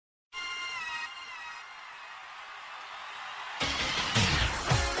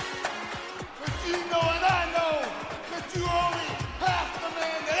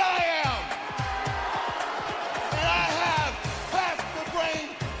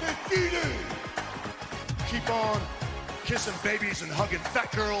keep on kissing babies and hugging fat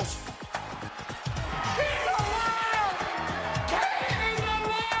girls. He's alive! Kane is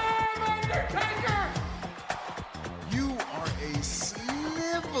alive, Undertaker! You are a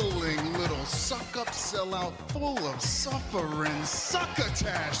sniveling little suck-up sellout full of suffering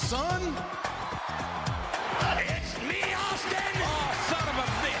succotash, son! It's me, Austin! Oh, son of a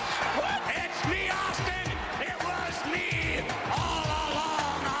bitch! What? It's me, Austin! It was me all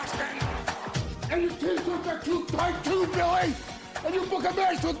along, Austin! And your t-shirts are too tight too, Billy! And you book a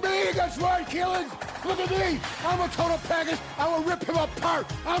match with me against Ryan Keelan! Look at me! I'm a total package! I will rip him apart!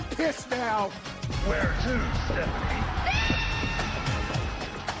 I'm pissed now! Where to, Stephanie?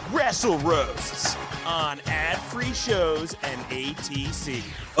 Wrestle Roasts on ad-free shows and ATC.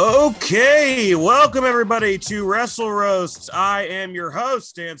 Okay, welcome everybody to Wrestle Roasts. I am your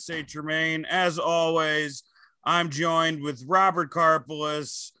host, Dan St. Germain. As always, I'm joined with Robert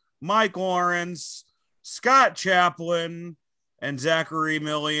Karpelis, Mike Lawrence, Scott Chaplin, and Zachary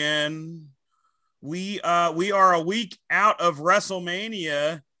Millian. We are a week out of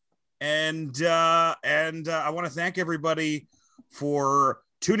WrestleMania, and I want to thank everybody for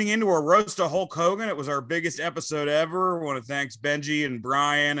tuning into our roast of Hulk Hogan. It was our biggest episode ever. I want to thank Benji and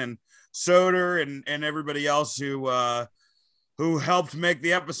Brian and Soder and everybody else who helped make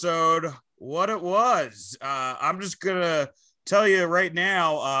the episode what it was. I'm just gonna tell you right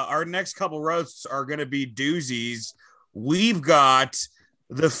now, our next couple roasts are gonna be doozies. We've got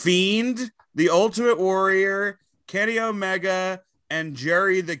The Fiend, The Ultimate Warrior, Kenny Omega, and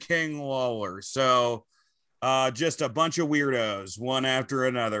Jerry the King Lawler. So just a bunch of weirdos, one after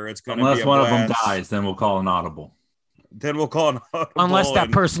another. It's going to be unless one blast. of them dies, then we'll call an audible. Then we'll call an audible. Unless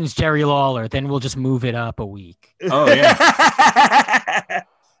that person's Jerry Lawler, then we'll just move it up a week. Oh yeah.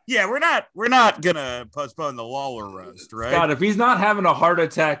 Yeah, we're not gonna postpone the Lawler roast, right? Scott, if he's not having a heart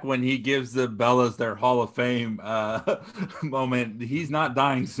attack when he gives the Bellas their Hall of Fame moment, he's not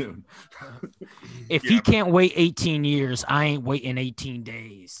dying soon. If he can't wait 18 years, I ain't waiting 18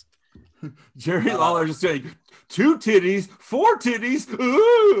 days. Jerry Lawler just saying 2 titties, 4 titties.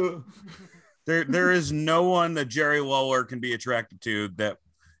 Ooh. There is no one that Jerry Lawler can be attracted to that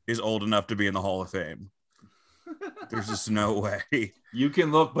is old enough to be in the Hall of Fame. There's just no way. You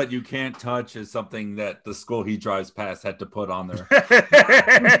can look, but you can't touch is something that the school he drives past had to put on there.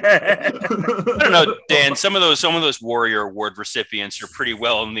 I don't know, Dan. Some of those Warrior Award recipients are pretty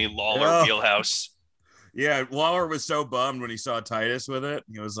well in the Lawler wheelhouse. Yeah, Lawler was so bummed when he saw Titus with it.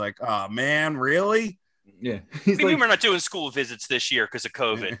 He was like, "Oh man, really?" Yeah, Maybe we're not doing school visits this year because of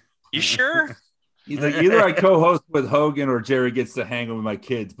COVID. You sure? He's like, either I co-host with Hogan or Jerry gets to hang with my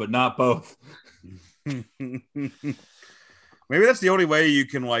kids, but not both. Maybe that's the only way you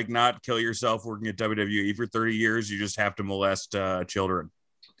can like not kill yourself working at WWE for 30 years. You just have to molest children.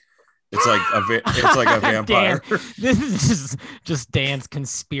 It's like a vampire. Dan, this is just Dan's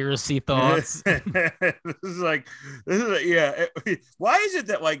conspiracy thoughts. Yeah. Why is it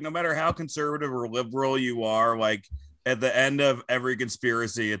that like no matter how conservative or liberal you are, like at the end of every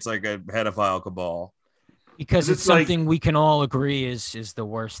conspiracy, it's like a pedophile cabal? Because it's something we can all agree is the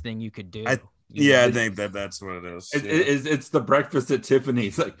worst thing you could do. I think that's what it is. It's the breakfast at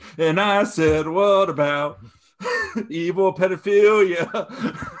Tiffany's. Like, and I said, what about evil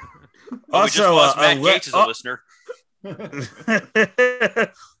pedophilia? Well, we just lost Matt Gates as a listener.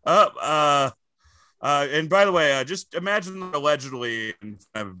 And by the way, just imagine allegedly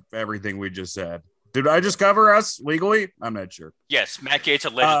of everything we just said. Did I just cover us legally? I'm not sure. Yes, Matt Gates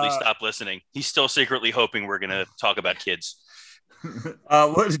allegedly stopped listening. He's still secretly hoping we're going to talk about kids.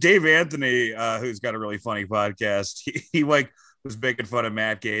 Dave Anthony, who's got a really funny podcast, he like was making fun of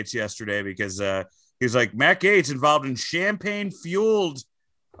Matt Gates yesterday because he was like, Matt Gates involved in champagne-fueled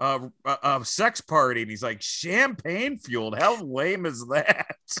sex party, and he's like, champagne fueled, how lame is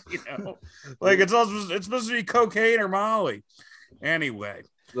that? You know, like it's supposed to be cocaine or Molly. Anyway,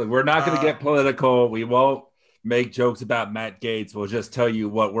 look, we're not going to get political. We won't make jokes about Matt Gates. We'll just tell you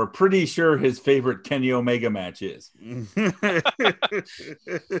what we're pretty sure his favorite Kenny Omega match is. And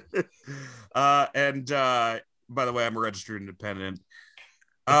by the way, I'm a registered independent.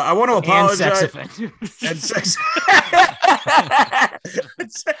 I want to apologize. And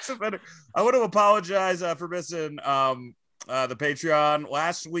sex offender. I want to apologize for missing the Patreon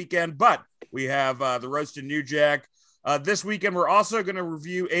last weekend, but we have the Roast in New Jack this weekend. We're also going to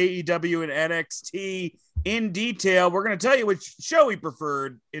review AEW and NXT in detail. We're going to tell you which show we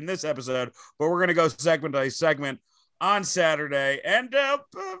preferred in this episode, but we're going to go segment by segment on Saturday, and I'm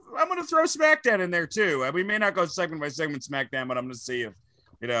going to throw SmackDown in there too. We may not go segment by segment SmackDown, but I'm going to see if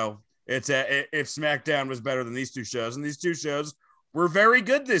if SmackDown was better than these two shows, and these two shows were very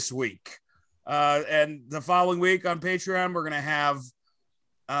good this week. And the following week on Patreon, we're gonna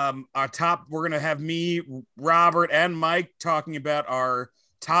have me, Robert, and Mike talking about our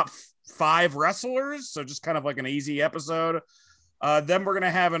top 5 wrestlers. So just kind of like an easy episode. Then we're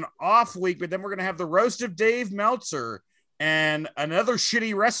gonna have an off week, but then we're gonna have the roast of Dave Meltzer and another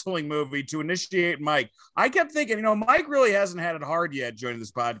shitty wrestling movie to initiate Mike. I kept thinking, Mike really hasn't had it hard yet joining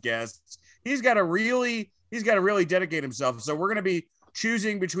this podcast. He's got to really dedicate himself. So we're going to be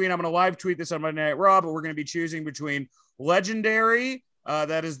choosing between, I'm going to live tweet this on Monday Night Raw, but we're going to be choosing between Legendary,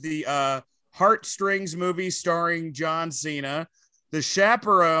 that is the Heartstrings movie starring John Cena, The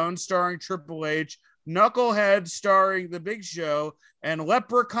Chaperone starring Triple H, Knucklehead starring The Big Show, and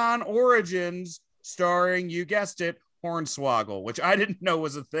Leprechaun Origins starring, you guessed it, Hornswoggle, which I didn't know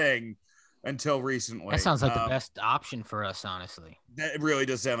was a thing until recently. That sounds like the best option for us, honestly. That really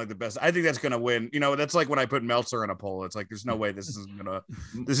does sound like the best. I think that's gonna win. That's like when I put Meltzer in a poll. It's like there's no way this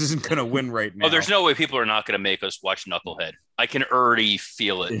isn't gonna win right now. Oh, there's no way people are not gonna make us watch Knucklehead. I can already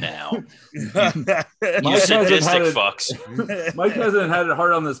feel it now. You sadistic fucks. Mike hasn't had it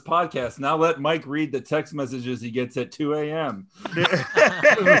hard on this podcast. Now let Mike read the text messages he gets at 2 a.m.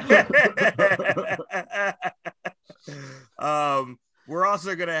 We're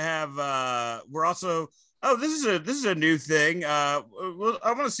also gonna have this is a new thing. I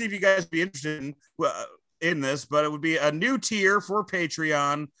want to see if you guys be interested in this, but it would be a new tier for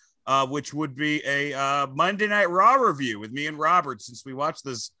Patreon, which would be a Monday Night Raw review with me and Robert. Since we watch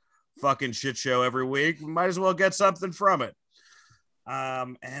this fucking shit show every week, we might as well get something from it. I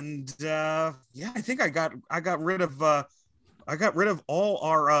think I got rid of all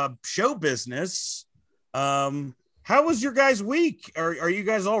our show business. How was your guys' week? Are you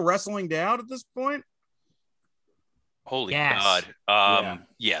guys all wrestling down at this point? Holy yes. God.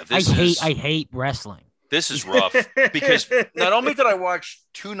 Yeah. I hate wrestling. This is rough because not only did I watch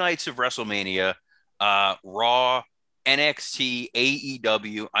 2 nights of WrestleMania, Raw, NXT,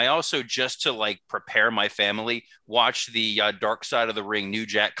 AEW, I also, just to prepare my family, watched the Dark Side of the Ring New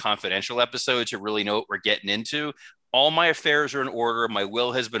Jack Confidential episode to really know what we're getting into. All my affairs are in order. My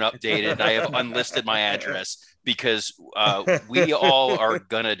will has been updated. I have unlisted my address because we all are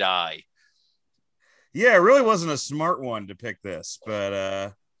gonna die. Yeah, it really wasn't a smart one to pick this, but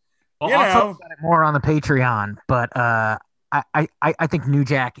I'll talk about it more on the Patreon. But I think New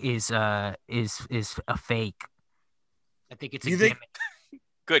Jack is a fake. I think it's a gimmick.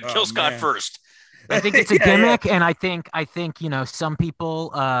 Good, kill Scott first. I think it's a gimmick, and I think some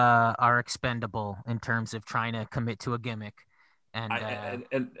people are expendable in terms of trying to commit to a gimmick. And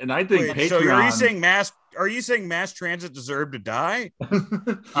I think Patreon. So are you saying mass transit deserved to die?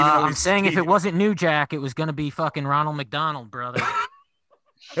 I'm saying if it wasn't New Jack, it was going to be fucking Ronald McDonald, brother.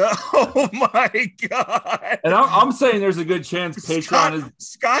 Oh my God! And I'm saying there's a good chance Patreon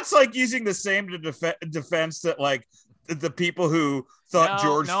Scott's using the same defense that the people who thought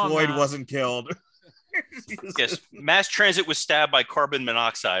George Floyd wasn't killed. Yes, mass transit was stabbed by carbon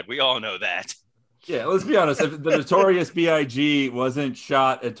monoxide. We all know that. Yeah, let's be honest. If the notorious B.I.G. wasn't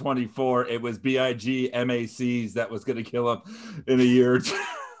shot at 24, it was B.I.G. MACs that was going to kill him in a year or two.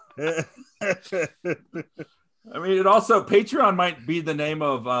 I mean, it also, Patreon might be the name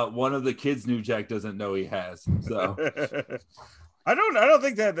of one of the kids New Jack doesn't know he has. So I don't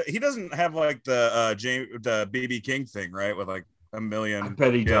think that he doesn't have the BB King thing, right? With a million. I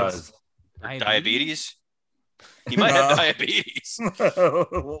bet he does. Diabetes? He might have diabetes.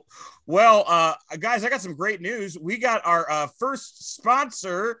 Well, guys, I got some great news. We got our first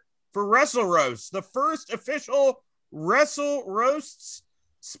sponsor for Wrestle Roasts, the first official Wrestle Roasts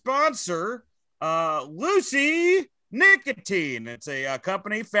sponsor, Lucy Nicotine. It's a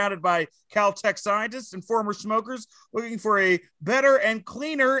company founded by Caltech scientists and former smokers looking for a better and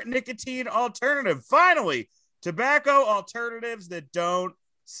cleaner nicotine alternative. Finally, tobacco alternatives that don't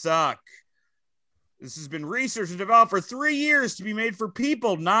suck. This has been researched and developed for 3 years to be made for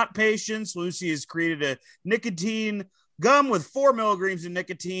people, not patients. Lucy has created a nicotine gum with 4 milligrams of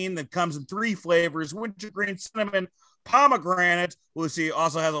nicotine that comes in 3 flavors: wintergreen, cinnamon, pomegranate. Lucy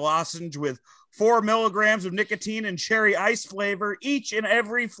also has a lozenge with 4 milligrams of nicotine and cherry ice flavor. Each and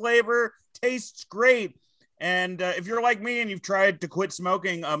every flavor tastes great. And if you're like me and you've tried to quit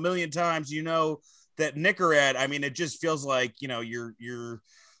smoking a million times, you know that Nicorette, I mean, it just feels like, you're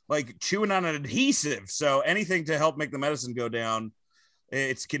chewing on an adhesive. So anything to help make the medicine go down.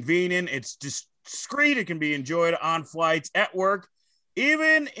 It's convenient. It's discreet. It can be enjoyed on flights, at work,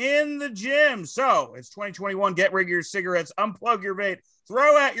 even in the gym. So it's 2021. Get rid of your cigarettes, unplug your vape,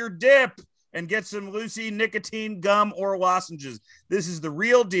 throw out your dip, and get some Lucy nicotine gum or lozenges. This is the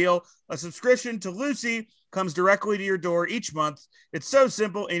real deal. A subscription to Lucy comes directly to your door each month. It's so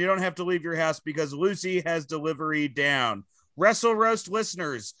simple, and you don't have to leave your house because Lucy has delivery down. Wrestle Roast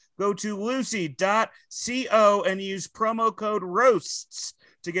listeners, go to lucy.co and use promo code ROASTS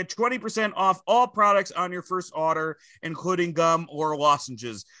to get 20% off all products on your first order, including gum or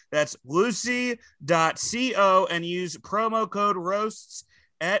lozenges. That's lucy.co and use promo code ROASTS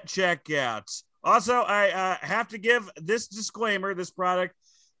at checkout. Also, I have to give this disclaimer. This product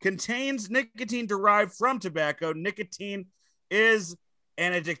contains nicotine derived from tobacco. Nicotine is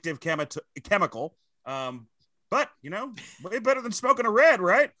an addictive chemical. But, way better than smoking a red,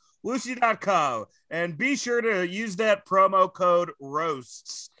 right? Lucy.co. And be sure to use that promo code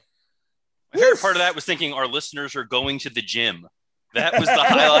ROASTS. My favorite part of that was thinking our listeners are going to the gym. That was the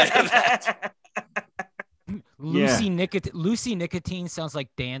highlight of that. Lucy Nicotine sounds like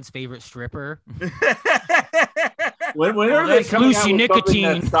Dan's favorite stripper. When are they coming Lucy out with Nicotine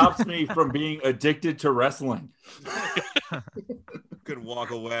something that stops me from being addicted to wrestling? Could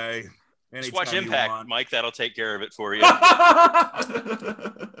walk away. Just watch Impact, Mike. That'll take care of it for you.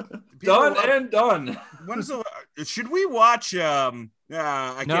 Done. Should we watch? No.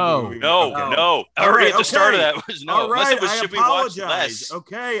 Already at the start of that was no. All right, Unless it was, should we watch less?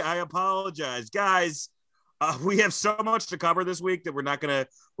 Okay, I apologize, guys. We have so much to cover this week that we're gonna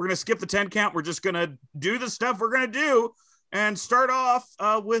skip the 10 count. We're just gonna do the stuff we're gonna do and start off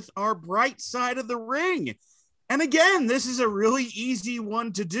with our bright side of the ring. And again, this is a really easy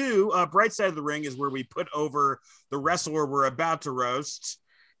one to do. Bright side of the ring is where we put over the wrestler we're about to roast.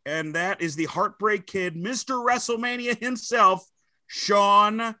 And that is the Heartbreak Kid, Mr. WrestleMania himself,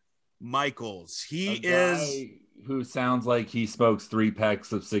 Shawn Michaels. He is who sounds like he smokes 3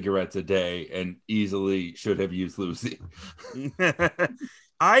 packs of cigarettes a day and easily should have used Lucy.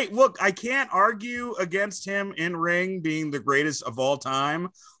 I can't argue against him in ring being the greatest of all time.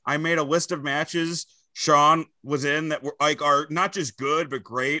 I made a list of matches Shawn was in that were are not just good but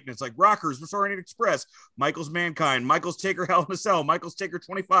great, and it's like Rockers, Restoring Express, Michaels Mankind, Michaels Taker Hell in a Cell, Michaels Taker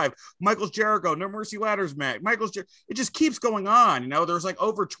 25, Michaels Jericho, No Mercy Ladders match, it just keeps going on. There's like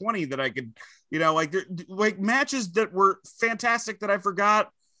over 20 that I could, like matches that were fantastic that I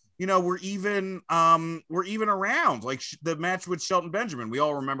forgot. We're even around, like the match with Shelton Benjamin. We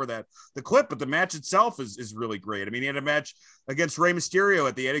all remember the clip, but the match itself is really great. I mean, he had a match against Rey Mysterio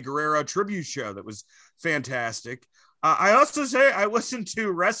at the Eddie Guerrero tribute show that was fantastic. I also say I listened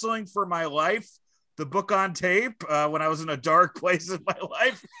to Wrestling for My Life, the book on tape, when I was in a dark place in my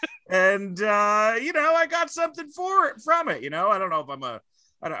life, and I got something from it. I don't know if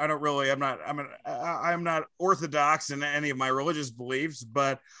I'm not orthodox in any of my religious beliefs,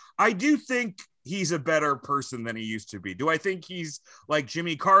 but I do think he's a better person than he used to be. Do I think he's like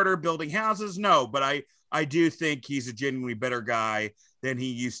Jimmy Carter building houses? No, but I do think he's a genuinely better guy than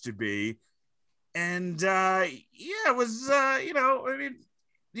he used to be. And it was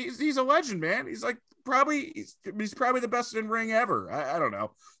he's a legend, man. He's like he's probably the best in ring ever. I don't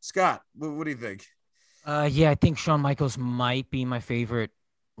know. Scott, what do you think? I think Shawn Michaels might be my favorite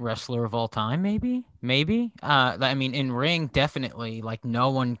wrestler of all time. Maybe. I mean, in ring, definitely. Like,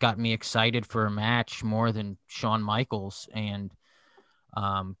 no one got me excited for a match more than Shawn Michaels. And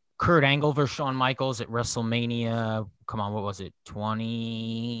Kurt Angle versus Shawn Michaels at WrestleMania. Come on, what was it?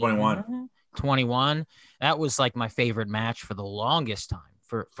 21. That was like my favorite match for the longest time.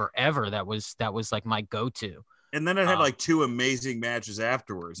 For forever. That was like my go-to. And then it had like 2 amazing matches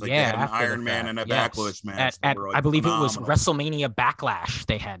afterwards. Like they had an Iron Man and a Backlash match. I believe phenomenal. It was WrestleMania Backlash.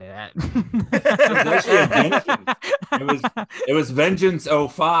 They had it at. It was Vengeance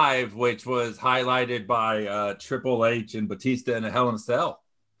 05, which was highlighted by Triple H and Batista in a Hell in a Cell.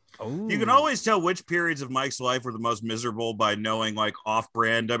 Ooh. You can always tell which periods of Mike's life were the most miserable by knowing like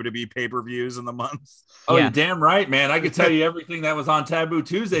off-brand WWE pay-per-views in the month. Oh, yeah. You're damn right, man. I could tell you everything that was on Taboo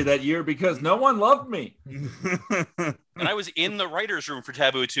Tuesday that year because no one loved me. And I was in the writer's room for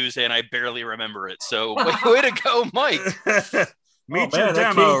Taboo Tuesday and I barely remember it. So way to go, Mike. Meet your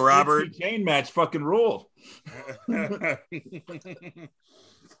demo, Robert. Chain match fucking ruled. Yeah.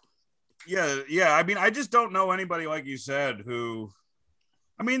 I mean, I just don't know anybody, like you said, who...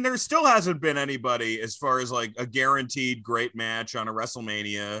 I mean, there still hasn't been anybody as far as like a guaranteed great match on a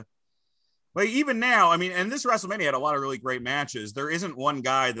WrestleMania. Like even now, I mean, and this WrestleMania had a lot of really great matches. There isn't one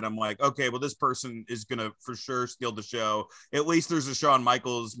guy that I'm like, okay, well, this person is going to for sure steal the show. At least there's a Shawn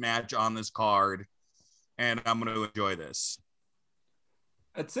Michaels match on this card, and I'm going to enjoy this.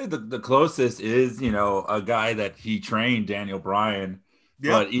 I'd say the closest is, a guy that he trained, Daniel Bryan.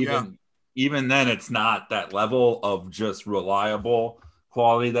 But even then, it's not that level of just reliable.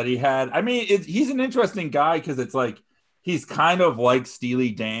 quality that he had. I mean, he's an interesting guy because it's like he's kind of like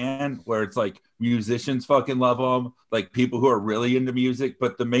Steely Dan, where it's like musicians fucking love him, like people who are really into music,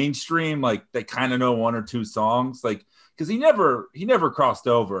 but the mainstream, like they kind of know one or two songs, like because he never crossed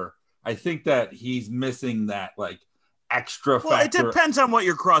over. I think that he's missing that like extra factor. Well, it depends on what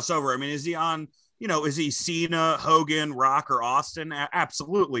your crossover. I mean, is he on, is he Cena, Hogan, Rock, or Austin?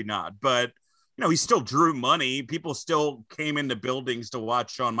 Absolutely not. But, he still drew money. People still came into buildings to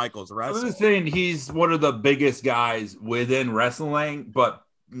watch Shawn Michaels wrestle. I was saying he's one of the biggest guys within wrestling, but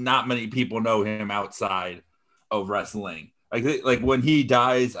not many people know him outside of wrestling. Like when he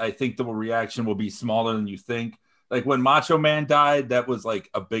dies, I think the reaction will be smaller than you think. Like when Macho Man died, that was like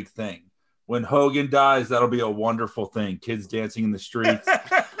a big thing. When Hogan dies, that'll be a wonderful thing. Kids dancing in the streets,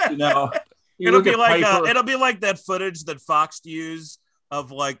 It'll be like that footage that Fox used of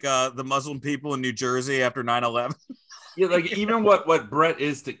like the Muslim people in New Jersey after 9/11. Yeah, like even what Brett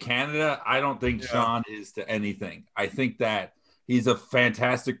is to Canada, I don't think Shawn is to anything. I think that he's a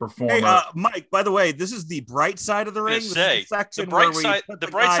fantastic performer. Hey, Mike, by the way, this is the bright side of the ring. The bright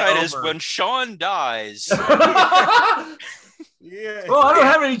side is when Shawn dies. Yeah. Well, I don't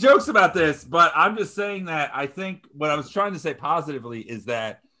have any jokes about this, but I'm just saying that I think what I was trying to say positively is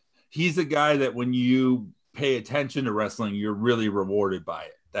that he's a guy that when you pay attention to wrestling, you're really rewarded by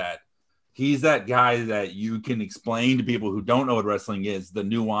it. That he's that guy that you can explain to people who don't know what wrestling is, the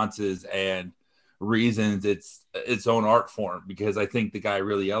nuances and reasons it's its own art form, because I think the guy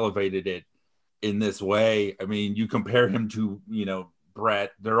really elevated it in this way. I mean, you compare him to,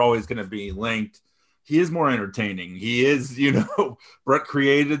 Brett, they're always going to be linked. He is more entertaining. He is, Brett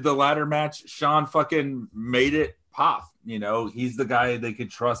created the ladder match. Shawn fucking made it pop. He's the guy they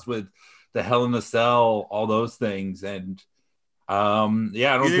could trust with the Hell in a Cell, all those things. And I don't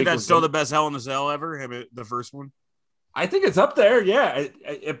think that's still the best Hell in a Cell ever? The first one? I think it's up there. Yeah,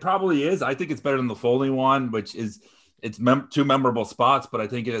 it probably is. I think it's better than the Foley one, which is two memorable spots, but I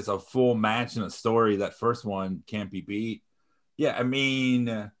think it is a full match and a story. That first one can't be beat. Yeah, I mean,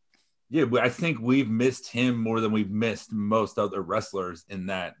 I think we've missed him more than we've missed most other wrestlers in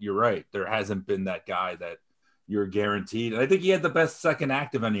that. You're right. There hasn't been that guy that you're guaranteed. And I think he had the best second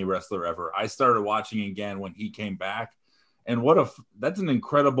act of any wrestler ever. I started watching again when he came back. And that's an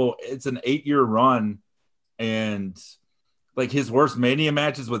incredible, it's an 8-year run. And like his worst Mania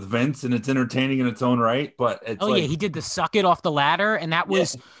matches with Vince, and it's entertaining in its own right. But it's he did the suck it off the ladder. And that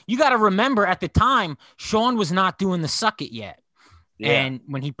was, you got to remember at the time, Shawn was not doing the suck it yet. Yeah. And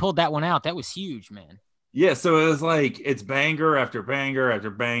when he pulled that one out, that was huge, man. Yeah, so it was like it's banger after banger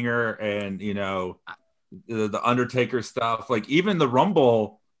after banger, and the Undertaker stuff. Like even the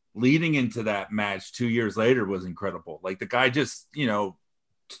Rumble leading into that match 2 years later was incredible. Like the guy just,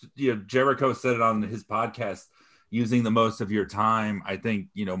 Jericho said it on his podcast, using the most of your time. I think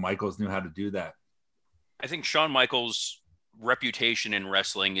Michaels knew how to do that. I think Shawn Michaels' reputation in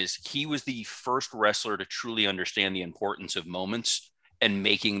wrestling is he was the first wrestler to truly understand the importance of moments and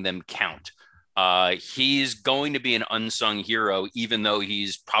making them count. He's going to be an unsung hero, even though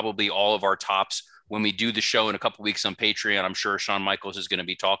he's probably all of our tops. When we do the show in a couple weeks on Patreon, I'm sure Shawn Michaels is going to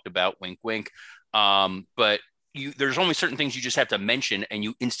be talked about, wink, wink. But there's only certain things you just have to mention and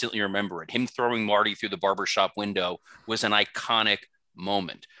you instantly remember it. Him throwing Marty through the barbershop window was an iconic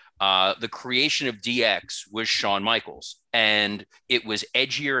moment. The creation of DX was Shawn Michaels, and it was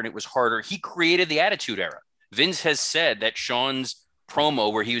edgier and it was harder. He created the Attitude Era. Vince has said that Shawn's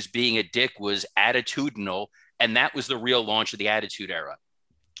promo where he was being a dick was attitudinal, and that was the real launch of the Attitude Era.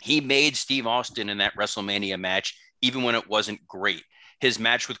 He made Steve Austin in that WrestleMania match, even when it wasn't great. His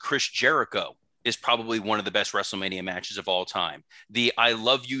match with Chris Jericho is probably one of the best WrestleMania matches of all time. The I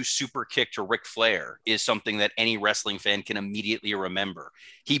love you super kick to Ric Flair is something that any wrestling fan can immediately remember.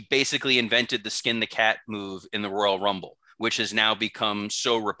 He basically invented the skin the cat move in the Royal Rumble, which has now become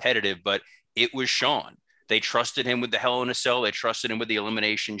so repetitive, but it was Shawn. They trusted him with the Hell in a Cell. They trusted him with the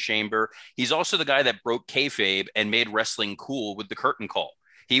Elimination Chamber. He's also the guy that broke kayfabe and made wrestling cool with the curtain call.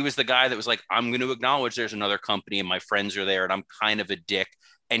 He was the guy that was like, I'm going to acknowledge there's another company and my friends are there and I'm kind of a dick.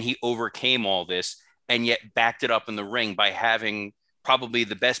 And he overcame all this and yet backed it up in the ring by having probably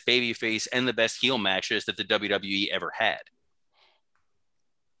the best babyface and the best heel matches that the WWE ever had.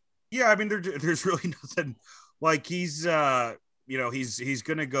 Yeah, I mean, there's really nothing like he's going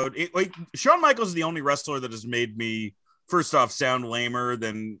to go like Shawn Michaels is the only wrestler that has made me first off sound lamer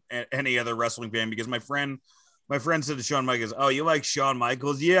than any other wrestling fan, because my friend said to Shawn Michaels, "Oh, you like Shawn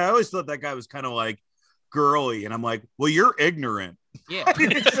Michaels?" Yeah, I always thought that guy was kind of like girly, and I'm like, well, you're ignorant. Yeah. He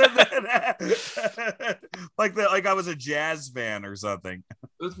said that like I was a jazz fan or something.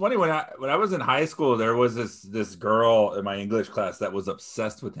 It was funny when I was in high school, there was this girl in my English class that was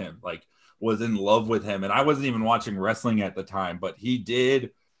obsessed with him, like was in love with him. And I wasn't even watching wrestling at the time, but he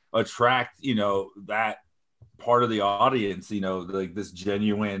did attract, that part of the audience, like this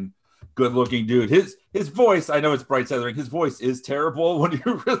genuine good looking dude. His voice, I know it's bright side of the ring, his voice is terrible when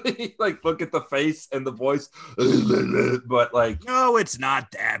you really like look at the face and the voice, but like no, it's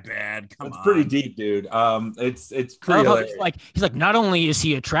not that bad. It's pretty deep, dude. It's pretty he's like not only is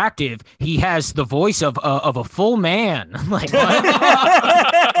he attractive, he has the voice of a full man. Like what?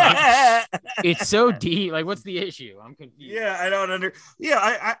 It's so deep. Like what's the issue? I'm confused. Yeah, I don't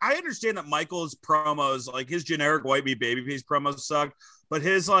I understand that Michael's promos, like his generic white meat babyface promos suck, but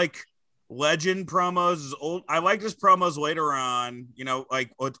his like legend promos is old. I liked his promos later on,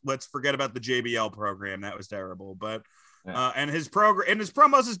 like let's forget about the JBL program. That was terrible. But and his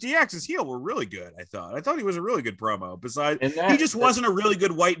promos as DX as heel were really good. I thought he was a really good promo. Besides, he just wasn't a really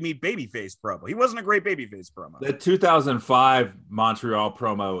good white meat babyface promo. He wasn't a great babyface promo. The 2005 Montreal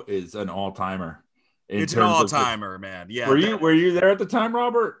promo is an all-timer. It's an all-timer, man. Yeah. Were you there at the time,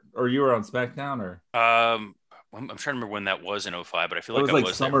 Robert? Or you were on SmackDown or I'm trying to remember when that was in 05, but I feel like it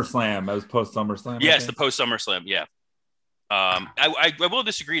was SummerSlam. That was post SummerSlam. Yes, the post SummerSlam. Yeah. I will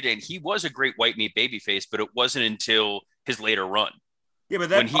disagree, Dan. He was a great white meat babyface, but it wasn't until his later run. Yeah, but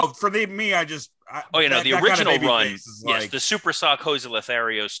the original run. Yes, the Super Sock Jose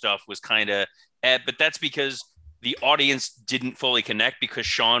Lothario stuff was kind of, but that's because the audience didn't fully connect because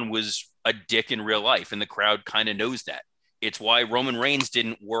Shawn was a dick in real life, and the crowd kind of knows that. It's why Roman Reigns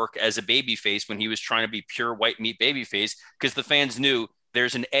didn't work as a babyface when he was trying to be pure white meat babyface, because the fans knew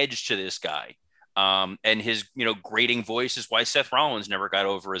there's an edge to this guy. And his, grating voice is why Seth Rollins never got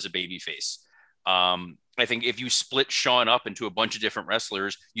over as a babyface. I think if you split Shawn up into a bunch of different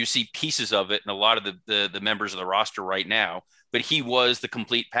wrestlers, you see pieces of it in a lot of the members of the roster right now. But he was the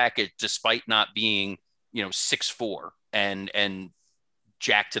complete package, despite not being, 6'4" and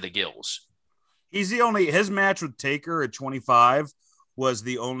jacked to the gills. His match with Taker at 25 was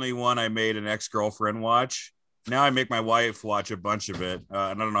the only one I made an ex-girlfriend watch. Now I make my wife watch a bunch of it. And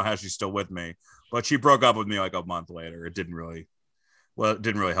I don't know how she's still with me, but she broke up with me like a month later. It didn't really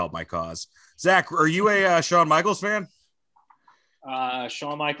help my cause. Zach, are you a Shawn Michaels fan?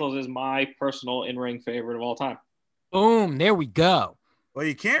 Shawn Michaels is my personal in-ring favorite of all time. Boom. There we go. Well,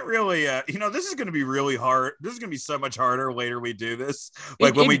 you can't really, this is going to be really hard. This is going to be so much harder later we do this.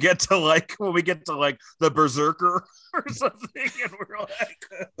 Like when we get to the Berserker or something, and we're like,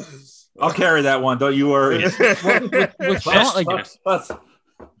 I'll carry that one. Don't you worry. with Shawn,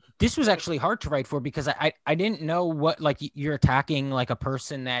 this was actually hard to write for because I didn't know what, like, you're attacking like a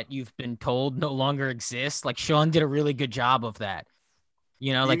person that you've been told no longer exists. Like Shawn did a really good job of that,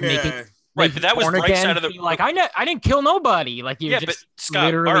 making. Right, but that was bright side of the I didn't kill nobody. Like you, but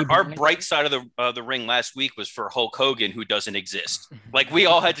Scott, our bright side of the ring last week was for Hulk Hogan, who doesn't exist. Like we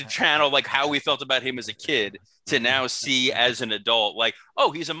all had to channel like how we felt about him as a kid to now see as an adult, like,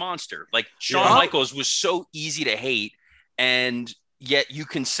 oh, he's a monster. Like Shawn Michaels was so easy to hate, and yet you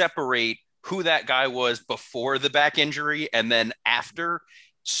can separate who that guy was before the back injury and then after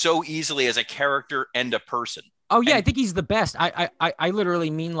so easily as a character and a person. Oh, yeah, I think he's the best. I literally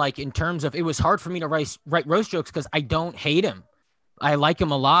mean, like, in terms of, it was hard for me to write roast jokes because I don't hate him. I like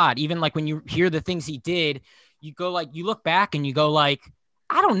him a lot. Even, like, when you hear the things he did, you go, like, you look back and you go, like,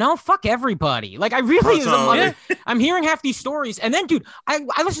 I don't know, fuck everybody. Like, I really, I'm hearing half these stories. And then, dude, I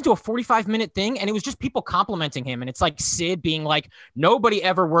listened to a 45-minute thing, and it was just people complimenting him. And it's like Sid being like, nobody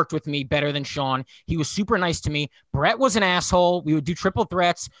ever worked with me better than Shawn. He was super nice to me. Brett was an asshole. We would do triple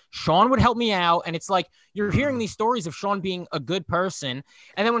threats. Shawn would help me out. And it's like, you're hearing these stories of Shawn being a good person.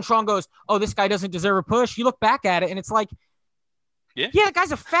 And then when Shawn goes, oh, this guy doesn't deserve a push, you look back at it, and it's like, yeah, that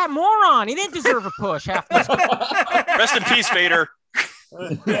guy's a fat moron. He didn't deserve a push half the time. Rest in peace, Vader.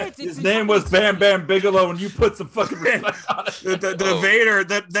 His name was Bam Bam Bigelow, and you put some fucking respect on it. The Vader,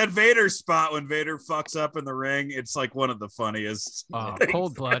 that Vader spot when Vader fucks up in the ring, it's like one of the funniest.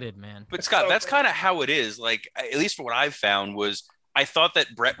 Cold-blooded, man. But Scott, that's kind of how it is. Like, at least for what I've found was, I thought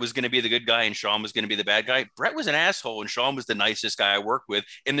that Brett was going to be the good guy and Shawn was going to be the bad guy. Brett was an asshole and Shawn was the nicest guy I worked with.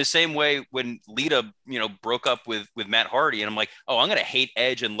 In the same way when Lita, broke up with Matt Hardy, and I'm like, oh, I'm going to hate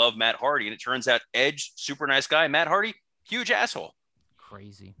Edge and love Matt Hardy. And it turns out Edge, super nice guy. Matt Hardy, huge asshole.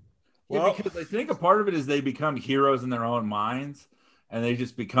 Crazy. Yeah, because I think a part of it is they become heroes in their own minds, and they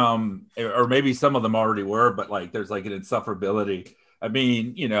just become, or maybe some of them already were, but like there's like an insufferability. I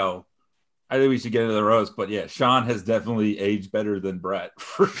mean, I think we should get into the roast, but yeah, Shawn has definitely aged better than Brett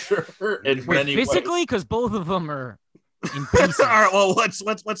for sure. Physically, because both of them are in pieces. All right, well,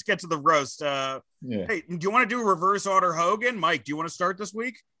 let's get to the roast. Yeah. Hey, do you want to do reverse order Hogan? Mike, do you want to start this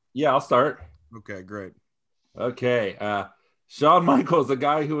week? Yeah, I'll start. Okay, great. Okay. Shawn Michaels, a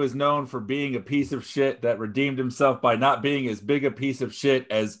guy who is known for being a piece of shit that redeemed himself by not being as big a piece of shit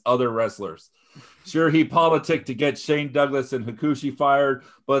as other wrestlers. Sure, he politicked to get Shane Douglas and Hakushi fired,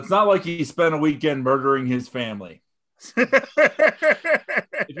 but it's not like he spent a weekend murdering his family.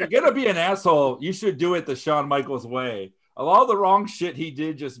 If you're going to be an asshole, you should do it the Shawn Michaels way. A lot of the wrong shit he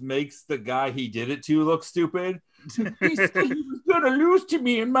did just makes the guy he did it to look stupid. He said he was going to lose to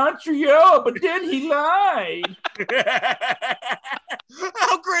me in Montreal, but then he lied.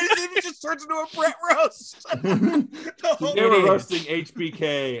 How great is it if he just turns into a Brett roast? They were roasting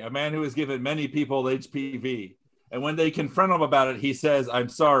HBK, a man who has given many people HPV. And when they confront him about it, he says, "I'm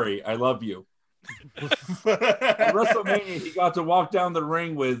sorry, I love you." At WrestleMania, he got to walk down the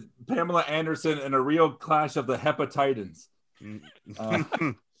ring with Pamela Anderson in a real clash of the Hepatitans.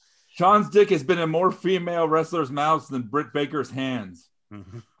 Shawn's dick has been in more female wrestlers' mouths than Britt Baker's hands.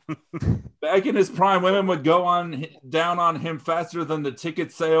 Back in his prime, women would go down on him faster than the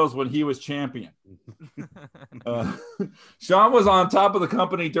ticket sales when he was champion. Shawn was on top of the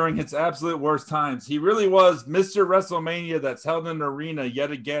company during its absolute worst times. He really was Mr. WrestleMania that's held in an arena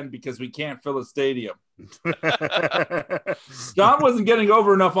yet again because we can't fill a stadium. Shawn wasn't getting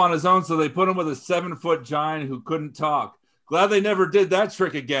over enough on his own, so they put him with a 7-foot giant who couldn't talk. Glad they never did that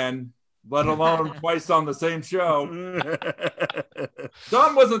trick again, let alone twice on the same show.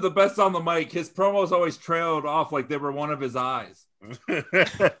 Shawn wasn't the best on the mic. His promos always trailed off like they were one of his eyes.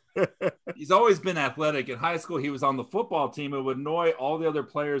 He's always been athletic. In high school, he was on the football team and would annoy all the other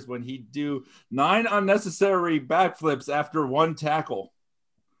players when he'd do 9 unnecessary backflips after 1 tackle.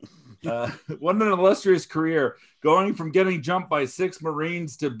 What an illustrious career, going from getting jumped by 6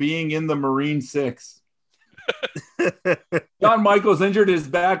 Marines to being in the Marine 6. Shawn Michaels injured his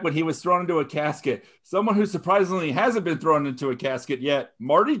back when he was thrown into a casket. Someone who surprisingly hasn't been thrown into a casket yet,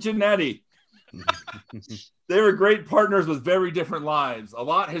 Marty Jannetty. They were great partners with very different lives. A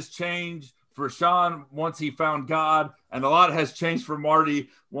lot has changed for Shawn once he found God, and a lot has changed for Marty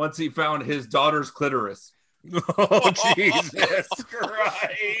once he found his daughter's clitoris. Oh, Jesus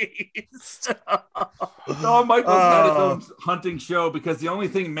Christ. Shawn Michaels had his own hunting show because the only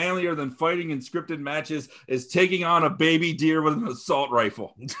thing manlier than fighting in scripted matches is taking on a baby deer with an assault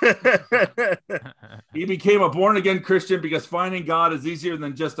rifle. He became a born-again Christian because finding God is easier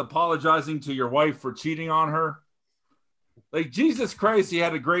than just apologizing to your wife for cheating on her. Like Jesus Christ, he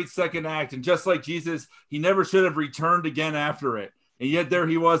had a great second act, and just like Jesus, he never should have returned again after it. And yet there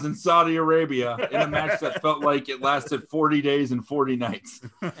he was in Saudi Arabia in a match that felt like it lasted 40 days and 40 nights.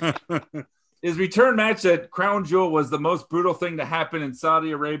 His return match at Crown Jewel was the most brutal thing to happen in Saudi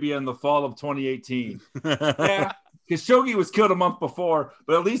Arabia in the fall of 2018. Yeah, Khashoggi was killed a month before,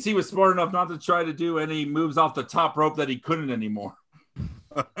 but at least he was smart enough not to try to do any moves off the top rope that he couldn't anymore.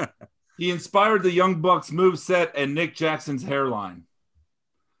 He inspired the Young Bucks moveset and Nick Jackson's hairline.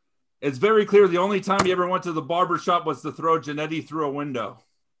 It's very clear the only time he ever went to the barbershop was to throw Jannetty through a window.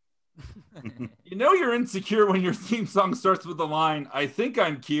 You know you're insecure when your theme song starts with the line, "I think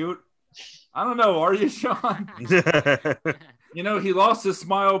I'm cute." I don't know, are you, Shawn? You know, he lost his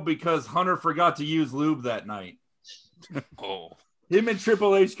smile because Hunter forgot to use lube that night. Oh. Him and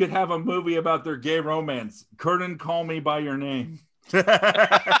Triple H could have a movie about their gay romance. Curtin, call me by your name.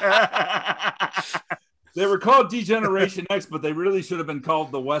 They were called Degeneration X, but they really should have been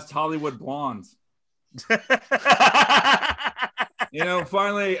called the West Hollywood Blondes. You know,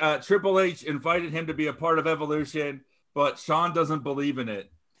 finally, Triple H invited him to be a part of Evolution, but Shawn doesn't believe in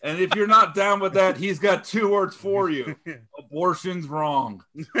it. And if you're not down with that, he's got 2 words for you. Abortion's wrong.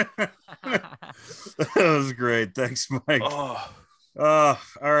 That was great. Thanks, Mike. All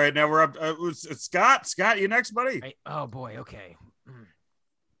right, now we're up. It's Scott. Scott, you next, buddy. Oh, boy. Okay.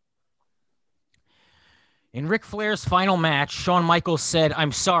 In Ric Flair's final match, Shawn Michaels said,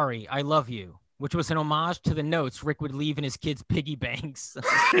 "I'm sorry, I love you," which was an homage to the notes Rick would leave in his kids' piggy banks.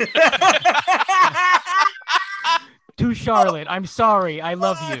 To Charlotte, "I'm sorry, I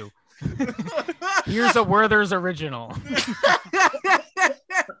love you." Here's a Werther's original.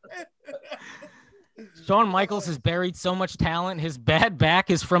 Shawn Michaels has buried so much talent, his bad back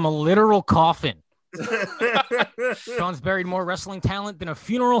is from a literal coffin. Shawn's buried more wrestling talent than a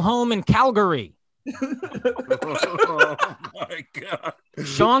funeral home in Calgary. Oh my God.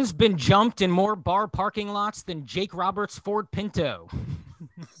 Shawn's been jumped in more bar parking lots than Jake Roberts' Ford Pinto.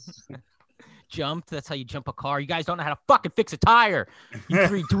 Jumped, that's how you jump a car. You guys don't know how to fucking fix a tire, you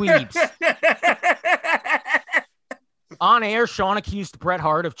 3 dweebs. On air, Shawn accused Bret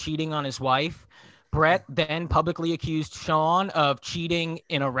Hart of cheating on his wife, Brett then publicly accused Shawn of cheating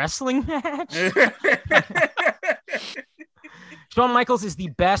in a wrestling match. Shawn Michaels is the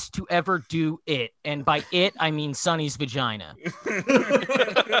best to ever do it. And by it, I mean Sonny's vagina.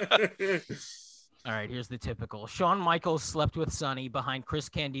 All right, here's the typical. Shawn Michaels slept with Sonny behind Chris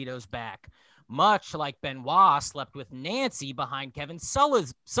Candido's back, much like Benoit slept with Nancy behind Kevin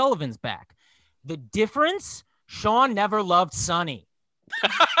Sullivan's back. The difference? Shawn never loved Sonny.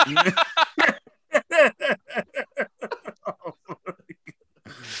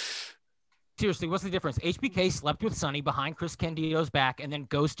 Seriously, what's the difference? HBK slept with Sonny behind Chris Candido's back and then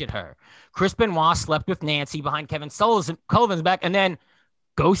ghosted her. Chris Benoit slept with Nancy behind Kevin Sullivan's back and then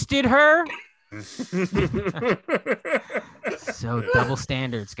ghosted her. So double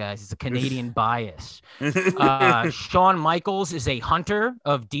standards, guys. It's a Canadian bias. Shawn Michaels is a hunter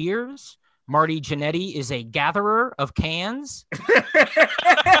of deers. Marty Jannetty is a gatherer of cans.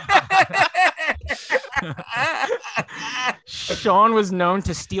 Shawn was known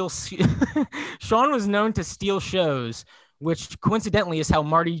to steal shows, which coincidentally is how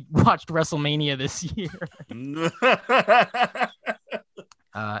Marty watched WrestleMania this year. In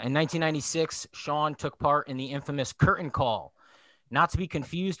 1996, Shawn took part in the infamous curtain call, not to be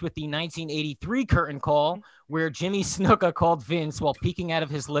confused with the 1983 curtain call where Jimmy Snuka called Vince while peeking out of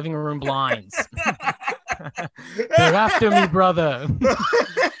his living room blinds. They're after me, brother.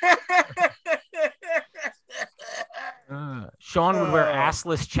 Shawn would wear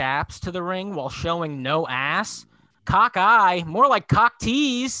assless chaps to the ring while showing no ass. Cock eye, more like cock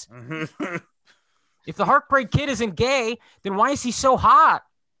tease. If the Heartbreak Kid isn't gay, then why is he so hot?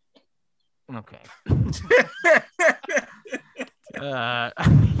 Okay. That's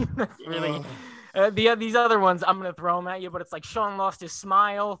really these other ones I'm gonna throw them at you, but it's like Shawn lost his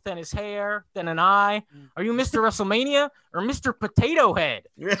smile, then his hair, then an eye. Are you Mr. WrestleMania or Mr. Potato Head?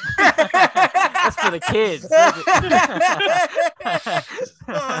 That's for the kids. That's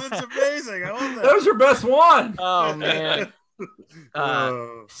amazing. I love that. That was your best one. Oh man.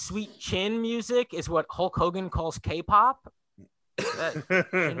 Sweet chin music is what Hulk Hogan calls K-pop.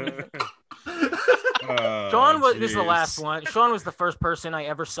 Shawn was this is the last one. Shawn was the first person I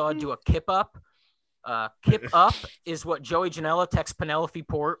ever saw do a kip up. Kip up is what Joey Janela texts Penelope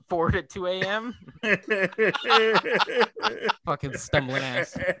Ford at 2 a.m. Fucking stumbling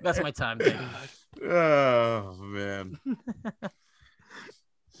ass. That's my time, baby. Oh man.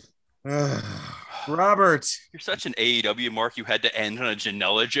 Robert, you're such an AEW mark. You had to end on a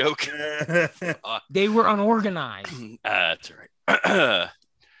Janela joke. They were unorganized. That's all right.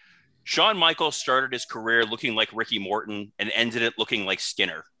 Shawn Michaels started his career looking like Ricky Morton and ended it looking like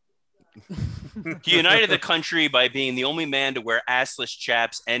Skinner. He united the country by being the only man to wear assless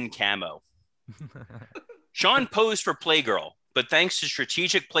chaps and camo. Shawn posed for Playgirl, but thanks to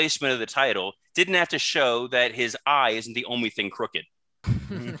strategic placement of the title, didn't have to show that his eye isn't the only thing crooked.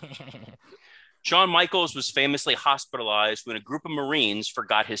 Shawn Michaels was famously hospitalized when a group of Marines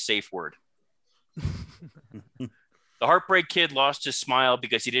forgot his safe word. The Heartbreak Kid lost his smile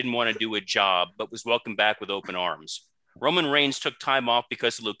because he didn't want to do a job, but was welcomed back with open arms. Roman Reigns took time off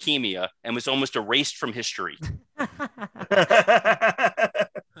because of leukemia and was almost erased from history.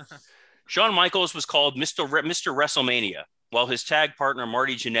 Shawn Michaels was called Mr. WrestleMania, while his tag partner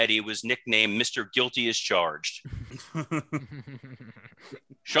Marty Jannetty was nicknamed Mr. Guilty as Charged.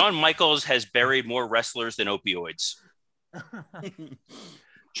 Shawn Michaels has buried more wrestlers than opioids.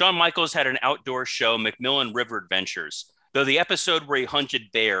 Shawn Michaels had an outdoor show, Macmillan River Adventures, though the episode where he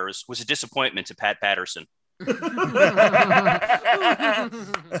hunted bears was a disappointment to Pat Patterson.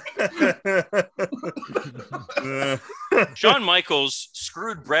 Shawn Michaels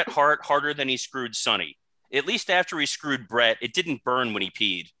screwed Bret Hart harder than he screwed Sonny. At least after he screwed Bret, it didn't burn when he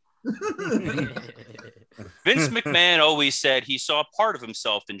peed. Vince McMahon always said he saw part of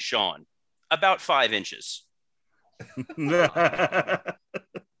himself in Shawn, about 5 inches.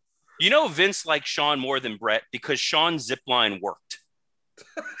 You know Vince liked Shawn more than Bret because Shawn's zipline worked.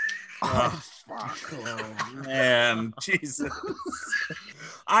 Oh, fuck. Oh, man. Jesus.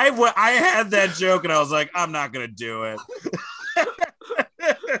 I had that joke and I was like, I'm not going to do it.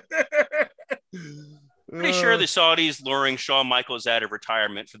 Pretty sure the Saudis luring Shawn Michaels out of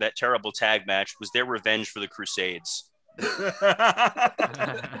retirement for that terrible tag match was their revenge for the Crusades. The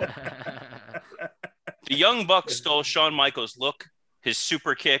Young Bucks stole Shawn Michaels' look, his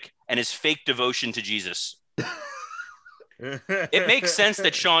super kick, and his fake devotion to Jesus. It makes sense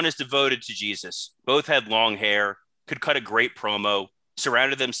that Shawn is devoted to Jesus. Both had long hair, could cut a great promo,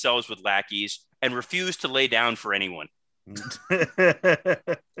 surrounded themselves with lackeys, and refused to lay down for anyone.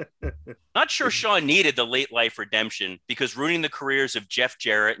 Not sure Shawn needed the late life redemption because ruining the careers of Jeff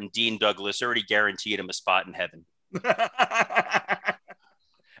Jarrett and Dean Douglas already guaranteed him a spot in heaven.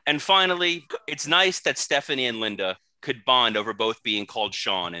 And finally, it's nice that Stephanie and Linda could bond over both being called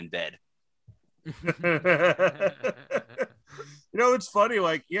Shawn in bed. It's funny.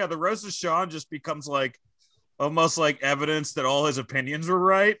 Like, yeah, the roast of Shawn just becomes like almost like evidence that all his opinions were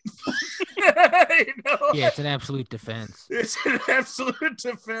right. Yeah, it's an absolute defense. It's an absolute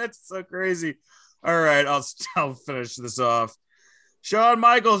defense. It's so crazy. All right, I'll finish this off. Shawn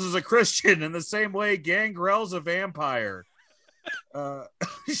Michaels is a Christian in the same way Gangrel's a vampire.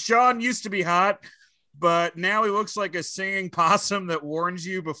 Shawn used to be hot, but now he looks like a singing possum that warns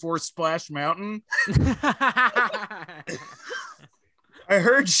you before Splash Mountain. I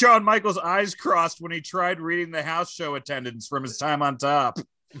heard Shawn Michaels' eyes crossed when he tried reading the house show attendance from his time on top.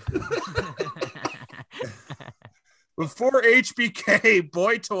 Before HBK,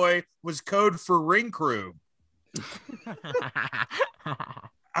 Boy Toy was code for ring crew.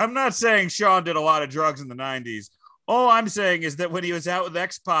 I'm not saying Shawn did a lot of drugs in the 90s. All I'm saying is that when he was out with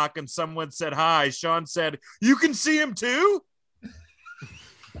X-Pac and someone said hi, Shawn said, "You can see him too?"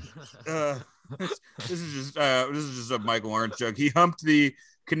 This is just a Michael Lawrence joke. He humped the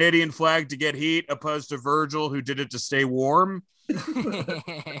Canadian flag to get heat, opposed to Virgil, who did it to stay warm.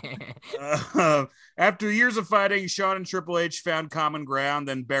 After years of fighting, Shawn and Triple H found common ground,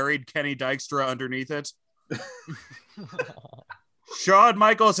 then buried Kenny Dykstra underneath it. Shawn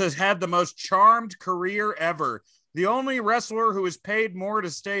Michaels has had the most charmed career ever. The only wrestler who was paid more to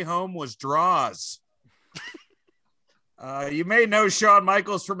stay home was Droz. You may know Shawn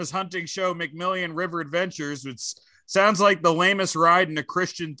Michaels from his hunting show McMillian River Adventures, which sounds like the lamest ride in a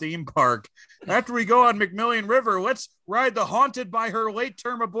Christian theme park. After we go on McMillian River, let's ride the haunted by her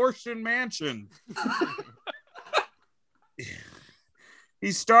late-term abortion mansion.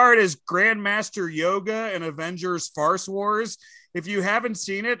 He starred as Grandmaster Yoga in Avengers Farce Wars. If you haven't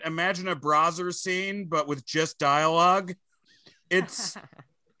seen it, imagine a browser scene, but with just dialogue. It's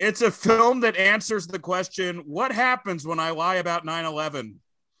a film that answers the question, what happens when I lie about 9/11?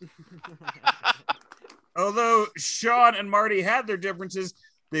 Although Shawn and Marty had their differences,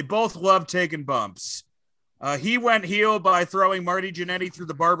 they both loved taking bumps. He went heel by throwing Marty Jannetty through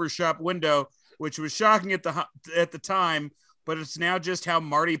the barbershop window, which was shocking at the time, but it's now just how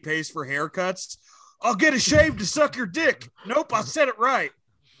Marty pays for haircuts. I'll get a shave to suck your dick. Nope, I said it right.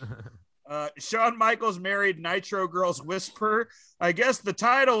 Shawn Michaels married Nitro Girls Whisper. I guess the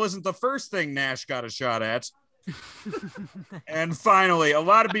title isn't the first thing Nash got a shot at. And finally, a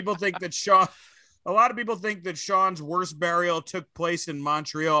lot of people think that Shawn's worst burial took place in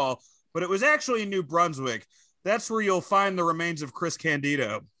Montreal, but it was actually in New Brunswick. That's where you'll find the remains of Chris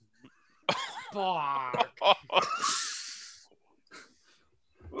Candido. Fuck.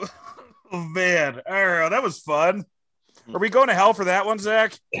 Oh, man. All right, that was fun. Are we going to hell for that one,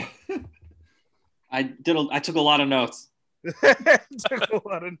 Zach? I took a lot of notes. Took a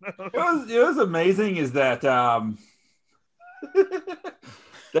lot of notes. It was amazing is that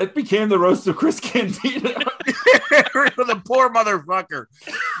that became the roast of Chris Candido. The poor motherfucker.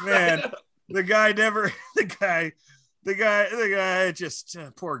 Man, the guy just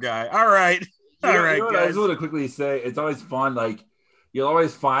poor guy. All right. All right, guys. I guys. just want to quickly say it's always fun. Like, you'll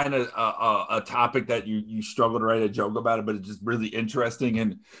always find a topic that you struggle to write a joke about it, but it's just really interesting.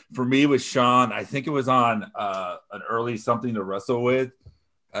 And for me with Shawn, I think it was on an early Something to Wrestle With.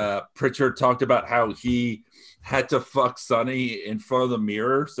 Pritchard talked about how he had to fuck Sonny in front of the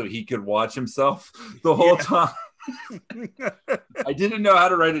mirror so he could watch himself the whole time. I didn't know how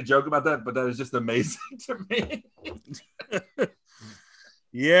to write a joke about that, but that is just amazing to me.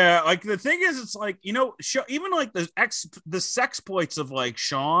 Yeah, like the thing is, it's like, even like the sexploits of like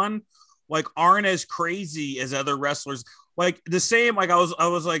Shawn, like aren't as crazy as other wrestlers. Like the same, like I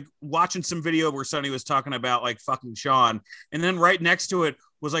was like watching some video where Sonny was talking about like fucking Shawn, and then right next to it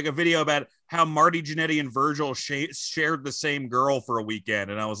was like a video about how Marty Jannetty and Virgil shared the same girl for a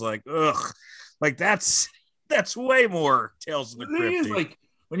weekend, and I was like, ugh, like that's way more Tales of the Crypt. Like,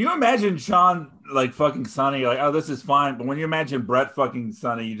 when you imagine Shawn like fucking Sonny, like, oh, this is fine. But when you imagine Brett fucking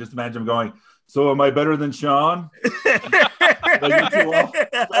Sonny, you just imagine him going, so am I better than Shawn?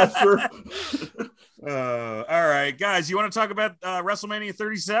 All right, guys, you want to talk about WrestleMania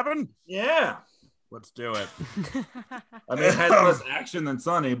 37? Yeah. Let's do it. I mean, it has less action than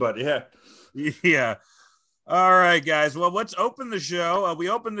Sonny, but yeah. Yeah. All right, guys. Well, let's open the show. We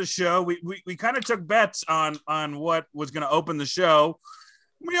opened the show. We kind of took bets on what was going to open the show.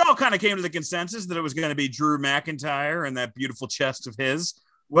 We all kind of came to the consensus that it was going to be Drew McIntyre and that beautiful chest of his.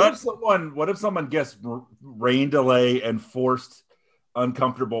 What if someone guessed rain delay and forced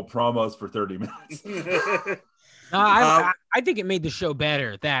uncomfortable promos for 30 minutes. No, I think it made the show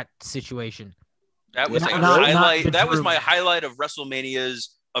better, that situation. That was Not- a not highlight. the That was Drew my match. highlight of WrestleManias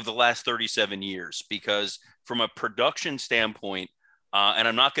of the last 37 years, because from a production standpoint, and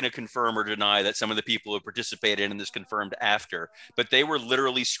I'm not going to confirm or deny that some of the people who participated in this confirmed after, but they were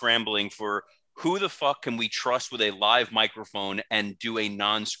literally scrambling for who the fuck can we trust with a live microphone and do a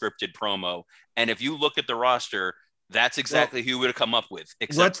non-scripted promo. And if you look at the roster, that's exactly who you would have come up with,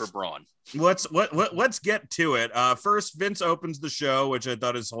 except for Braun. Let's get to it. First, Vince opens the show, which I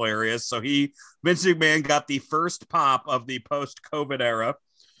thought is hilarious. So Vince McMahon got the first pop of the post-COVID era.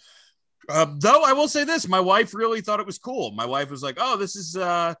 Though I will say this, my wife really thought it was cool. My wife was like, "Oh, this is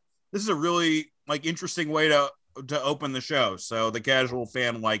a really like interesting way to open the show." So the casual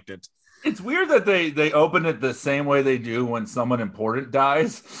fan liked it. It's weird that they open it the same way they do when someone important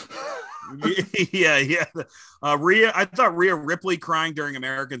dies. yeah. I thought Rhea Ripley crying during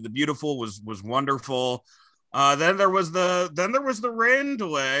American the Beautiful was wonderful. Then there was the rain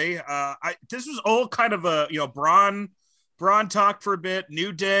delay. This was all kind of a Braun talked for a bit.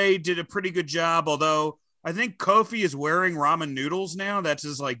 New Day did a pretty good job, although I think Kofi is wearing ramen noodles now. That's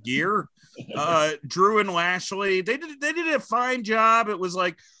his like gear. Drew and Lashley, they did a fine job. It was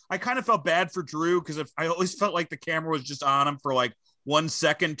like I kind of felt bad for Drew because I always felt like the camera was just on him for like 1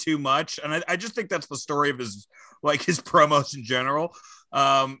 second too much, and I just think that's the story of his promos in general.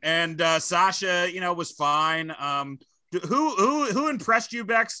 And Sasha, was fine. Who impressed you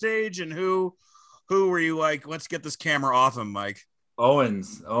backstage, and who were you like, let's get this camera off him, Mike?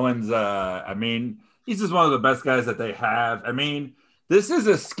 Owens. I mean, he's just one of the best guys that they have. I mean, this is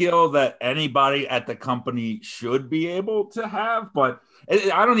a skill that anybody at the company should be able to have, but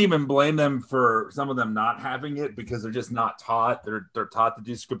I don't even blame them for some of them not having it because they're just not taught. They're taught to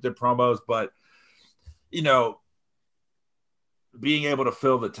do scripted promos, but being able to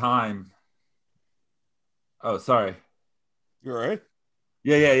fill the time. Oh, sorry. You're right.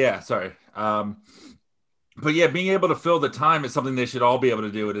 Yeah. Sorry. But yeah, being able to fill the time is something they should all be able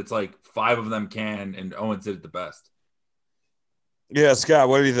to do. And it's like 5 of them can, and Owens did it the best. Yeah, Scott,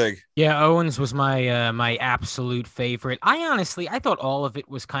 what do you think? Yeah, Owens was my my absolute favorite. I thought all of it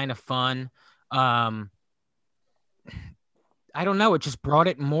was kind of fun. I don't know, it just brought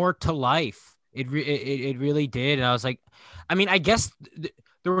it more to life. It really did. And I was like, I mean, I guess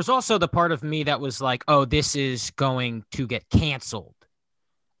there was also the part of me that was like, oh, this is going to get canceled.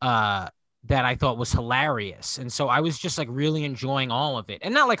 That I thought was hilarious. And so I was just like really enjoying all of it.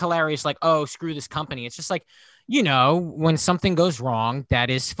 And not like hilarious, like, oh, screw this company. It's just like, when something goes wrong, that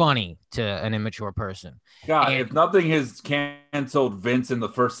is funny to an immature person. God, if nothing has canceled Vince in the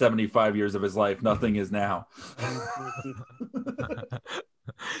first 75 years of his life, nothing is now.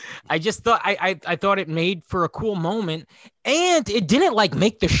 I just thought I thought it made for a cool moment, and it didn't like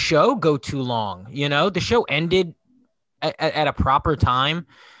make the show go too long. The show ended at a proper time.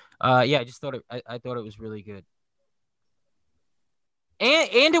 I just thought I thought it was really good.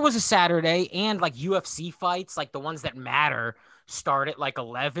 And it was a Saturday, and like UFC fights, like the ones that matter, start at like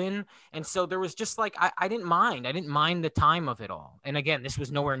 11. And so there was just like, I didn't mind. I didn't mind the time of it all. And again, this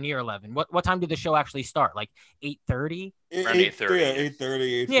was nowhere near 11. What time did the show actually start? Like 8:30? Around 8:30. Yeah,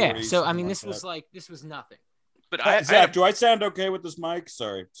 8:30, 8:40. Yeah. So, I mean, this this was nothing. But Zach, do I sound okay with this mic?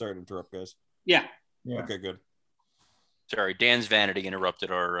 Sorry to interrupt, guys. Yeah. Okay, good. Sorry, Dan's vanity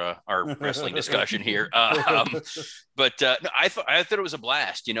interrupted our wrestling discussion here. But no, I thought it was a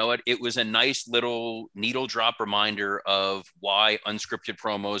blast. You know what? It was a nice little needle drop reminder of why unscripted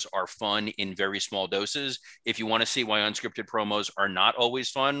promos are fun in very small doses. If you want to see why unscripted promos are not always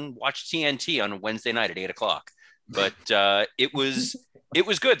fun, watch TNT on Wednesday night at 8:00. But it was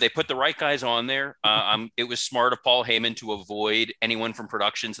good. They put the right guys on there. It was smart of Paul Heyman to avoid anyone from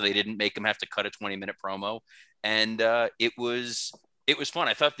production, so they didn't make him have to cut a 20-minute promo. And it was fun.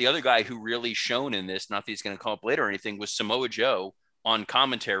 I thought the other guy who really shone in this, not that he's going to come up later or anything, was Samoa Joe on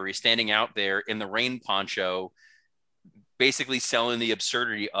commentary, standing out there in the rain poncho, basically selling the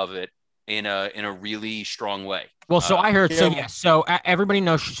absurdity of it in a really strong way. Well, so I heard. So everybody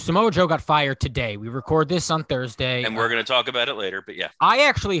knows Samoa Joe got fired today. We record this on Thursday, and we're going to talk about it later. But yeah, I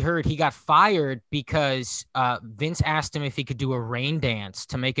actually heard he got fired because Vince asked him if he could do a rain dance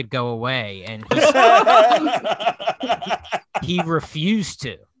to make it go away, and he refused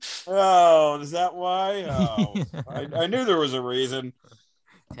to. Oh, is that why? Oh, I knew there was a reason.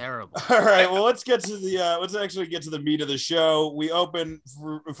 Terrible. All right, well, let's actually get to the meat of the show. We open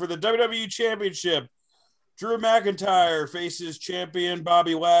for the WWE Championship. Drew McIntyre faces champion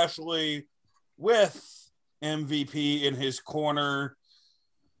Bobby Lashley with MVP in his corner.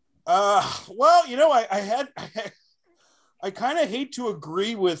 Well, I I kind of hate to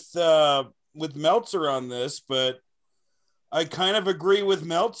agree with Meltzer on this, but I kind of agree with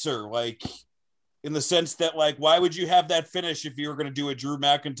Meltzer, like in the sense that, like, why would you have that finish if you were going to do a Drew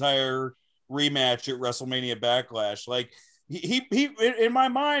McIntyre rematch at WrestleMania Backlash? Like, he in my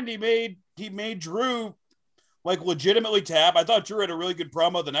mind, he made Drew like legitimately tap. I thought Drew had a really good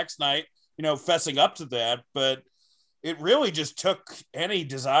promo the next night, you know, fessing up to that, but it really just took any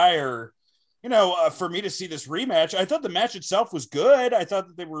desire, you know, for me to see this rematch. I thought the match itself was good. I thought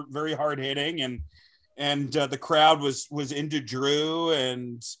that they were very hard hitting, and the crowd was into Drew,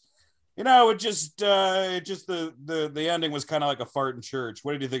 and you know, it just the ending was kind of like a fart in church.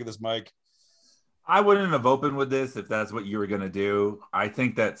 What did you think of this, Mike? I wouldn't have opened with this if that's what you were going to do. I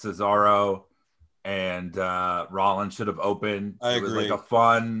think that Cesaro and Rollins should have opened. It was like a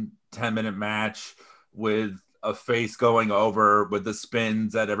fun 10-minute match with a face going over with the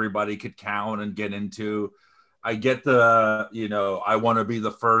spins that everybody could count and get into. I get the, you know, I want to be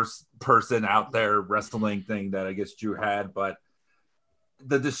the first person out there wrestling thing that I guess Drew had, but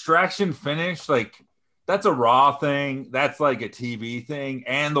the distraction finish, like, that's a Raw thing. That's like a TV thing.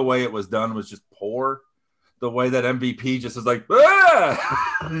 And the way it was done was just poor. The way that MVP just was like,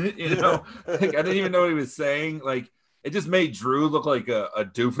 ah! You know, like, I didn't even know what he was saying. Like, it just made Drew look like a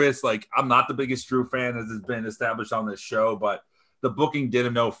doofus. Like, I'm not the biggest Drew fan, as has been established on this show, but the booking did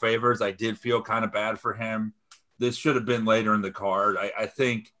him no favors. I did feel kind of bad for him. This should have been later in the card. I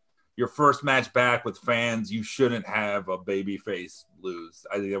think your first match back with fans, you shouldn't have a babyface lose.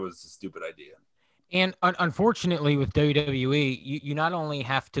 I think that was a stupid idea. And unfortunately, with WWE, you not only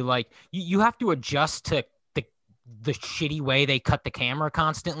have to, like, you have to adjust to the shitty way they cut the camera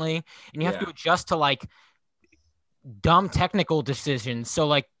constantly, and you have to adjust to, like, dumb technical decisions. So,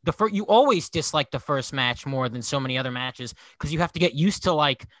 like, you always dislike the first match more than so many other matches because you have to get used to,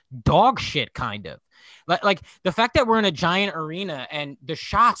 like, dog shit, kind of. Like the fact that we're in a giant arena and the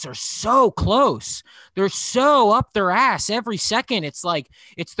shots are so close, they're so up their ass every second. It's like,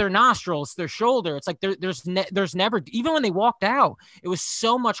 it's their nostril, it's their shoulder. It's like there's never, even when they walked out, it was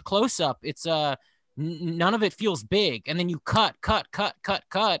so much close up. It's none of it feels big. And then you cut.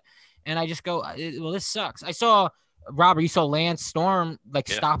 And I just go, well, this sucks. I saw Robert, you saw Lance Storm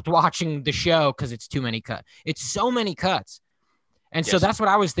stopped watching the show because it's too many cuts. It's so many cuts. And so that's what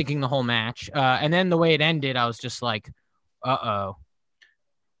I was thinking the whole match. And then the way it ended, I was just like, uh-oh.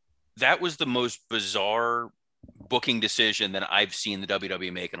 That was the most bizarre booking decision that I've seen the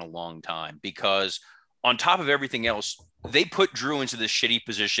WWE make in a long time, because on top of everything else, they put Drew into this shitty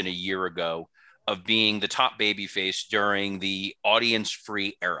position a year ago of being the top babyface during the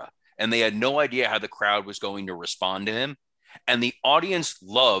audience-free era. And they had no idea how the crowd was going to respond to him. And the audience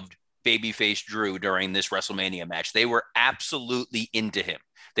loved babyface Drew during this WrestleMania match. They were absolutely into him.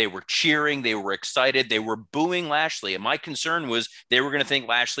 They were cheering. They were excited. They were booing Lashley. And my concern was they were going to think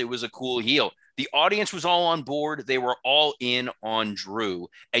Lashley was a cool heel. The audience was all on board. They were all in on Drew.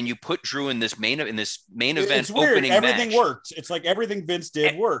 And you put Drew in this main event it's weird. opening Everything match. Worked. It's like everything Vince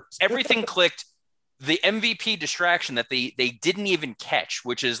did worked. Everything clicked. The MVP distraction that they didn't even catch,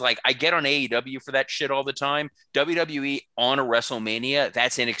 which is like, I get on AEW for that shit all the time. WWE on a WrestleMania,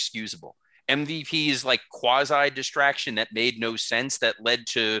 that's inexcusable. MVP's like quasi distraction that made no sense, that led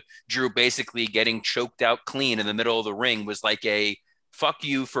to Drew basically getting choked out clean in the middle of the ring, was like a fuck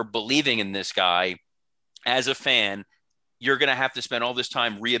you for believing in this guy. As a fan, you're going to have to spend all this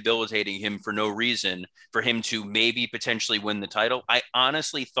time rehabilitating him for no reason for him to maybe potentially win the title. I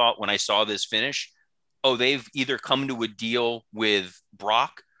honestly thought when I saw this finish, oh, they've either come to a deal with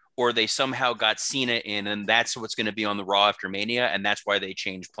Brock or they somehow got Cena in, and that's what's going to be on the Raw after Mania, and that's why they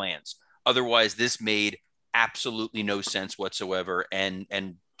changed plans. Otherwise, this made absolutely no sense whatsoever and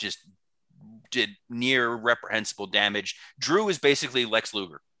just did near reprehensible damage. Drew is basically Lex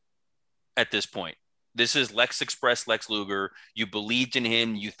Luger at this point. This is Lex Express Lex Luger. You believed in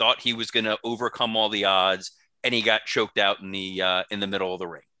him. You thought he was going to overcome all the odds, and he got choked out in the middle of the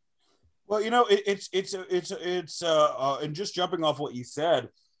ring. Well, you know, it's and just jumping off what you said,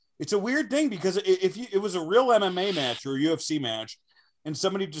 it's a weird thing because if it was a real MMA match or a UFC match and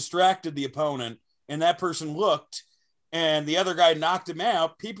somebody distracted the opponent and that person looked and the other guy knocked him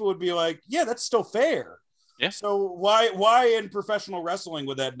out, people would be like, yeah, that's still fair. Yeah. So why in professional wrestling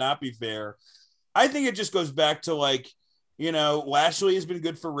would that not be fair? I think it just goes back to, like, you know, Lashley has been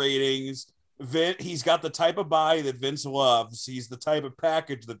good for ratings. He's got the type of body that Vince loves. He's the type of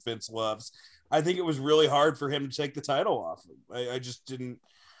package that Vince loves. I think it was really hard for him to take the title off him. I just didn't,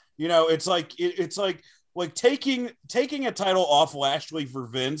 you know, it's like taking a title off Lashley for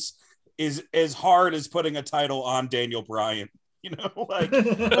Vince is as hard as putting a title on Daniel Bryan. You know, like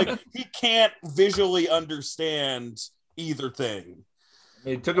he can't visually understand either thing.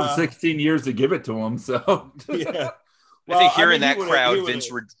 It took him 16 years to give it to him, so yeah. Well, I think hearing that crowd,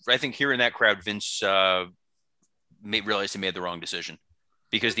 Vince realized he made the wrong decision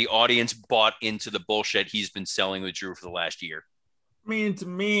because the audience bought into the bullshit he's been selling with Drew for the last year. I mean, to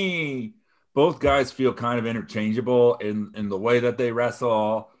me, both guys feel kind of interchangeable in the way that they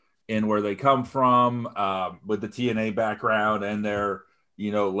wrestle and where they come from, with the TNA background and their,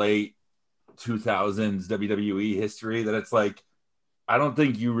 late 2000s WWE history, that it's like, I don't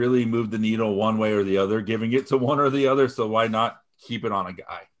think you really move the needle one way or the other, giving it to one or the other. So why not keep it on a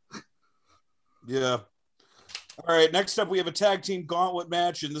guy? Yeah. All right. Next up, we have a tag team gauntlet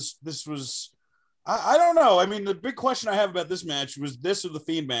match. And this was, I don't know. I mean, the big question I have about this match was this or the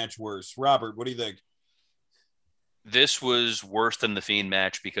Fiend match worse? Robert, what do you think? This was worse than the Fiend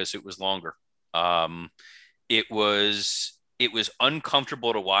match because it was longer. It was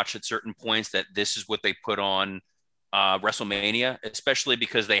uncomfortable to watch at certain points that this is what they put on WrestleMania, especially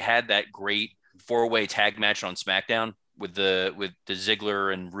because they had that great 4-way tag match on SmackDown with the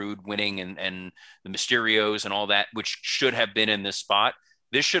Ziggler and Rude winning and the Mysterios and all that, which should have been in this spot.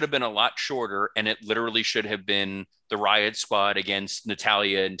 This should have been a lot shorter, and it literally should have been the Riot Squad against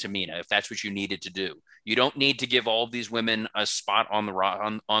Natalya and Tamina, if that's what you needed to do. You don't need to give all of these women a spot on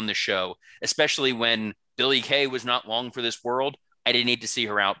the show, especially when Billie Kay was not long for this world. I didn't need to see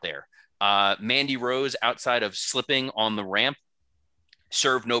her out there. Mandy Rose, outside of slipping on the ramp,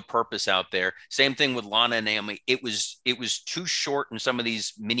 served no purpose out there. Same thing with Lana and Naomi. It was too short in some of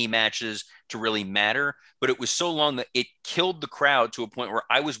these mini matches to really matter, but it was so long that it killed the crowd to a point where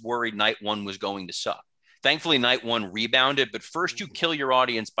I was worried night one was going to suck. Thankfully, night one rebounded, but first you kill your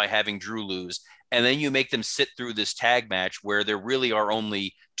audience by having Drew lose, and then you make them sit through this tag match where there really are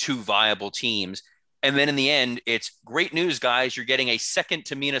only two viable teams. And then in the end, it's great news, guys. You're getting a second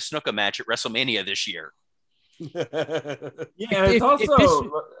Tamina Snuka match at WrestleMania this year. Yeah, it's also.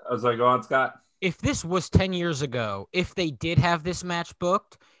 I was like, go on, Scott. If this was 10 years ago, if they did have this match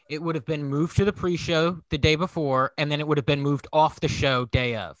booked, it would have been moved to the pre-show the day before, and then it would have been moved off the show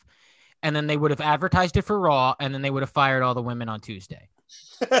day of. And then they would have advertised it for Raw, and then they would have fired all the women on Tuesday.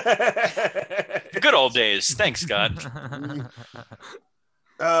 The good old days. Thanks, Scott.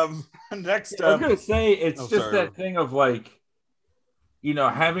 Next, I was gonna say it's that thing of like,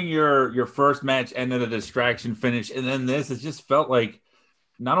 having your first match end in a distraction finish, and then this, it just felt like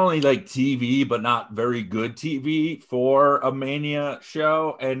not only like TV, but not very good TV for a Mania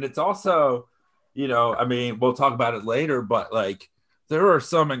show. And it's also, I mean, we'll talk about it later, but like there are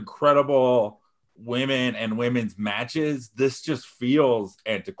some incredible women and women's matches. This just feels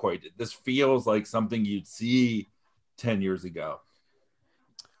antiquated. This feels like something you'd see 10 years ago.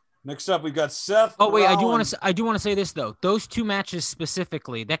 Next up, we've got Seth. Oh wait, Rollins. I do want to say this though. Those two matches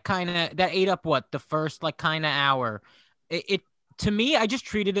specifically, that ate up the first kind of hour. It to me, I just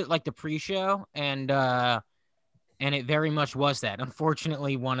treated it like the pre-show, and it very much was that.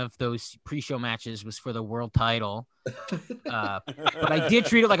 Unfortunately, one of those pre-show matches was for the world title, but I did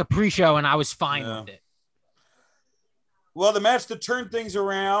treat it like a pre-show, and I was fine with it. Well, the match that turned things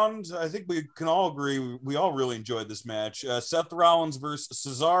around, I think we can all agree, we all really enjoyed this match. Seth Rollins versus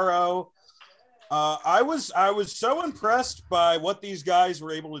Cesaro. I was so impressed by what these guys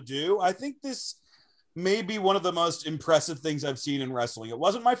were able to do. I think this may be one of the most impressive things I've seen in wrestling. It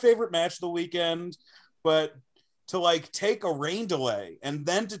wasn't my favorite match of the weekend, but to take a rain delay and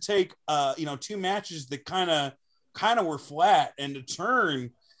then to take two matches that kind of were flat and to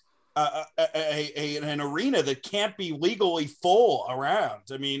turn an arena that can't be legally full around.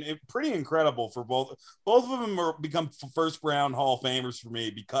 I mean, pretty incredible for both of them are become first round Hall of Famers for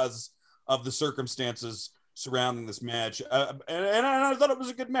me because of the circumstances surrounding this match. And I thought it was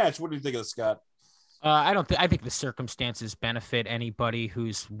a good match. What do you think of this, Scott? I think the circumstances benefit anybody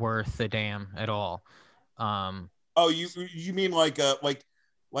who's worth a damn at all. You mean like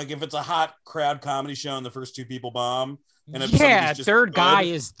if it's a hot crowd comedy show and the first two people bomb? And third guy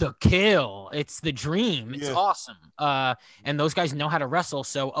is the kill. It's the dream. It's awesome. And those guys know how to wrestle,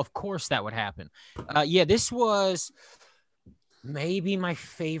 so of course that would happen. This was maybe my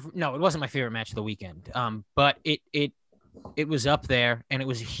favorite. No, it wasn't my favorite match of the weekend. But it was up there, and it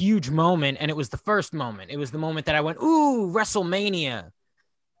was a huge moment, and it was the first moment. It was the moment that I went, ooh, WrestleMania,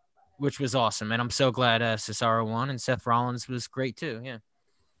 which was awesome. And I'm so glad Cesaro won, and Seth Rollins was great too. Yeah.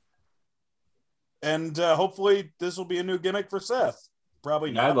 And hopefully this will be a new gimmick for Seth.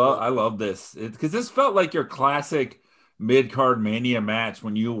 Probably not. I love this because this felt like your classic mid-card Mania match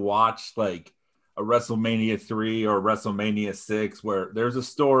when you watch like a WrestleMania 3 or WrestleMania 6 where there's a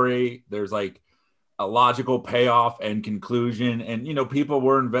story, there's like a logical payoff and conclusion, and people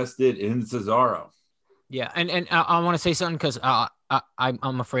were invested in Cesaro. Yeah, and I want to say something because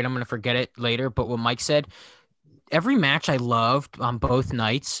I'm afraid I'm going to forget it later. But what Mike said, every match I loved on both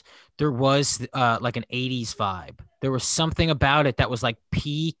nights, there was like an 80s vibe. There was something about it that was like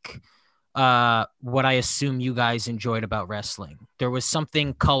peak what I assume you guys enjoyed about wrestling. There was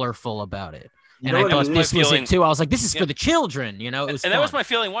something colorful about it. And I thought this was it too. I was like, this is for the children, you know, it was and fun. that was my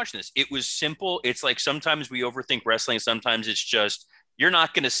feeling watching this. It was simple. It's like sometimes we overthink wrestling. Sometimes it's just, you're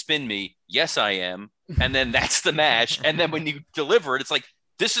not going to spin me. Yes, I am. And then that's the match. And then when you deliver it, it's like,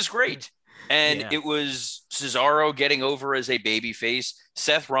 this is great. And it was Cesaro getting over as a babyface,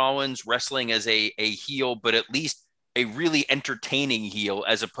 Seth Rollins wrestling as a heel, but at least a really entertaining heel,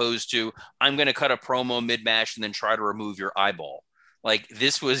 as opposed to, I'm going to cut a promo mid-match and then try to remove your eyeball. Like,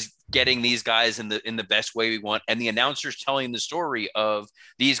 this was getting these guys in the best way we want. And the announcers telling the story of,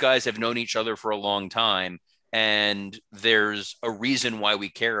 these guys have known each other for a long time, and there's a reason why we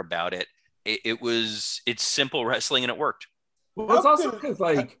care about it. It's simple wrestling, and it worked. Well, it's also because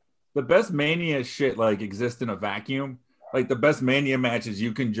like the best Mania shit like exists in a vacuum. Like the best Mania matches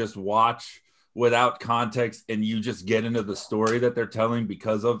you can just watch without context, and you just get into the story that they're telling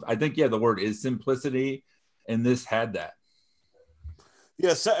because of, I think, the word is simplicity, and this had that.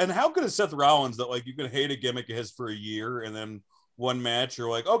 Yeah, and how good is Seth Rollins that like you can hate a gimmick of his for a year, and then one match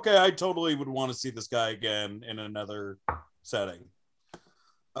you're like, okay, I totally would want to see this guy again in another setting.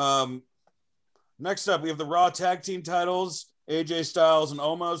 Next up, we have the Raw Tag Team titles, AJ Styles and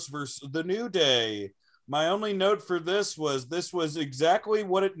Omos versus The New Day. My only note for this was exactly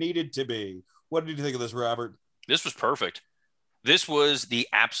what it needed to be. What did you think of this, Robert? This was perfect. This was the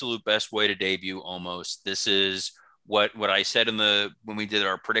absolute best way to debut Omos. This is what I said when we did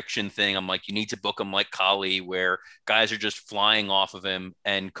our prediction thing. I'm like, you need to book him like Kali, where guys are just flying off of him,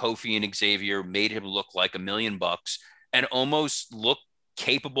 and Kofi and Xavier made him look like $1 million, and Omos looked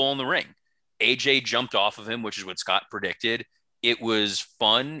capable in the ring. AJ jumped off of him, which is what Scott predicted. It was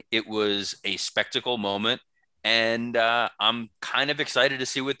fun. It was a spectacle moment, and I'm kind of excited to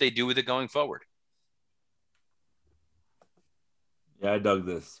see what they do with it going forward. Yeah, I dug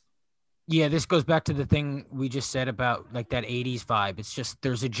this. Yeah, this goes back to the thing we just said about like that 80s vibe. It's just,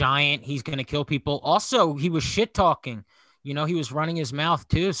 there's a giant, he's going to kill people. Also, he was shit talking. You know, he was running his mouth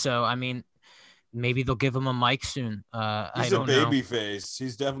too. So, I mean, maybe they'll give him a mic soon. He's a baby face.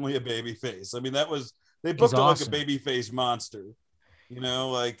 He's definitely a baby face. I mean, they booked him like a baby face monster. You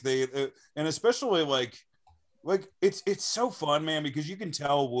know, like and especially like it's so fun, man, because you can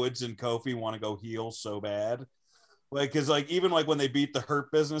tell Woods and Kofi want to go heel so bad. Like, cause like even like when they beat the Hurt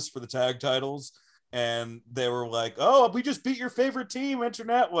Business for the tag titles, and they were like, "Oh, we just beat your favorite team,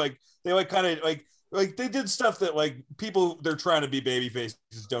 internet." Like they like kind of like they did stuff that like people they're trying to be baby faces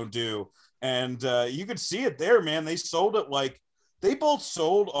don't do, and you could see it there, man. They sold it like they both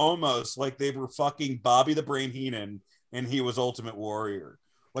sold almost like they were fucking Bobby the Brain Heenan and he was Ultimate Warrior.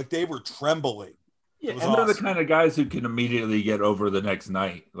 Like they were trembling. Yeah, and they're the kind of guys who can immediately get over the next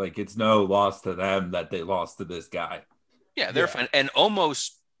night. Like it's no loss to them that they lost to this guy. Yeah, they're fine. And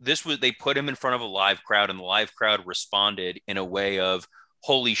almost they put him in front of a live crowd, and the live crowd responded in a way of,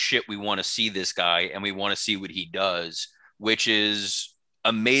 holy shit, we want to see this guy and we want to see what he does, which is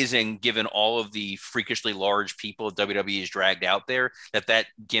amazing given all of the freakishly large people WWE has dragged out there, that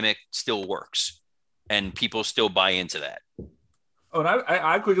gimmick still works and people still buy into that. Oh, and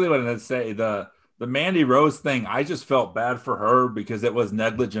I quickly wanted to say the Mandy Rose thing, I just felt bad for her because it was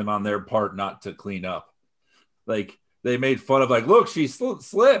negligent on their part not to clean up. Like they made fun of like, look, she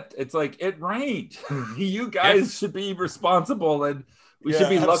slipped. It's like, it rained. You guys should be responsible, and we should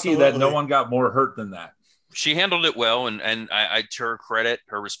be lucky that no one got more hurt than that. She handled it well, and I to her credit,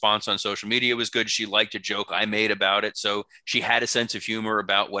 her response on social media was good. She liked a joke I made about it, so she had a sense of humor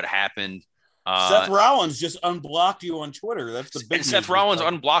about what happened. Seth Rollins just unblocked you on Twitter. That's the big. And Seth Rollins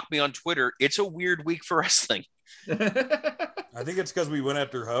unblocked me on Twitter. It's a weird week for wrestling. I think it's because we went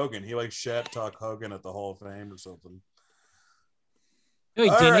after Hogan. He like shat talk Hogan at the Hall of Fame or something. No, he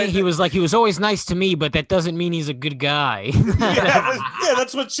didn't. Right. He was like, he was always nice to me, but that doesn't mean he's a good guy. yeah,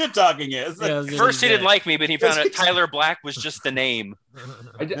 that's what shit talking is. Yeah, first he didn't like me, but he found out Tyler Black was just the name.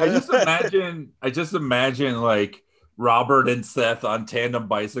 I just imagine like Robert and Seth on tandem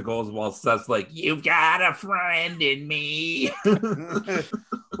bicycles while Seth's like, "You've got a friend in me." The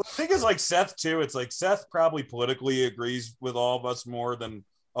thing is, like Seth too. It's like Seth probably politically agrees with all of us more than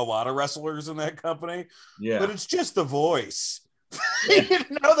a lot of wrestlers in that company. Yeah, but it's just the voice.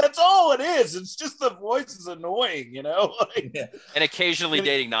 That's all it is. It's just the voice is annoying, Like, and occasionally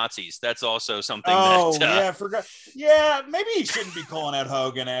dating Nazis. That's also something. Oh, that, I forgot. Yeah, maybe he shouldn't be calling out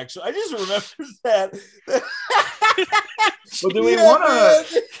Hogan. Actually, I just remember that. Well, do we want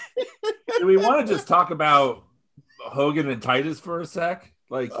to? Do we want to just talk about Hogan and Titus for a sec?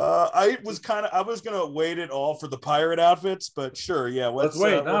 Like, I was gonna wait it all for the pirate outfits, but sure, yeah. Let's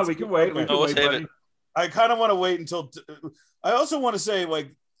wait. No, we can wait. We can wait, buddy. I kind of want to wait until. I also want to say,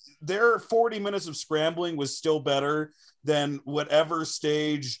 like, their 40 minutes of scrambling was still better than whatever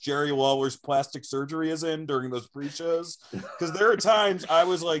stage Jerry Lawler's plastic surgery is in during those pre-shows. Because there are times I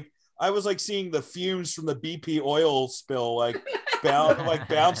was like seeing the fumes from the BP oil spill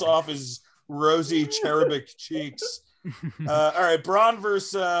bounce off his rosy cherubic cheeks. All right, Braun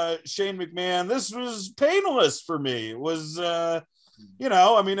versus Shane McMahon. This was painless for me. It was,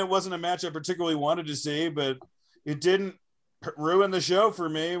 it wasn't a match I particularly wanted to see, but it didn't ruin the show for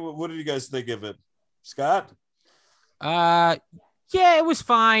me. What did you guys think of it, Scott? Yeah, it was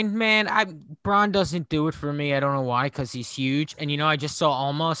fine, man. Braun doesn't do it for me. I don't know why, because he's huge. And I just saw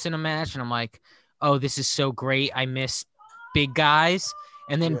Almost in a match, and I'm like, oh, this is so great. I miss big guys.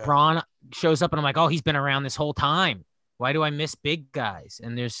 And then Braun shows up, and I'm like, oh, he's been around this whole time. Why do I miss big guys?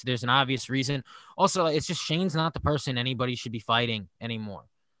 And there's an obvious reason. Also, it's just Shane's not the person anybody should be fighting anymore.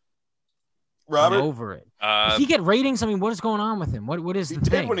 Robert? I'm over it. Does he get ratings? I mean, what is going on with him? What is the thing? He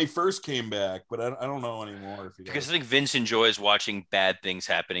did when he first came back, but I don't know anymore. If he because I think Vince enjoys watching bad things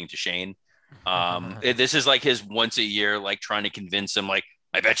happening to Shane. This is like his once a year, like trying to convince him, like,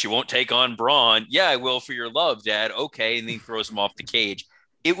 I bet you won't take on Braun. Yeah, I will for your love, Dad. Okay. And then he throws him off the cage.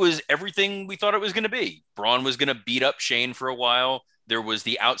 It was everything we thought it was going to be. Braun was going to beat up Shane for a while. There was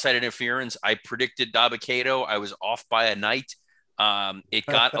the outside interference. I predicted Dabba-Kato. I was off by a night. It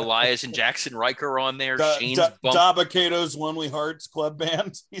got Elias and Jackson Riker on there. Shane's Dabba-Kato's Lonely Hearts Club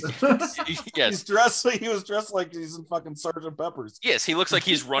Band. Yes. He was dressed like he's in fucking Sgt. Pepper's. Yes, he looks like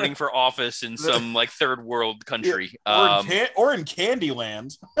he's running for office in some like third world country. Yeah, or in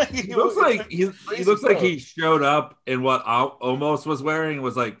Candyland. he looks like he showed up in what Almost was wearing and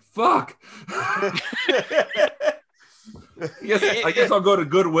was like, fuck. I guess I'll go to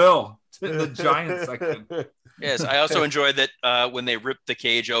Goodwill in the Giant section. Yes, I also enjoyed that when they ripped the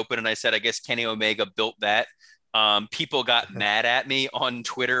cage open and I said, I guess Kenny Omega built that. People got mad at me on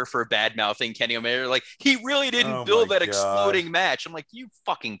Twitter for bad mouthing Kenny Omega. Like, he really didn't build that exploding match. I'm like, you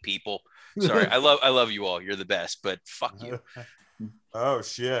fucking people. Sorry, I love you all. You're the best, but fuck you. Oh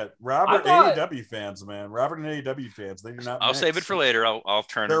shit, Robert and AEW fans, man. Robert and AEW fans, they do not. I'll save it for later. I'll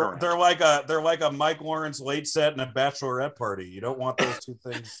turn it around. They're like a Mike Lawrence late set and a bachelorette party. You don't want those two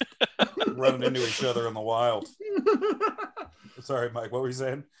things running into each other in the wild. Sorry, Mike. What were you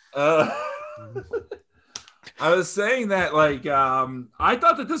saying? I was saying that, like, I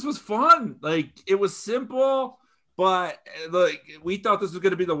thought that this was fun. Like, it was simple, but like we thought this was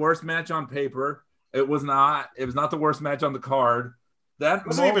going to be the worst match on paper. It was not. It was not the worst match on the card. That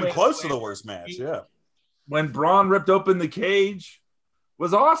wasn't even close to the worst match. Yeah. When Braun ripped open the cage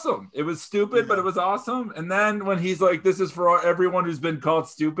was awesome. It was stupid, but it was awesome. And then when he's like, this is for everyone who's been called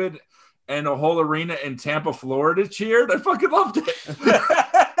stupid, and a whole arena in Tampa, Florida cheered, I fucking loved it.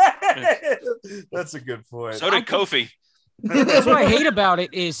 That's a good point. So did Kofi. That's what I hate about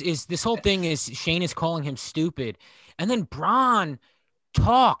it is this whole thing is Shane is calling him stupid. And then Braun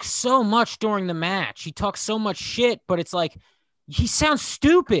talks so much during the match. He talks so much shit, but it's like, he sounds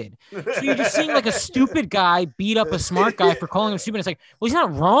stupid. So you're just seeing like a stupid guy beat up a smart guy for calling him stupid. It's like, well, he's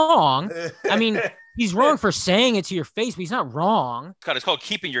not wrong. I mean, he's wrong for saying it to your face, but he's not wrong. God, it's called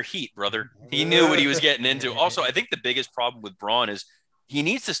keeping your heat, brother. He knew what he was getting into. Also, I think the biggest problem with Braun is he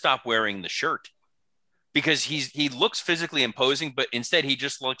needs to stop wearing the shirt because he looks physically imposing, but instead he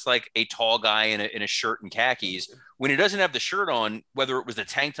just looks like a tall guy in a shirt and khakis. When he doesn't have the shirt on, whether it was the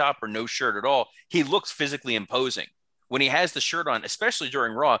tank top or no shirt at all, he looks physically imposing. When he has the shirt on, especially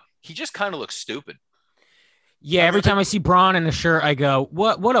during Raw, he just kind of looks stupid. Yeah, every time I see Braun in a shirt, I go,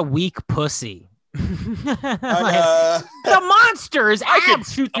 "What a weak pussy." The monster is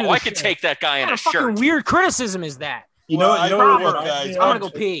abs shoot through. I could take that guy in a shirt. Weird criticism is that? You know what, guys? I'm gonna go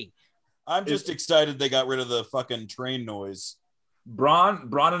pee. I'm just excited they got rid of the fucking train noise. Braun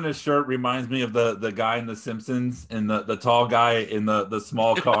in his shirt reminds me of the guy in The Simpsons and the tall guy in the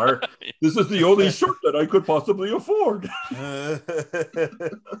small car. This is the only shirt that I could possibly afford.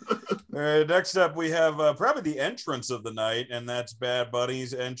 All right, next up we have probably the entrance of the night, and that's Bad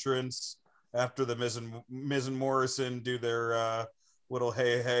Bunny's entrance after the Miz and Morrison do their little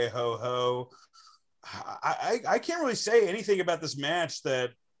hey hey ho ho. I can't really say anything about this match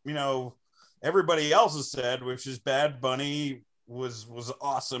that everybody else has said, which is Bad Bunny was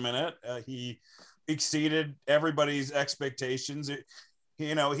awesome in it. He exceeded everybody's expectations.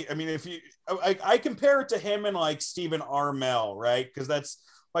 I compare it to him and like Stephen Armel, right? Because that's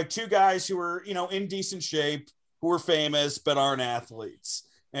like two guys who were, in decent shape, who were famous but aren't athletes,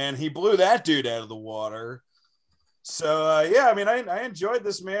 and he blew that dude out of the water. So I enjoyed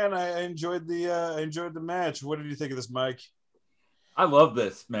this, man. I enjoyed the match. What did you think of this, Mike? I love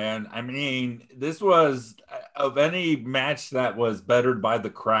this, man. I mean, this was, of any match that was bettered by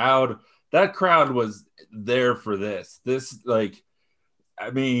the crowd, that crowd was there for this. This, like, I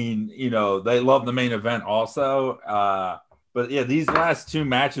mean, they love the main event also. But yeah, these last two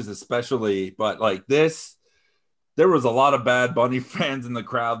matches especially, but like this, there was a lot of Bad Bunny fans in the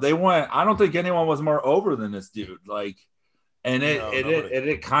crowd. I don't think anyone was more over than this dude. Like, and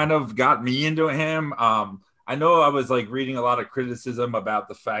it kind of got me into him. I know I was like reading a lot of criticism about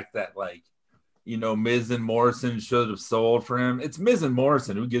the fact that, like, Miz and Morrison should have sold for him. It's Miz and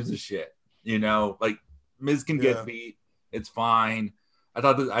Morrison. Who gives a shit? Like, Miz can get beat. It's fine. I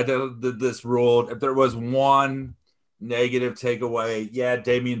thought this ruled. If there was one negative takeaway, yeah,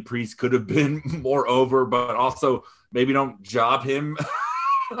 Damian Priest could have been more over, but also maybe don't job him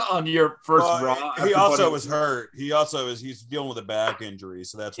on your first Raw. He also was hurt. He's dealing with a back injury,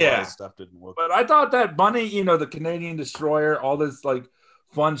 so that's why his stuff didn't look. But I thought that Bunny, the Canadian Destroyer, all this like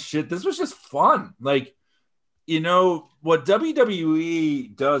fun shit. This was just fun. Like, what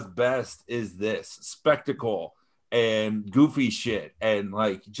WWE does best is this spectacle and goofy shit and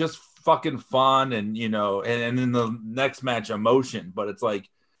like just fucking fun and and in the next match emotion. But it's like,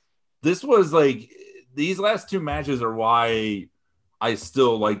 this was like, these last two matches are why I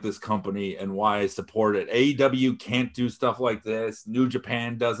still like this company and why I support it. AEW can't do stuff like this. New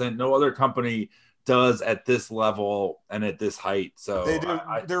Japan doesn't. No other company does at this level and at this height. So they do.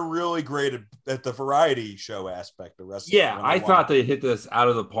 They're really great at the variety show aspect of wrestling. Yeah, I thought they hit this out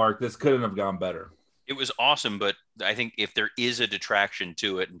of the park. This couldn't have gone better. It was awesome, but I think if there is a detraction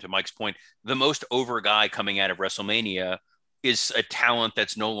to it, and to Mike's point, the most over guy coming out of WrestleMania is a talent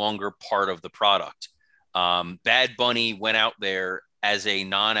that's no longer part of the product. Bad Bunny went out there as a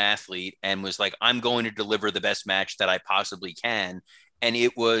non-athlete and was like, I'm going to deliver the best match that I possibly can. And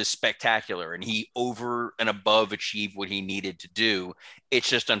it was spectacular. And he over and above achieved what he needed to do. It's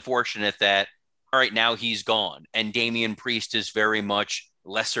just unfortunate that, all right, now he's gone. And Damian Priest is very much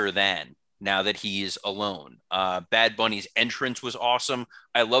lesser than now that he is alone. Bad Bunny's entrance was awesome.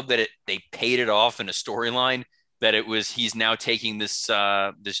 I love that they paid it off in a storyline, that he's now taking this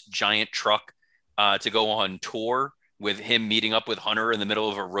giant truck to go on tour, with him meeting up with Hunter in the middle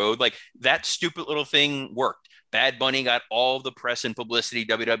of a road. Like, that stupid little thing worked. Bad Bunny got all the press and publicity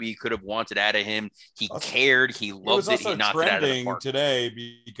WWE could have wanted out of him. He cared. He loved it. He knocked it out of the park. Today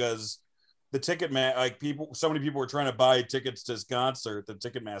because the ticket so many people were trying to buy tickets to his concert. The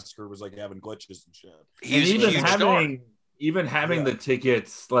Ticketmaster was like having glitches and shit. Even having the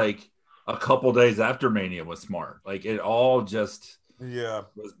tickets like a couple days after Mania was smart. Like, it all just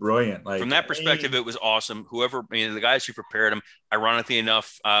was brilliant. Like, from that perspective, it was awesome. The guys who prepared him, ironically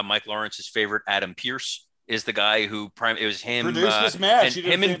enough, Mike Lawrence's favorite, Adam Pearce, is the guy who it was him. Produced this match. And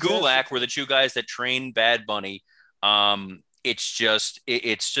him and Gulak were the two guys that trained Bad Bunny. It's just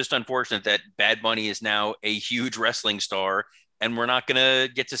unfortunate that Bad Bunny is now a huge wrestling star, and we're not gonna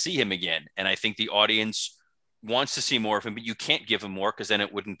get to see him again. And I think the audience wants to see more of him, but you can't give him more because then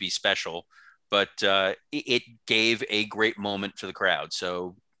it wouldn't be special. But it gave a great moment to the crowd.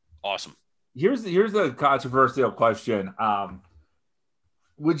 So awesome. Here's a controversial question.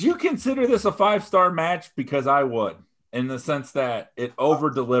 Would you consider this a 5-star match? Because I would, in the sense that it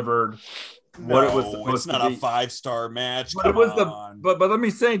over-delivered what it was supposed to be. It's not a 5-star match. But but let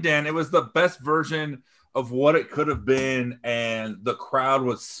me say, Dan, it was the best version of what it could have been, and the crowd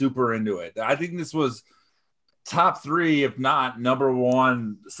was super into it. I think this was top 3, if not number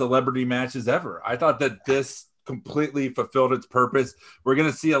 1 celebrity matches ever. I thought that this completely fulfilled its purpose. We're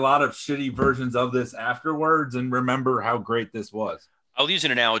going to see a lot of shitty versions of this afterwards, and remember how great this was. I'll use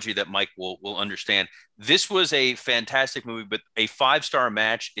an analogy that Mike will understand. This was a fantastic movie, but a 5-star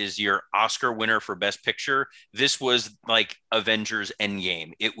match is your Oscar winner for Best Picture. This was like Avengers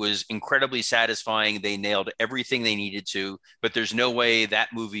Endgame. It was incredibly satisfying. They nailed everything they needed to, but there's no way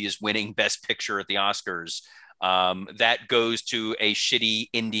that movie is winning Best Picture at the Oscars. That goes to a shitty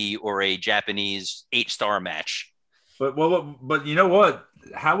indie or a Japanese 8-star match. But you know what?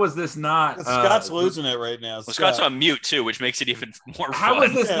 How was this not? Scott's losing it right now. Well, Scott's on mute too, which makes it even more how fun.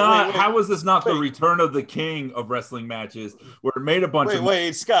 Was this not? How was this not the return of the king of wrestling matches, where it made a bunch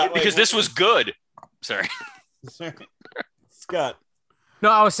of Scott? Because this was good. Sorry, Scott. No,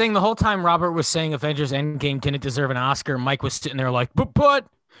 I was saying the whole time Robert was saying Avengers Endgame didn't deserve an Oscar. Mike was sitting there like, but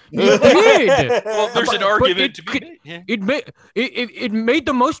it did. Well, there's an argument to be made. Yeah. It made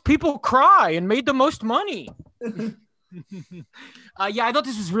the most people cry and made the most money. Yeah, I thought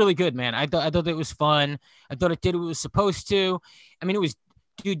this was really good, man. I thought it was fun. I thought it did what it was supposed to. I mean,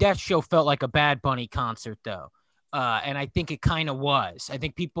 dude, that show felt like a Bad Bunny concert, though. And I think it kind of was. I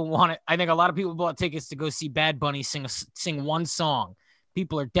think a lot of people bought tickets to go see Bad Bunny sing one song.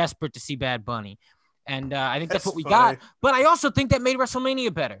 People are desperate to see Bad Bunny. And I think that's what we got. But I also think that made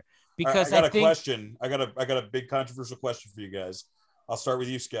WrestleMania better because I got a question. I got a big controversial question for you guys. I'll start with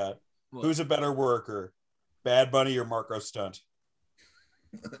you, Scott. What? Who's a better worker, Bad Bunny or Marco Stunt?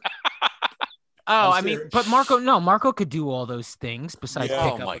 I mean, but Marco could do all those things besides pick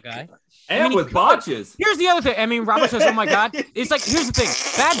up a guy. And with botches. Here's the other thing. I mean, Robert says, "Oh my God!" It's like here's the thing.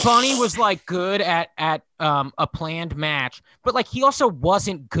 Bad Bunny was like good at a planned match, but like he also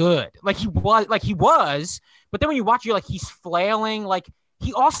wasn't good. He was, but then when you watch, you're like he's flailing. Like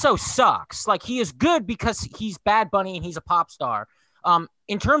he also sucks. Like he is good because he's Bad Bunny and he's a pop star.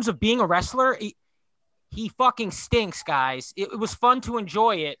 In terms of being a wrestler, he fucking stinks, guys. It was fun to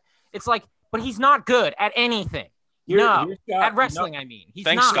enjoy it. It's like, but he's not good at anything. At wrestling, I mean. He's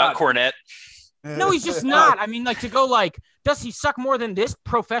Thanks, not. Scott Cornette. No, he's just not. I mean, like to go like, does he suck more than this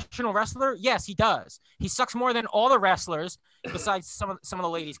professional wrestler? Yes, he does. He sucks more than all the wrestlers besides some of the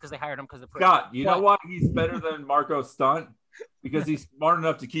ladies because they hired him because of Scott, you know why he's better than Marco Stunt? Because he's smart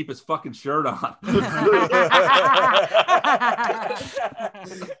enough to keep his fucking shirt on.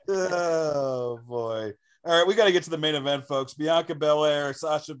 Oh boy. All right, we got to get to the main event, folks. Bianca Belair,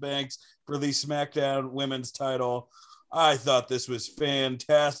 Sasha Banks for the SmackDown Women's title. I thought this was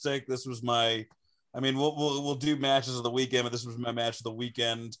fantastic. This was we'll do matches of the weekend, but this was my match of the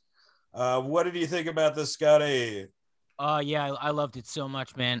weekend. What did you think about this, Scotty? Yeah, I loved it so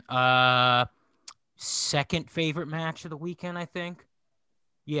much, man. Second favorite match of the weekend, I think.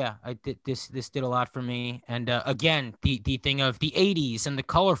 Yeah, I did this did a lot for me. And again, the thing of the 80s and the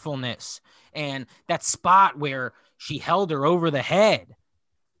colorfulness and that spot where she held her over the head.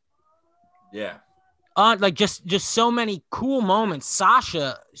 Yeah. Like just so many cool moments.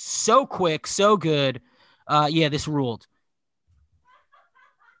 Sasha, so quick, so good. Yeah, this ruled.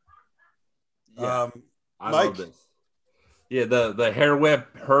 Yeah. I love this. Yeah, the hair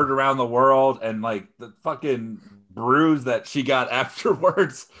whip heard around the world and like the fucking bruise that she got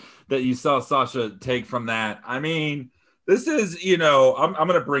afterwards that you saw Sasha take from that. I mean, this is, I'm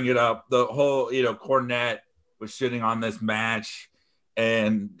going to bring it up. The whole, Cornette was shitting on this match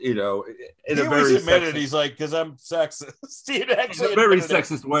and, in a very admitted he's like, because I'm sexist. He actually in a very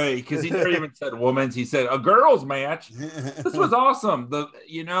sexist way because he never even said women's. He said a girls match. This was awesome.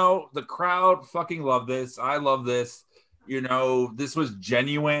 The crowd fucking loved this. I love this. This was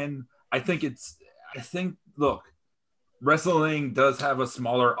genuine. I think, look, wrestling does have a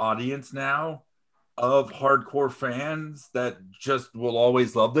smaller audience now of hardcore fans that just will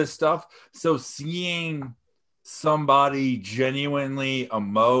always love this stuff. So seeing somebody genuinely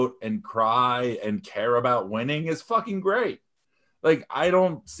emote and cry and care about winning is fucking great. Like, I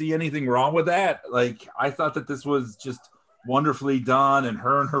don't see anything wrong with that. Like, I thought that this was just wonderfully done, and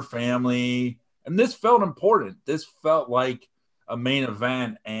her family. And this felt important. This felt like a main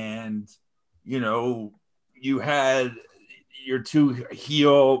event. And, you had your two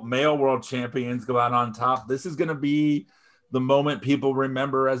heel male world champions go out on top. This is going to be the moment people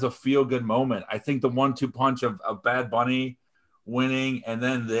remember as a feel-good moment. I think the 1-2 punch of Bad Bunny winning and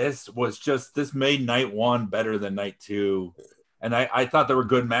then this made night one better than night two. And I thought there were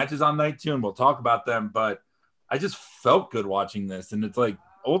good matches on night two, and we'll talk about them, but I just felt good watching this. And it's like,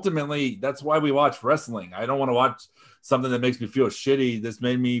 ultimately, that's why we watch wrestling. I don't want to watch something that makes me feel shitty. This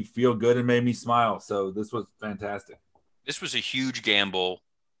made me feel good and made me smile. So this was fantastic. This was a huge gamble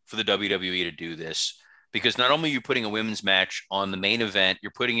for the WWE to do this because not only are you putting a women's match on the main event,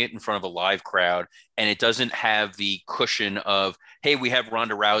 you're putting it in front of a live crowd, and it doesn't have the cushion of, hey, we have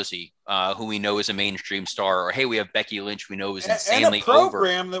Ronda Rousey, who we know is a mainstream star, or hey, we have Becky Lynch, we know is insanely over. And a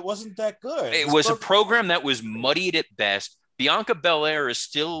program that wasn't that good. It was a program that was muddied at best. Bianca Belair is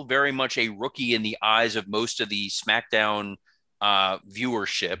still very much a rookie in the eyes of most of the SmackDown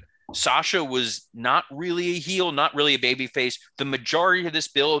viewership. Sasha was not really a heel, not really a babyface. The majority of this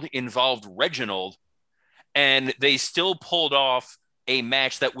build involved Reginald, and they still pulled off a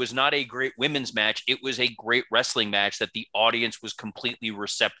match that was not a great women's match. It was a great wrestling match that the audience was completely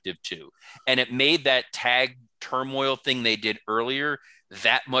receptive to. And it made that tag turmoil thing they did earlier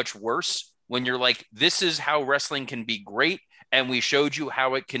that much worse when you're like, this is how wrestling can be great, and we showed you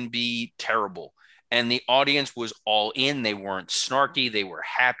how it can be terrible. and the audience was all in. They weren't snarky. They were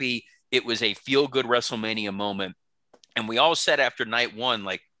happy. It was a feel-good WrestleMania moment. And we all said after night one,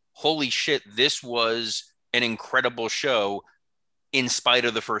 like, holy shit, this was an incredible show in spite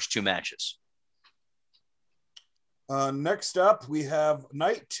of the first two matches. Next up, we have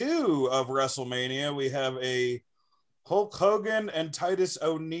night 2 of WrestleMania. We have a Hulk Hogan and Titus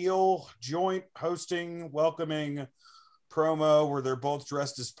O'Neil joint hosting, welcoming promo where they're both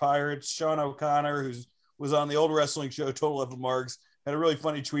dressed as pirates. Sean O'Connor, who was on the old wrestling show Total Level Marks, had a really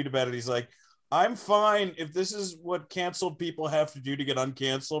funny tweet about it. He's like, I'm fine if this is what canceled people have to do to get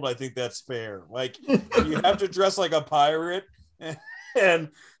uncanceled. I think that's fair. Like, you have to dress like a pirate and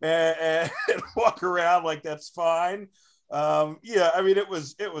walk around like that's fine. Yeah, I mean, it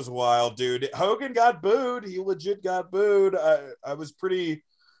was wild, dude. Hogan got booed. He legit got booed. I was pretty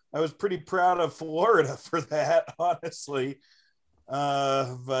proud of Florida for that, honestly.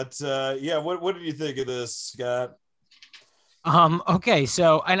 But yeah, what did you think of this, Scott? Okay,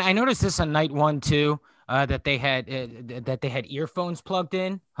 so and I noticed this on night 1 too, that they had earphones plugged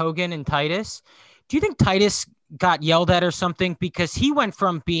in, Hogan and Titus. Do you think Titus got yelled at or something? Because he went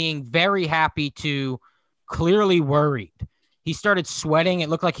from being very happy to clearly worried. He started sweating. It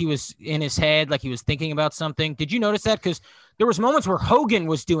looked like he was in his head, like he was thinking about something. Did you notice that? Because there was moments where Hogan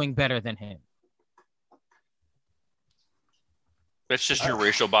was doing better than him. That's just your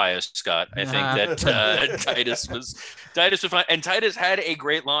racial bias, Scott. I think that Titus was fine. And Titus had a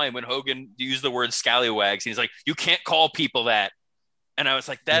great line when Hogan used the word scallywags. He's like, you can't call people that. And I was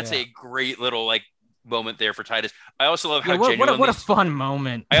like, that's a great little like moment there for Titus. I also love how genuinely... What a fun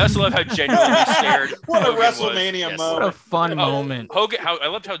moment. I also love how genuinely scared what Hogan a WrestleMania was. moment. What a fun moment. I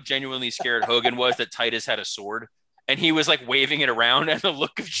loved how genuinely scared Hogan was that Titus had a sword. And he was like waving it around and the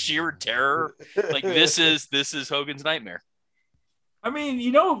look of sheer terror. Like, this is Hogan's nightmare. I mean,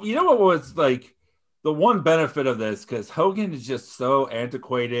 you know what was like the one benefit of this, because Hogan is just so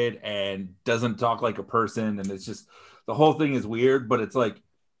antiquated and doesn't talk like a person, and it's just the whole thing is weird. But it's like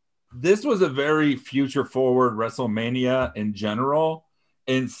this was a very future forward WrestleMania in general,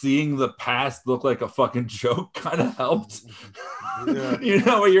 and seeing the past look like a fucking joke kind of helped. Yeah. You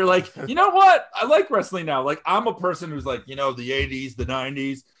know, where you're like, you know what? I like wrestling now. Like, I'm a person who's like, you know, the 80s, the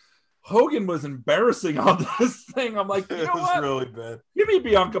 90s. Hogan was embarrassing on this thing. I'm like, you know what? Really bad. Give me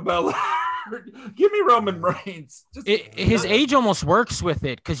Bianca Belair. Give me Roman Reigns. His age almost works with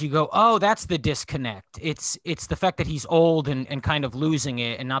it, because you go, oh, that's the disconnect. It's the fact that he's old and kind of losing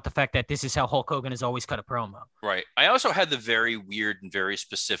it, and not the fact that this is how Hulk Hogan has always cut a promo. Right. I also had the very weird and very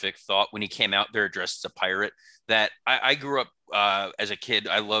specific thought when he came out there dressed as a pirate that I grew up as a kid.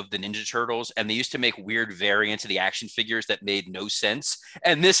 I loved the Ninja Turtles, and they used to make weird variants of the action figures that made no sense.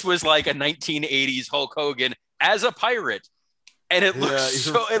 And this was like a 1980s Hulk Hogan as a pirate. And it looked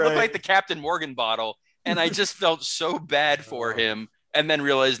it looked like the Captain Morgan bottle. And I just felt so bad for him, and then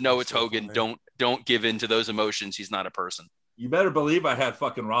realized, no, it's Hogan. Don't give in to those emotions. He's not a person. You better believe I had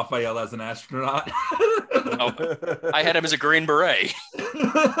fucking Raphael as an astronaut. I had him as a Green Beret.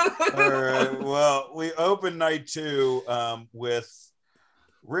 All right. Well, we open night 2 with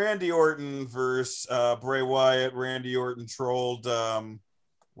Randy Orton versus Bray Wyatt. Randy Orton trolled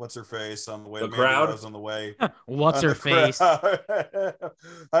what's her face on the way. The crowd was on the way. What's her face?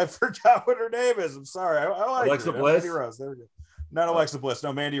 I forgot what her name is. I'm sorry. I like Alexa Bliss. Mandy Rose. There we go. Not Alexa Bliss.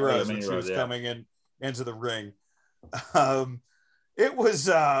 No, Mandy Rose. Mandy When she Rose, was coming into the ring. It was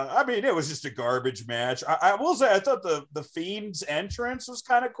I mean, it was just a garbage match. I will say I thought the Fiend's entrance was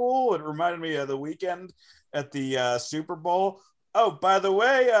kind of cool. It reminded me of the Weekend at the Super Bowl. Oh, by the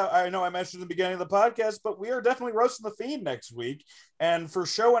way, I know I mentioned in the beginning of the podcast, but we are definitely roasting the Fiend next week. And for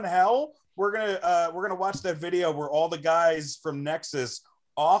Show in Hell, we're gonna watch that video where all the guys from Nexus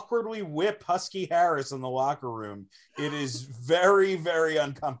awkwardly whip Husky Harris in the locker room. It is very, very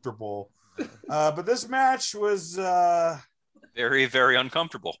uncomfortable. But this match was very, very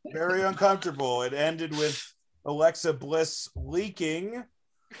uncomfortable. Very uncomfortable. It ended with Alexa Bliss leaking,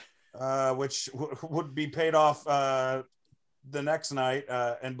 which would be paid off the next night.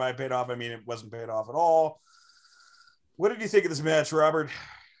 And by paid off, I mean it wasn't paid off at all. What did you think of this match, Robert?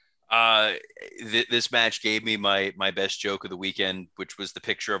 This match gave me my best joke of the weekend, which was the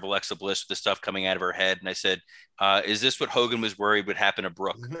picture of Alexa Bliss with the stuff coming out of her head. And I said, is this what Hogan was worried would happen to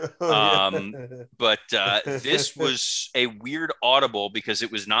Brooke? But this was a weird audible because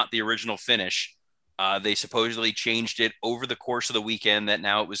it was not the original finish. They supposedly changed it over the course of the weekend that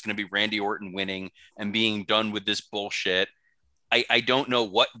now it was going to be Randy Orton winning and being done with this bullshit. I don't know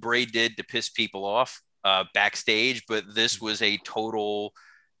what Bray did to piss people off backstage, but this was a total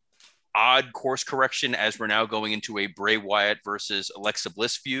odd course correction as we're now going into a Bray Wyatt versus Alexa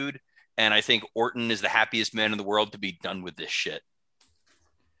Bliss feud. And I think Orton is the happiest man in the world to be done with this shit.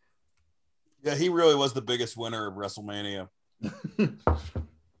 Yeah, he really was the biggest winner of WrestleMania. Yeah,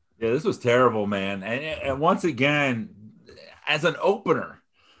 this was terrible, man. And once again, as an opener,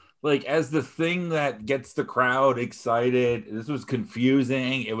 like as the thing that gets the crowd excited, this was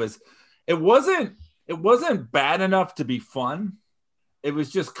confusing. It wasn't bad enough to be fun. It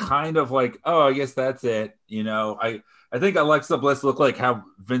was just kind of like, oh, I guess that's it. You know, I think Alexa Bliss looked like how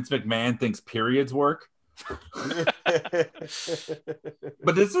Vince McMahon thinks periods work.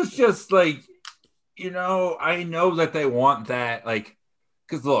 But this is just like, you know, I know that they want that, like,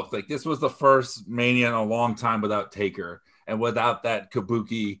 because look, like this was the first Mania in a long time without Taker and without that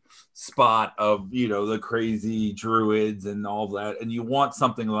Kabuki spot of, you know, the crazy druids and all that. And you want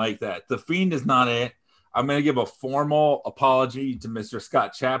something like that. The Fiend is not it. I'm going to give a formal apology to Mr.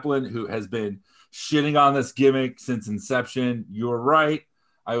 Scott Chaplin, who has been shitting on this gimmick since inception. You were right.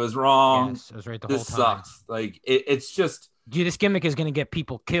 I was wrong. Yes, I was right the This whole time. sucks. Like it's just, Dude, this gimmick is going to get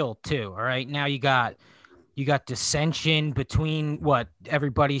people killed too. All right, now you got dissension between what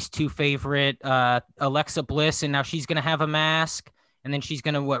everybody's two favorite, Alexa Bliss, and now she's going to have a mask, and then she's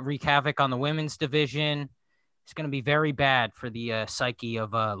going to wreak havoc on the women's division. It's going to be very bad for the psyche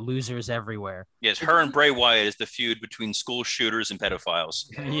of losers everywhere. Yes, her and Bray Wyatt is the feud between school shooters and pedophiles.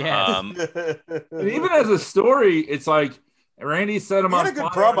 Yes. and even as a story, it's like Randy set him He on had a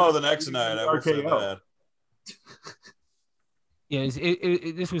good fire. promo the next night. I will say that. Yeah,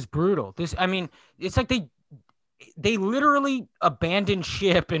 this was brutal. I mean, it's like they literally abandoned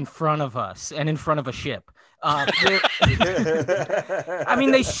ship in front of us and in front of a ship. I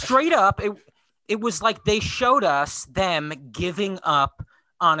mean, they straight up, it was like they showed us them giving up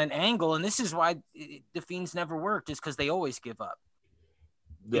on an angle. And this is why the Fiends never worked, is because they always give up.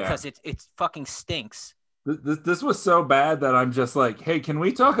 Because it fucking stinks. This was so bad that I'm just like, hey, can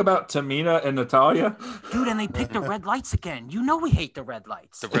we talk about Tamina and Natalia? Dude, and they picked the red lights again. You know we hate the red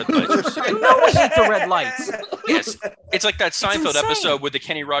lights. The red lights. You know we hate the red lights. Yes, it's like that Seinfeld episode with the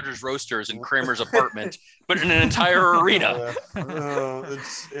Kenny Rogers roasters in Kramer's apartment, but in an entire arena.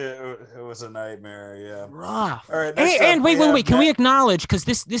 It was a nightmare. Yeah. Rough. All right. And wait. Can we acknowledge, because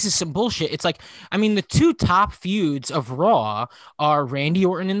this is some bullshit. It's like, I mean, the two top feuds of Raw are Randy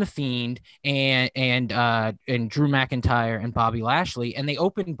Orton and the Fiend and Drew McIntyre and Bobby Lashley, and they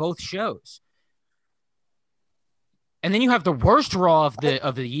opened both shows. And then you have the worst Raw of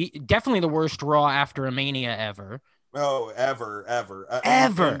the definitely the worst Raw after a Mania ever. Oh, ever.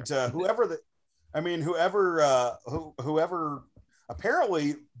 And, whoever.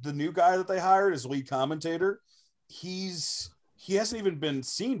 Apparently, the new guy that they hired as lead commentator, he hasn't even been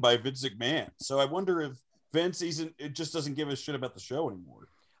seen by Vince McMahon. So I wonder if Vince just doesn't give a shit about the show anymore.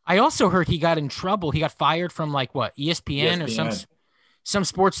 I also heard he got in trouble. He got fired from like what, ESPN or some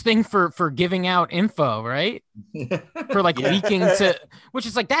sports thing for giving out info, right? For like leaking to, which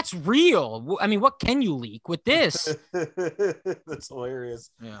is like, that's real. I mean, what can you leak with this? That's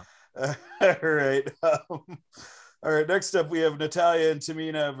hilarious. Yeah. All right. All right. Next up, we have Natalya and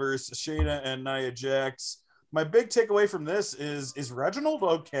Tamina versus Shayna and Nia Jax. My big takeaway from this is Reginald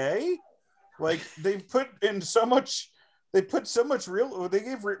okay? Like they put so much they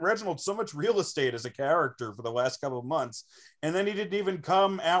gave Reginald so much real estate as a character for the last couple of months, and then he didn't even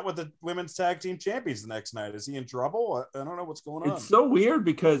come out with the women's tag team champions the next night. Is he in trouble? I don't know what's going on. It's so weird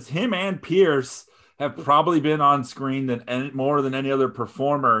because him and Pierce have probably been on screen more than any other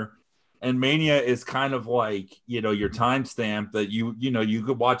performer, and Mania is kind of like, you know, your timestamp that you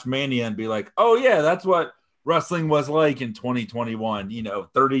could watch Mania and be like, oh yeah, that's what wrestling was like in 2021,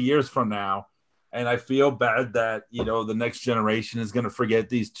 30 years from now. And I feel bad that, the next generation is going to forget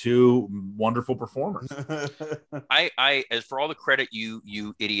these two wonderful performers. I as for all the credit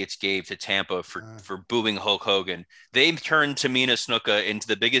you idiots gave to Tampa for booing Hulk Hogan, they turned Tamina Snuka into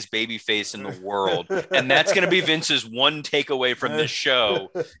the biggest baby face in the world. And that's going to be Vince's one takeaway from this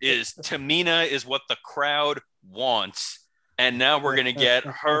show is Tamina is what the crowd wants. And now we're going to get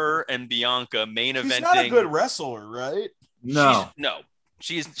her and Bianca main eventing. She's not a good wrestler, right? No.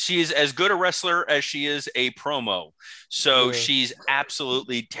 She's as good a wrestler as she is a promo. So she's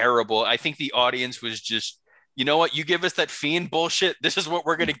absolutely terrible. I think the audience was just, you know what? You give us that Fiend bullshit. This is what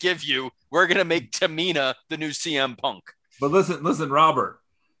we're going to give you. We're going to make Tamina the new CM Punk. But listen, Robert,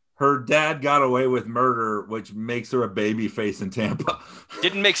 her dad got away with murder, which makes her a baby face in Tampa.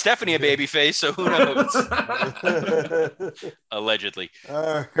 Didn't make Stephanie a baby face, so who knows? Allegedly.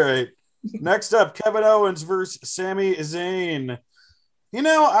 All right. Next up, Kevin Owens versus Sami Zayn.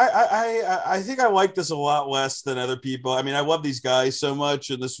 I think I like this a lot less than other people. I mean, I love these guys so much,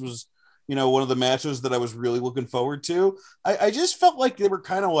 and this was, one of the matches that I was really looking forward to. I just felt like they were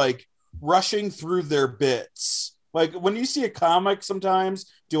kind of like rushing through their bits. Like when you see a comic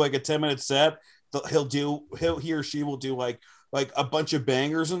sometimes do like a 10-minute set, he or she will do like a bunch of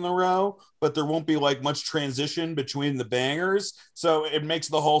bangers in the row, but there won't be like much transition between the bangers. So it makes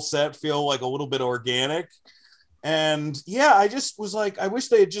the whole set feel like a little bit organic. And yeah, I just was like, I wish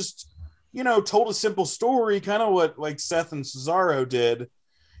they had just, told a simple story, kind of what like Seth and Cesaro did,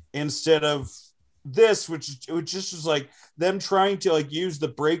 instead of this, which just was like them trying to like use the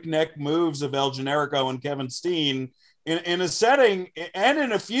breakneck moves of El Generico and Kevin Steen in a setting and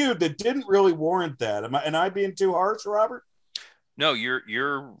in a feud that didn't really warrant that. Am I being too harsh, Robert? No,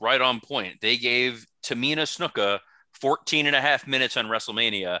 you're right on point. They gave Tamina Snuka 14 and a half minutes on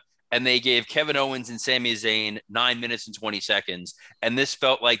WrestleMania, and they gave Kevin Owens and Sami Zayn 9 minutes and 20 seconds. And this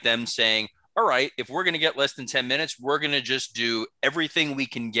felt like them saying, all right, if we're going to get less than 10 minutes, we're going to just do everything we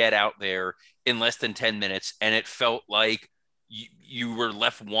can get out there in less than 10 minutes. And it felt like you were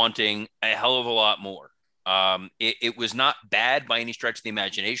left wanting a hell of a lot more. It was not bad by any stretch of the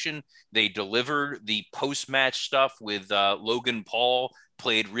imagination. They delivered the post-match stuff with Logan Paul,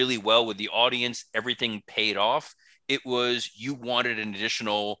 played really well with the audience. Everything paid off. It was, you wanted an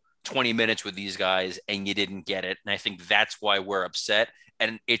additional 20 minutes with these guys and you didn't get it. And I think that's why we're upset.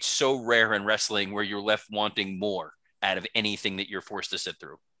 And it's so rare in wrestling where you're left wanting more out of anything that you're forced to sit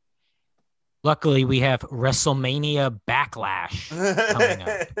through. Luckily, we have WrestleMania Backlash coming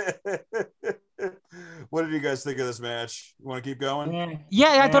up. What did you guys think of this match? You want to keep going?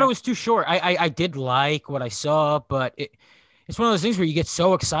 Yeah, I thought it was too short. I did like what I saw, but it's one of those things where you get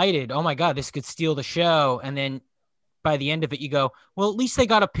so excited. Oh, my God, this could steal the show. And then by the end of it, you go, well, at least they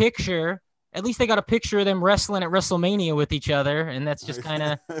got a picture. At least they got a picture of them wrestling at WrestleMania with each other. And that's just kind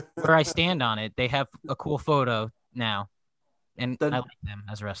of where I stand on it. They have a cool photo now. And I like them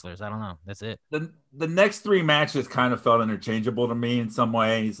as wrestlers. I don't know. That's it. The next three matches kind of felt interchangeable to me in some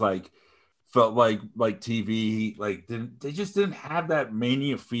ways. Like, felt like TV. Like, they just didn't have that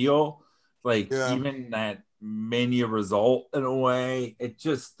Mania feel. Like, even that Mania result in a way.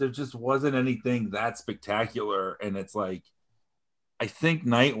 There just wasn't anything that spectacular. And it's like, I think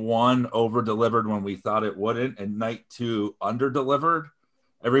night one over-delivered when we thought it wouldn't, and night two under-delivered.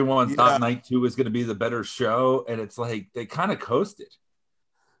 Everyone thought night two was going to be the better show, and it's like they kind of coasted.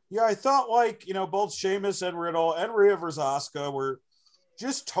 Yeah, I thought like, both Sheamus and Riddle and Rhea versus Asuka were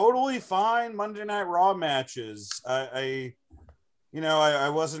just totally fine Monday Night Raw matches. I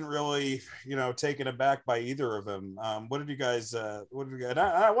wasn't really, taken aback by either of them. What did you guys? I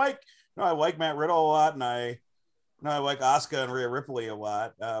like Matt Riddle a lot, and I like Asuka and Rhea Ripley a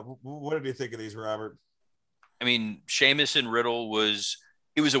lot. What did you think of these, Robert? I mean, Sheamus and Riddle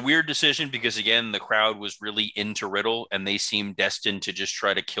it was a weird decision because, again, the crowd was really into Riddle and they seemed destined to just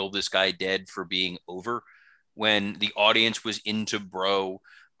try to kill this guy dead for being over. When the audience was into Bro,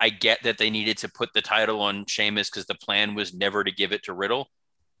 I get that they needed to put the title on Sheamus because the plan was never to give it to Riddle.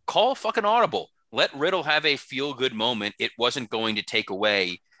 Call fucking audible. Let Riddle have a feel-good moment. It wasn't going to take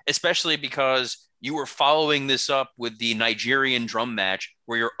away, especially because you were following this up with the Nigerian drum match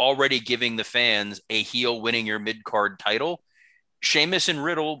where you're already giving the fans a heel winning your mid-card title. Sheamus and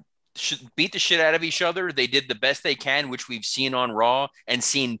Riddle beat the shit out of each other. They did the best they can, which we've seen on Raw and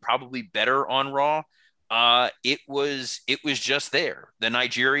seen probably better on Raw. It was just there. The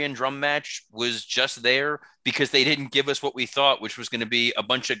Nigerian drum match was just there because they didn't give us what we thought, which was going to be a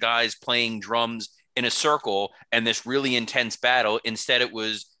bunch of guys playing drums in a circle and this really intense battle. Instead,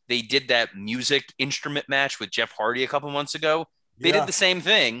 they did that music instrument match with Jeff Hardy a couple months ago. They did the same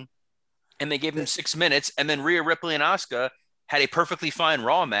thing, and they gave him 6 minutes, and then Rhea Ripley and Asuka had a perfectly fine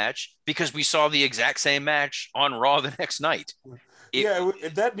Raw match because we saw the exact same match on Raw the next night.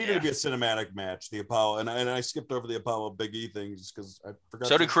 That needed to be a cinematic match, the Apollo, and I skipped over the Apollo Big E thing just because I forgot.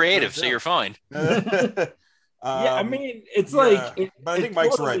 So did creative, so you're fine. I mean, it's but I think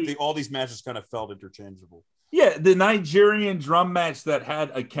Mike's right. All these matches kind of felt interchangeable. Yeah, the Nigerian drum match that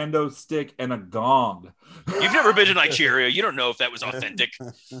had a kendo stick and a gong. You've never been to Nigeria. You don't know if that was authentic.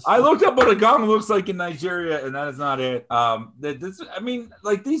 I looked up what a gong looks like in Nigeria, and that is not it.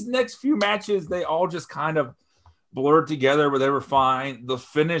 These next few matches, they all just kind of blurred together, but they were fine. The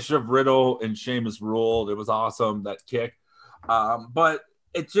finish of Riddle and Sheamus ruled. It was awesome, that kick. But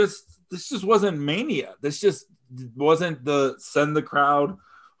this just wasn't Mania. This just wasn't the send the crowd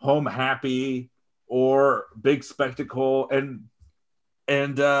home happy or big spectacle.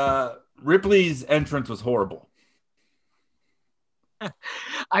 And Ripley's entrance was horrible.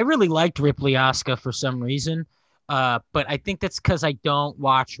 I really liked Ripley Asuka for some reason. But I think that's because I don't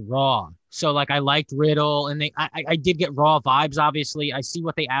watch Raw. So like I liked Riddle, and I did get Raw vibes. Obviously, I see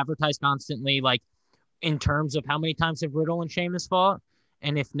what they advertise constantly, like in terms of how many times have Riddle and Sheamus fought,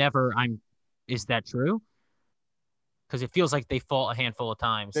 And if never, is that true? Because it feels like they fought a handful of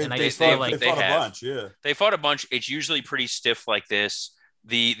times, and I just feel like they fought a bunch. Yeah, they fought a bunch. It's usually pretty stiff like this.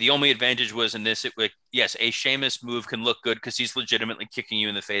 The only advantage was in this, yes, a Sheamus move can look good because he's legitimately kicking you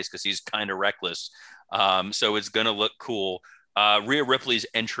in the face because he's kind of reckless. So it's gonna look cool. Rhea Ripley's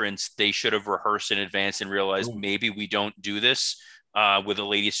entrance, they should have rehearsed in advance and realized maybe we don't do this with a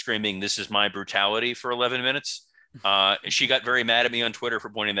lady screaming, "This is my brutality" for 11 minutes. She got very mad at me on Twitter for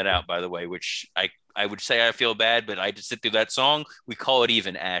pointing that out, by the way, which I would say I feel bad, but I just sit through that song. We call it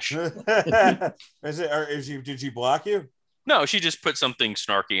even, Ash. Did she block you? No, she just put something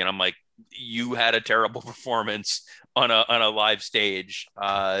snarky, and I'm like, you had a terrible performance on a live stage.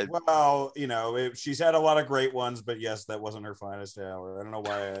 Well, she's had a lot of great ones, but yes, that wasn't her finest hour. I don't know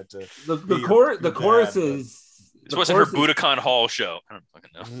why I had to. The chorus is. This wasn't her Budokan Hall show. I don't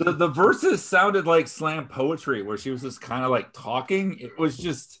fucking know. The verses sounded like slam poetry, where she was just kind of like talking. It was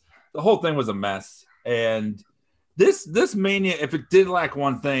just the whole thing was a mess. And this Mania, if it did lack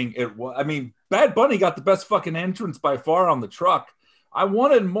one thing, it was. I mean, Bad Bunny got the best fucking entrance by far on the truck. I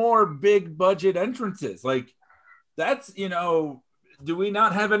wanted more big budget entrances. Like that's do we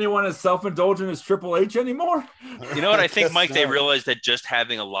not have anyone as self-indulgent as Triple H anymore? You know what? I think, Mike, they realized that just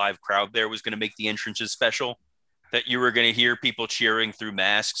having a live crowd there was going to make the entrances special. That you were going to hear people cheering through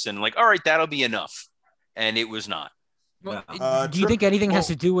masks and like, all right, that'll be enough. And it was not. Well, do you think anything has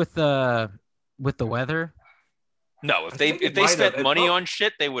to do with the weather? No, if they spent money on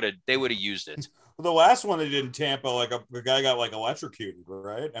shit, they would have used it. Well, the last one they did in Tampa, like a guy got like electrocuted,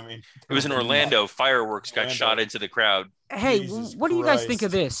 right? I mean, it was in Orlando. Fireworks got shot into the crowd. Hey, Jesus what do you guys think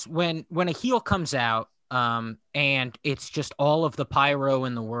of this? When a heel comes out, and it's just all of the pyro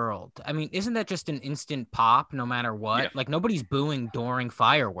in the world. I mean, isn't that just an instant pop no matter what? Yeah. Like nobody's booing during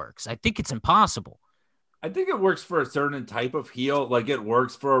fireworks. I think it's impossible. I think it works for a certain type of heel. Like it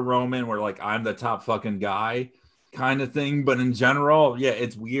works for a Roman where like I'm the top fucking guy kind of thing. But in general, yeah,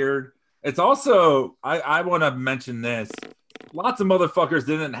 it's weird. It's also, I want to mention this. Lots of motherfuckers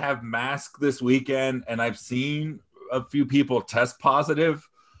didn't have masks this weekend, and I've seen a few people test positive.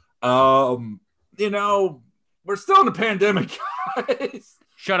 We're still in a pandemic, guys.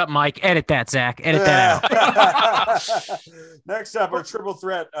 Shut up, Mike. Edit that, Zach. Edit that out. Next up, our triple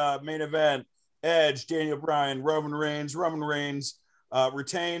threat main event. Edge, Daniel Bryan, Roman Reigns. Roman Reigns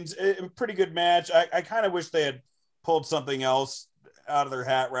retains. A pretty good match. I kind of wish they had pulled something else out of their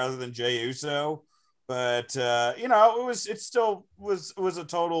hat rather than Jey Uso. But, it still was a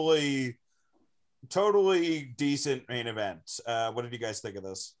totally decent main event. What did you guys think of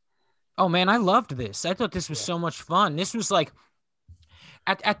this? Oh, man, I loved this. I thought this was so much fun. This was like,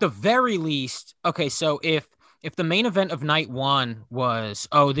 at the very least, okay, so if the main event of night one was,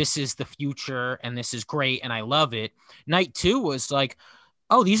 oh, this is the future and this is great and I love it, night two was like,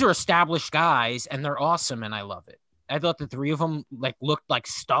 oh, these are established guys and they're awesome and I love it. I thought the three of them like looked like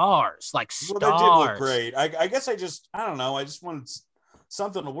stars, Well, they did look great. I guess I don't know. I just wanted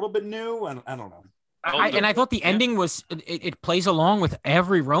something a little bit new, and I don't know. I thought the ending was it plays along with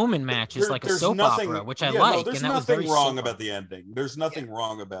every Roman match. It's like a soap opera, which I like. No, there's nothing wrong about the ending. There's nothing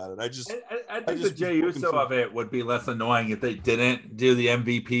wrong about it. I think the Jey Uso of it would be less annoying if they didn't do the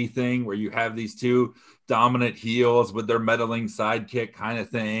MVP thing where you have these two dominant heels with their meddling sidekick kind of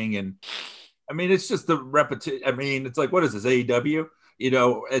thing. And I mean, it's just the repetition. I mean, it's like, what is this, AEW?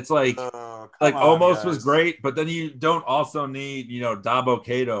 It's like almost was great, but then you don't also need, Dabo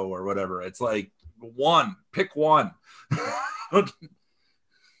Kato or whatever. It's like, pick one.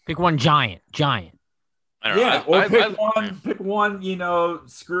 Pick one giant. I don't know. Pick one,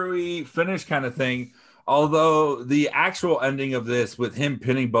 screwy finish kind of thing. Although the actual ending of this with him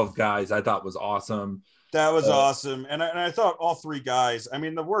pinning both guys, I thought was awesome. That was awesome. And I thought all three guys, I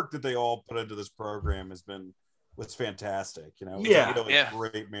mean, the work that they all put into this program was fantastic.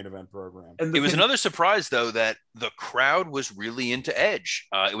 Great main event program. And it was another surprise, though, that the crowd was really into Edge.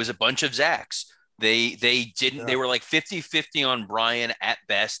 It was a bunch of Zacks. They were like 50-50 on Bryan at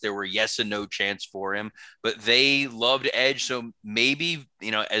best. There were yes and no chance for him, but they loved Edge. So maybe,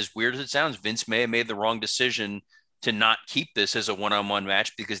 as weird as it sounds, Vince may have made the wrong decision to not keep this as a one-on-one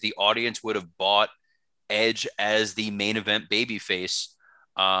match because the audience would have bought Edge as the main event babyface.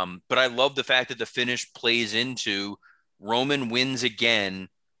 But I love the fact that the finish plays into Roman wins again.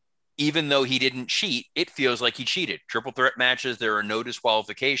 Even though he didn't cheat, it feels like he cheated. Triple threat matches, there are no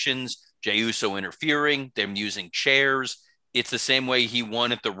disqualifications. Jey Uso interfering, them using chairs. It's the same way he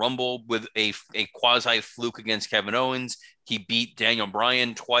won at the Rumble with a quasi fluke against Kevin Owens. He beat Daniel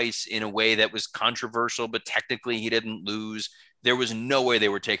Bryan twice in a way that was controversial, but technically he didn't lose. There was no way they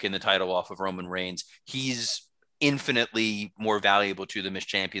were taking the title off of Roman Reigns. He's infinitely more valuable to them as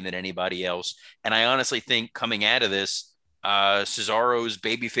champion than anybody else. And I honestly think coming out of this, Cesaro's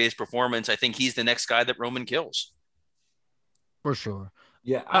babyface performance, I think he's the next guy that Roman kills. For sure.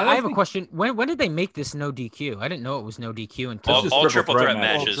 Yeah, I have a question. When did they make this no DQ? I didn't know it was no DQ until all triple threat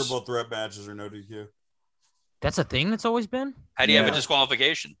matches. All triple threat matches are no DQ. That's a thing that's always been? How do you have a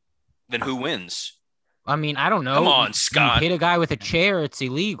disqualification? Then who wins? I mean, I don't know. Come on, Scott. You hit a guy with a chair, it's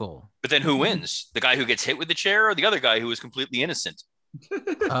illegal. But then who wins? The guy who gets hit with the chair or the other guy who is completely innocent? This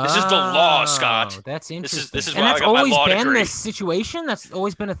is the law, Scott. That's interesting. This is and why that's I got my always law been degree. this situation? That's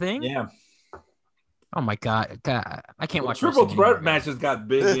always been a thing? Yeah. Oh my God. I can't watch triple wrestling threat anymore, matches got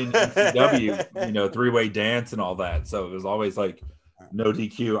big in ECW, three-way dance and all that. So it was always like no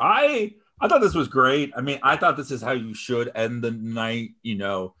DQ. I thought this was great. I mean, I thought this is how you should end the night.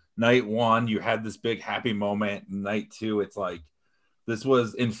 Night one, you had this big happy moment. Night two, it's like this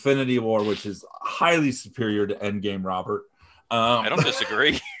was Infinity War, which is highly superior to Endgame, Robert. I don't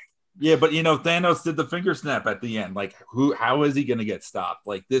disagree. Yeah, but Thanos did the finger snap at the end. Like, how is he going to get stopped?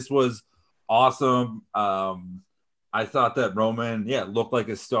 Like, this was awesome. I thought that Roman, looked like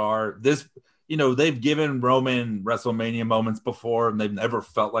a star. This, they've given Roman WrestleMania moments before, and they've never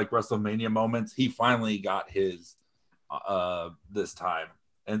felt like WrestleMania moments. He finally got his this time,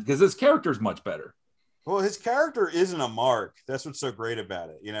 and because his character is much better. Well, his character isn't a mark. That's what's so great about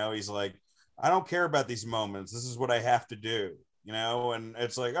it. He's like, I don't care about these moments. This is what I have to do. And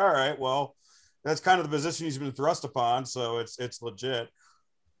it's like, all right, well, that's kind of the position he's been thrust upon, so it's legit.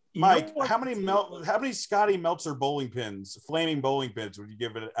 Mike, how many Scotty Meltzer flaming bowling pins would you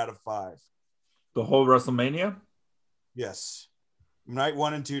give it out of 5? The whole WrestleMania? Yes. Night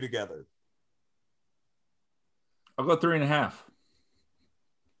 1 and 2 together. I'll go 3.5.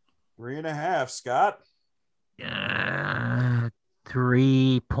 3.5, Scott. 3.5.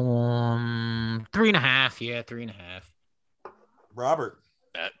 Yeah, 3.5. Robert.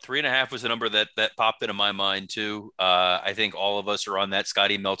 3.5 was a number that popped into my mind too. I think all of us are on that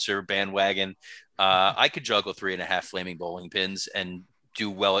Scotty Meltzer bandwagon. I could juggle 3.5 flaming bowling pins and do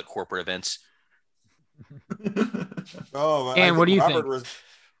well at corporate events. And what do you think?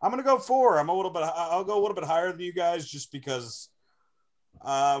 I'm going to go 4. I'll go a little bit higher than you guys just because.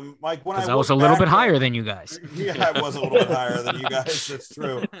 Like when I was a little bit higher than you guys. Yeah, I was a little bit higher than you guys. That's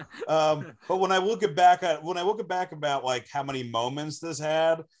true. But when I look back about like how many moments this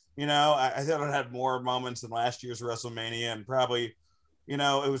had, I thought it had more moments than last year's WrestleMania, and probably, it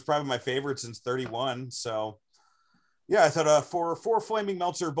was probably my favorite since 31. So, yeah, I thought for 4 flaming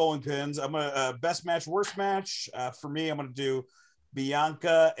Meltzer bowling pins, I'm gonna best match, worst match. For me, I'm gonna do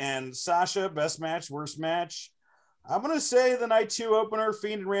Bianca and Sasha, best match, worst match. I'm going to say the night 2 opener,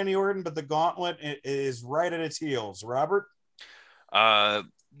 Fiend and Randy Orton, but the gauntlet is right at its heels. Robert? I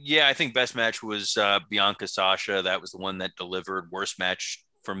think best match was Bianca Sasha. That was the one that delivered. Worst match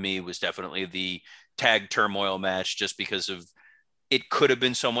for me was definitely the tag turmoil match, just because of it could have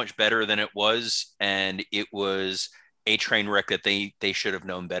been so much better than it was, and it was a train wreck that they should have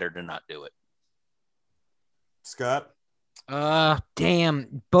known better to not do it. Scott?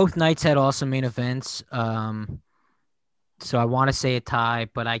 Damn. Both nights had awesome main events. So I want to say a tie,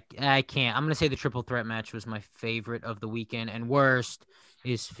 but I can't. I'm going to say the triple threat match was my favorite of the weekend, and worst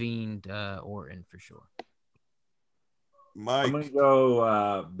is Fiend Orton for sure. Mike. I'm going to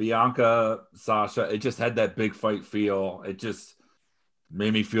go Bianca, Sasha. It just had that big fight feel. It just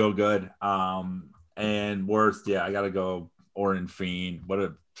made me feel good. And worst, I got to go Orton Fiend. What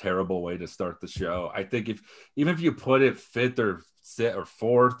a terrible way to start the show. I think even if you put it 5th or 6th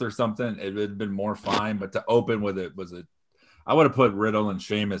or 4th or something, it would have been more fine. But to open with it was I would have put Riddle and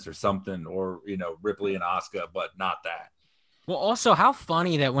Sheamus or something, or Ripley and Asuka, but not that. Well, also, how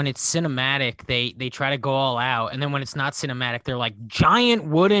funny that when it's cinematic, they try to go all out, and then when it's not cinematic, they're like giant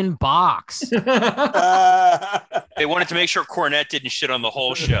wooden box. They wanted to make sure Cornette didn't shit on the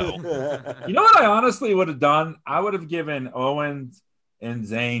whole show. You know what I honestly would have done? I would have given Owens and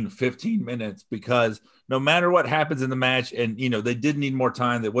Zayn 15 minutes, because no matter what happens in the match, and they did need more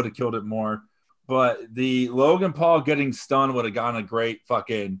time, they would have killed it more. But the Logan Paul getting stunned would have gone a great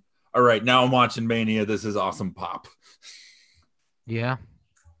fucking, all right, now I'm watching Mania. This is awesome pop. Yeah.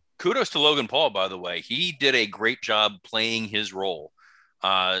 Kudos to Logan Paul, by the way. He did a great job playing his role.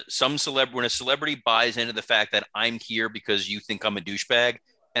 When a celebrity buys into the fact that I'm here because you think I'm a douchebag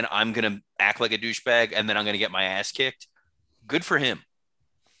and I'm going to act like a douchebag and then I'm going to get my ass kicked, good for him.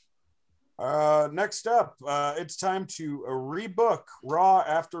 Next up, it's time to rebook Raw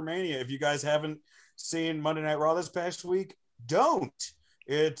after Mania. If you guys haven't seen Monday Night Raw this past week, don't.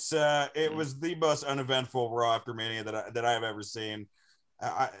 It was the most uneventful Raw after Mania that I have ever seen.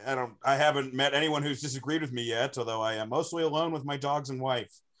 I haven't met anyone who's disagreed with me yet, although I am mostly alone with my dogs and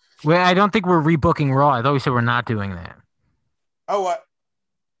wife. Well, I don't think we're rebooking Raw. I thought we said we're not doing that. I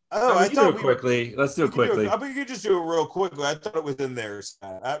can thought do it quickly. Let's do it quickly. We could just do it real quickly. I thought it was in there.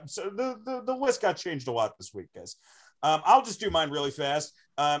 So the list got changed a lot this week, guys. I'll just do mine really fast.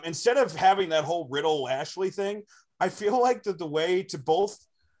 Instead of having that whole Riddle Lashley thing, I feel like the way to both.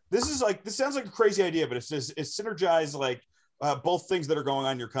 This sounds like a crazy idea, but it's synergized like both things that are going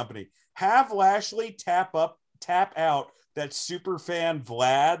on in your company. Have Lashley tap out that super fan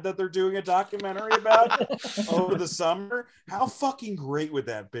Vlad that they're doing a documentary about over the summer. How fucking great would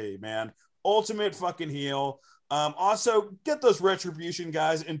that be, man? Ultimate fucking heel. Also, get those Retribution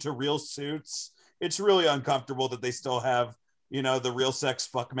guys into real suits. It's really uncomfortable that they still have, the real sex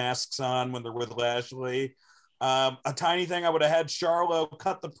fuck masks on when they're with Lashley. A tiny thing, I would have had Charlo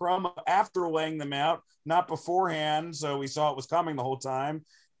cut the promo after laying them out, not beforehand, so we saw it was coming the whole time.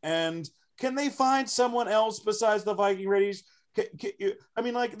 And can they find someone else besides the Viking Raiders?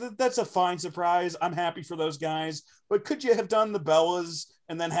 That's a fine surprise. I'm happy for those guys. But could you have done the Bellas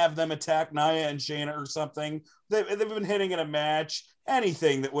and then have them attack Nia and Shayna or something? They've been hitting in a match.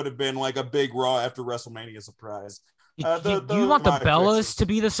 Anything that would have been like a big Raw after WrestleMania surprise. You want the Bellas to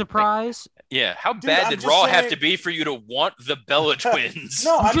be the surprise? Yeah. How bad did Raw have to be for you to want the Bella twins?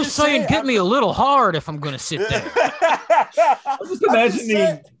 No, I'm just saying, get me a little hard if I'm going to sit there. I'm just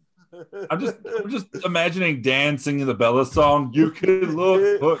imagining. I'm just imagining Dan singing the Bella song. You can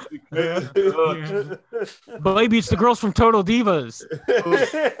look, but you can't touch. Baby, it's the girls from Total Divas.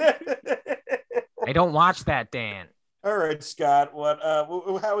 I don't watch that, Dan. All right, Scott.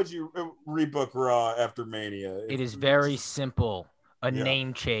 How would you rebook Raw after Mania? It is very simple.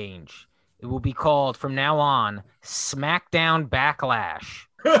 Name change. It will be called from now on SmackDown Backlash.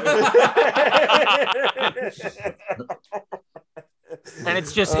 And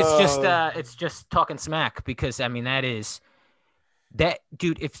it's just talking smack because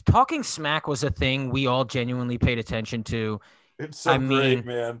dude, if talking smack was a thing we all genuinely paid attention to, it's so great,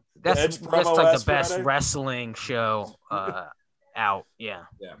 man. That's like the best wrestling show out. Yeah.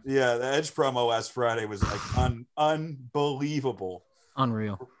 The Edge promo last Friday was like unbelievable.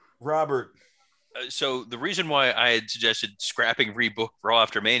 Unreal. Robert. So the reason why I had suggested scrapping rebook Raw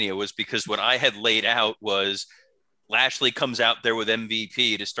after Mania was because what I had laid out was Lashley comes out there with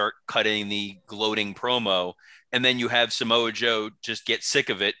MVP to start cutting the gloating promo. And then you have Samoa Joe just get sick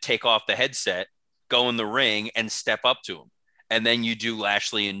of it, take off the headset, go in the ring and step up to him. And then you do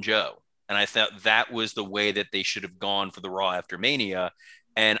Lashley and Joe. And I thought that was the way that they should have gone for the Raw after Mania.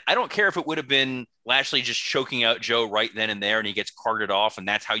 And I don't care if it would have been Lashley just choking out Joe right then and there and he gets carted off and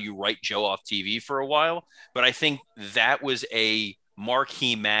that's how you write Joe off TV for a while. But I think that was a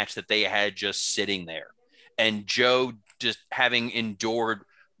marquee match that they had just sitting there. And Joe just having endured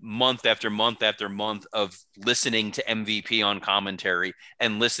month after month after month of listening to MVP on commentary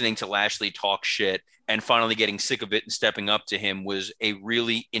and listening to Lashley talk shit and finally getting sick of it and stepping up to him was a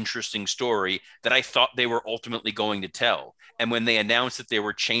really interesting story that I thought they were ultimately going to tell. And when they announced that they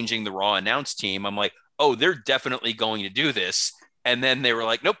were changing the Raw announce team, I'm like, oh, they're definitely going to do this. And then they were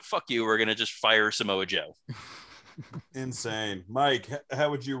like, nope, fuck you. We're going to just fire Samoa Joe. Insane. Mike,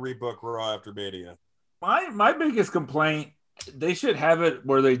 how would you rebook Raw after Mania? My biggest complaint, they should have it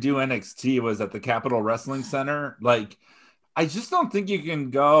where they do NXT was at the Capitol Wrestling Center. Like, I just don't think you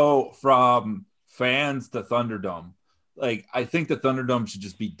can go from fans to Thunderdome. Like, I think the Thunderdome should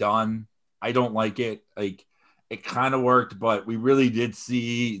just be done. I don't like it. Like, it kind of worked, but we really did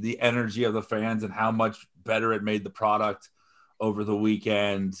see the energy of the fans and how much better it made the product over the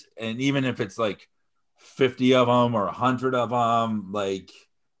weekend. And even if it's like 50 of them or 100 of them, like,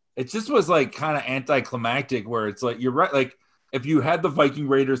 it just was like kind of anticlimactic where it's like, you're right. Like if you had the Viking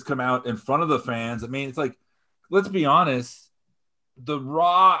Raiders come out in front of the fans, I mean, it's like, let's be honest, the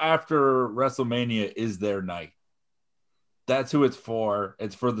Raw after WrestleMania is their night. That's who it's for.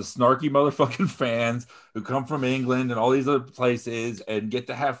 It's for the snarky motherfucking fans who come from England and all these other places and get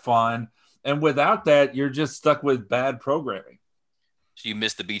to have fun. And without that, you're just stuck with bad programming. So you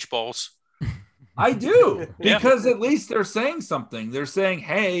miss the beach balls? I do, because at least they're saying something. They're saying,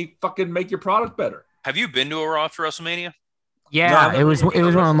 hey, fucking make your product better. Have you been to a Raw after WrestleMania? Yeah, it was one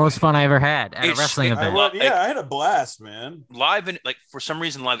of the most fun I ever had at a wrestling event. I had a blast, man. Live, and like for some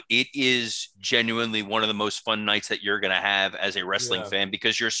reason, live, it is genuinely one of the most fun nights that you're going to have as a wrestling fan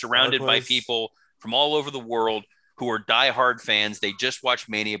because you're surrounded by people from all over the world who are diehard fans. They just watch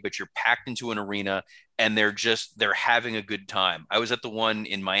Mania, but you're packed into an arena and they're having a good time. I was at the one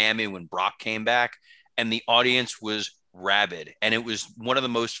in Miami when Brock came back and the audience was rabid. And it was one of the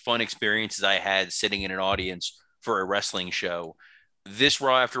most fun experiences I had sitting in an audience for a wrestling show. this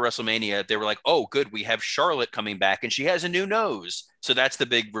Raw after WrestleMania, they were like, oh, good, we have Charlotte coming back and she has a new nose. So that's the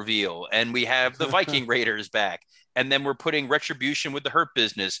big reveal. And we have the Viking Raiders back. And then we're putting Retribution with the Hurt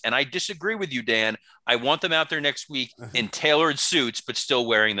Business. And I disagree with you, Dan. I want them out there next week in tailored suits, but still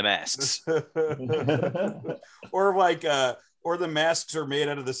wearing the masks. Or like, or the masks are made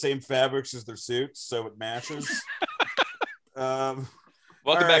out of the same fabrics as their suits, so it matches.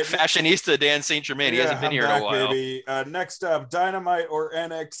 Welcome back, fashionista Dan St. Germain. He hasn't been here in a while. Baby. Next up, Dynamite or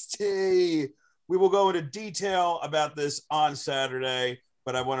NXT. We will go into detail about this on Saturday,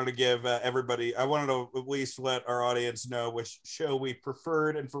 but I wanted to give everybody, I wanted to at least let our audience know which show we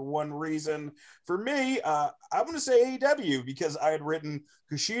preferred. And for one reason, for me, I'm going to say AEW, because I had written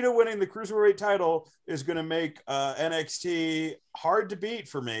Kushida winning the Cruiserweight title is going to make NXT hard to beat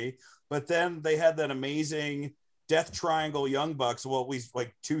for me. But then they had that amazing Death Triangle Young Bucks, well, at least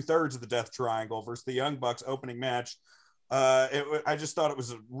like 2/3 of the Death Triangle versus the Young Bucks opening match. I just thought it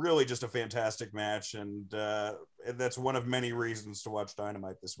was really just a fantastic match, and that's one of many reasons to watch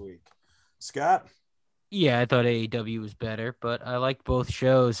Dynamite this week. Scott? Yeah, I thought AEW was better, but I liked both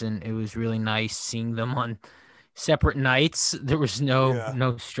shows, and it was really nice seeing them on separate nights. There was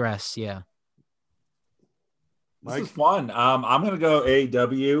no stress. Yeah. This is fun. I'm gonna go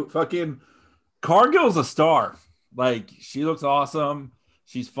AEW. Fucking Cargill's a star. Like, she looks awesome.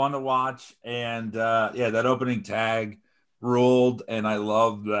 She's fun to watch. And that opening tag ruled. And I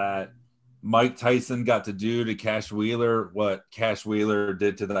love that Mike Tyson got to do to Cash Wheeler what Cash Wheeler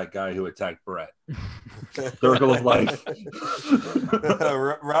did to that guy who attacked Brett. Circle of life.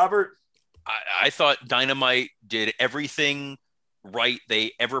 Robert? I thought Dynamite did everything right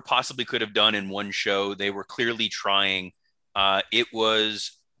they ever possibly could have done in one show. They were clearly trying. It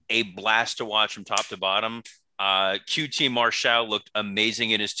was a blast to watch from top to bottom. QT Marshall looked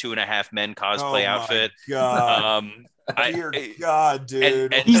amazing in his 2.5 Men cosplay outfit. God. God,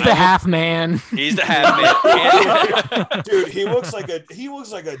 dude. And he's the half man. He's the half man. Dude, he looks like a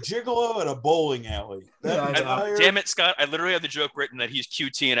gigolo at a bowling alley. Damn it, Scott. I literally have the joke written that he's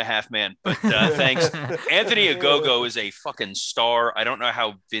QT and a half man. But thanks. Anthony Ogogo is a fucking star. I don't know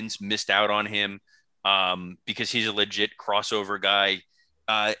how Vince missed out on him because he's a legit crossover guy.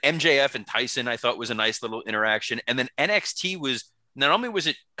 MJF and Tyson, I thought, was a nice little interaction. And then NXT was, not only was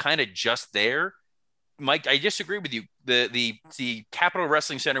it kind of just there, Mike, I disagree with you. The Capitol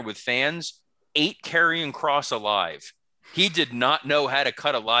Wrestling Center with fans ate Karrion Kross alive. He did not know how to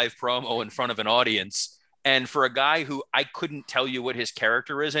cut a live promo in front of an audience. And for a guy who I couldn't tell you what his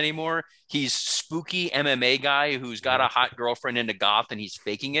character is anymore, he's spooky MMA guy who's got a hot girlfriend into goth and he's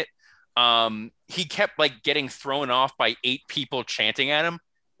faking it. He kept like getting thrown off by 8 people chanting at him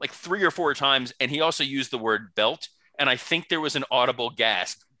like 3 or 4 times. And he also used the word belt. And I think there was an audible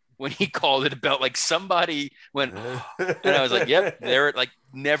gasp when he called it a belt. Like somebody went, and I was like, yep, they're like,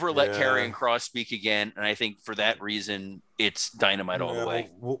 never let Karrion Kross speak again. And I think for that reason, it's Dynamite all the way.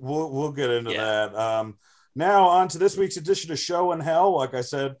 We'll get into that. Now on to this week's edition of Show in Hell. Like I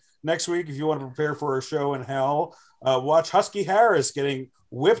said, next week, if you want to prepare for a Show in Hell, watch Husky Harris getting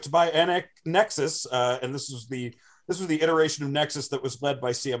whipped by Nexus. And this was the iteration of Nexus that was led by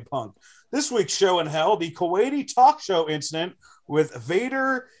CM Punk. This week's Show in Hell, the Kuwaiti talk show incident with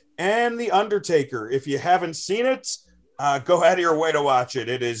Vader and The Undertaker. If you haven't seen it, go out of your way to watch it.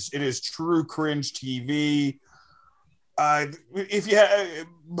 It is true cringe TV. If you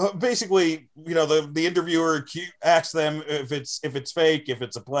basically, you know, the interviewer asks them if it's fake, if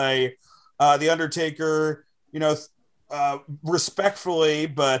it's a play. The Undertaker, you know, respectfully,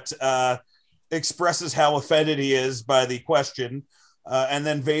 but expresses how offended he is by the question. And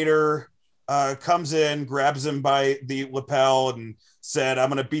then Vader comes in, grabs him by the lapel and said, I'm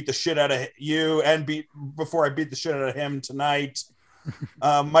going to beat the shit out of you before I beat the shit out of him tonight.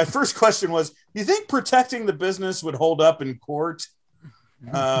 My first question was, do you think protecting the business would hold up in court?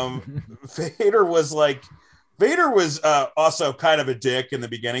 Vader was also kind of a dick in the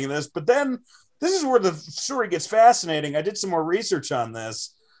beginning of this, but then this is where the story gets fascinating. I did some more research on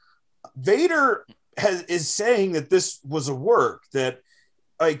this. Vader is saying that this was a work, that,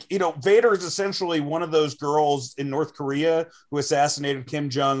 like, you know, Vader is essentially one of those girls in North Korea who assassinated Kim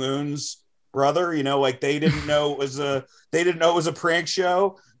Jong-un's brother. You know, like they didn't know it was a prank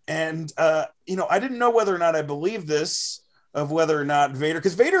show. And, you know, I didn't know whether or not I believe this, of whether or not Vader,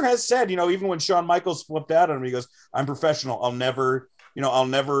 because Vader has said, you know, even when Shawn Michaels flipped out on him, he goes, I'm professional. I'll never,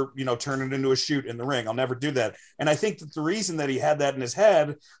 turn it into a shoot in the ring. I'll never do that. And I think that the reason that he had that in his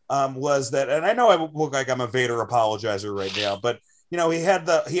head was that, and I know I look like I'm a Vader apologizer right now, but, you know, he had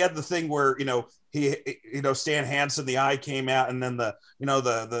the thing where, you know, Stan Hansen, the eye came out, and then the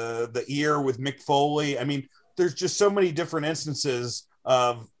ear with Mick Foley. I mean, there's just so many different instances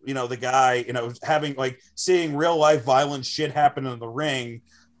of, you know, the guy, you know, having like seeing real life violent shit happen in the ring.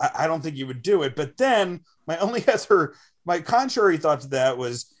 I don't think you would do it. But then my contrary thought to that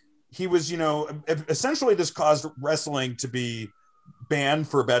was he was, you know, essentially this caused wrestling to be banned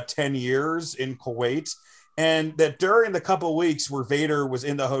for about 10 years in Kuwait. And that during the couple of weeks where Vader was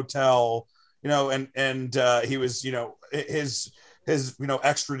in the hotel, you know, and he was, you know, his, you know,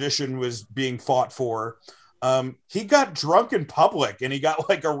 extradition was being fought for. He got drunk in public and he got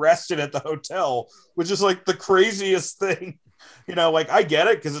like arrested at the hotel, which is like the craziest thing. You know, like I get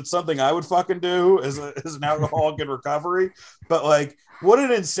it because it's something I would fucking do as an alcoholic in recovery. But like, what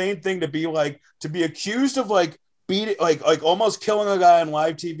an insane thing to be like, to be accused of like beating, like almost killing a guy on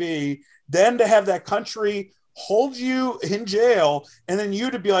live TV, then to have that country hold you in jail, and then you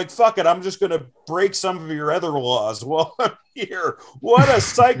to be like, fuck it, I'm just going to break some of your other laws while I'm here. What a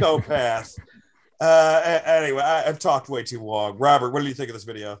psychopath. Anyway, I've talked way too long. Robert, what do you think of this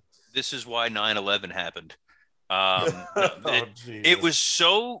video? This is why 9/11 happened. It was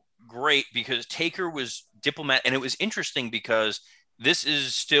so great because Taker was diplomat, and it was interesting because this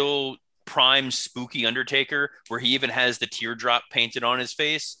is still prime spooky Undertaker, where he even has the teardrop painted on his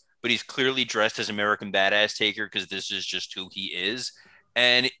face, but he's clearly dressed as American Badass Taker because this is just who he is.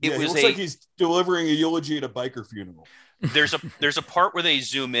 And it was looks like he's delivering a eulogy at a biker funeral. There's a part where they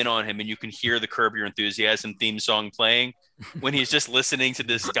zoom in on him and you can hear the Curb Your Enthusiasm theme song playing when he's just listening to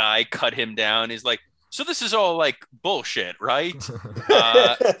this guy cut him down. He's like, so this is all like bullshit, right?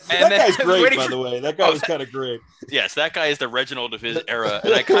 That guy's great, by the way. That guy was kind of great. Yes, that guy is the Reginald of his era.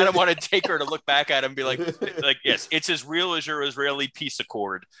 And I kind of wanted Taker to look back at him and be like, yes, it's as real as your Israeli peace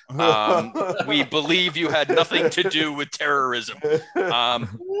accord. We believe you had nothing to do with terrorism.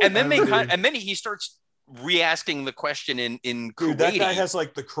 And then he starts re-asking the question in Dude, Kuwaiti. that guy has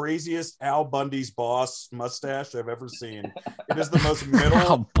like the craziest Al Bundy's boss mustache I've ever seen. It is the most mid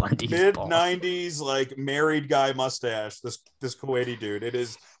 90s like married guy mustache. This Kuwaiti dude. It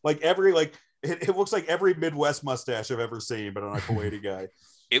is like it looks like every Midwest mustache I've ever seen, but on a Kuwaiti guy.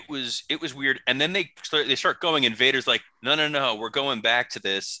 It was weird. And then they start going, and Vader's like, no, we're going back to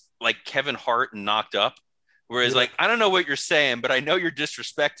this, like Kevin Hart and Knocked Up, whereas like, I don't know what you're saying, but I know you're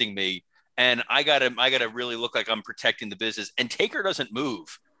disrespecting me. And I gotta really look like I'm protecting the business. And Taker doesn't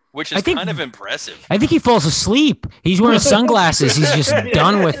move, which is kind of impressive. I think he falls asleep. He's wearing sunglasses. He's just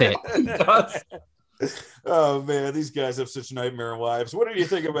done with it. Oh man, these guys have such nightmare lives. What did you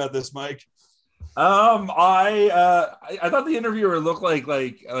think about this, Mike? I thought the interviewer looked like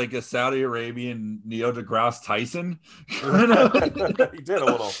a Saudi Arabian Neil deGrasse Tyson. He did a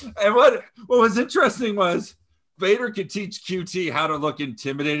little. And what was interesting was Vader could teach QT how to look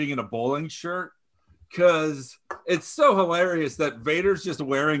intimidating in a bowling shirt, because it's so hilarious that Vader's just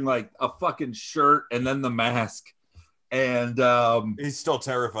wearing like a fucking shirt and then the mask, and he's still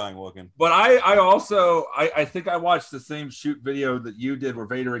terrifying looking. But I think I watched the same shoot video that you did where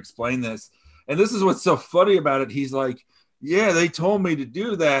Vader explained this, and this is what's so funny about it. He's like, yeah, they told me to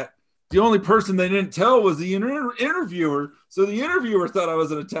do that. The only person they didn't tell was the interviewer. So the interviewer thought I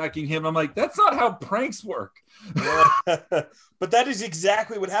wasn't attacking him. I'm like, that's not how pranks work. But that is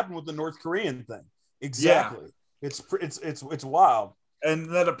exactly what happened with the North Korean thing. Exactly. Yeah. It's wild.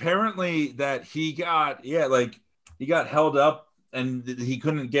 And that apparently that he got held up and he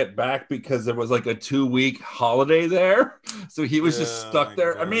couldn't get back because there was like a 2-week holiday there. So he was just stuck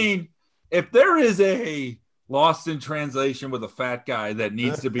there. God. I mean, if there is a Lost in Translation with a fat guy that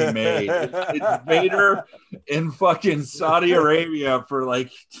needs to be made, it's Vader in fucking Saudi Arabia for like,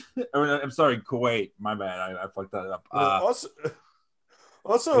 I'm sorry, Kuwait. My bad. I fucked that up. Also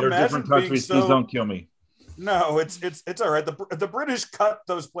imagine different countries. Please don't kill me. No, it's all right. The British cut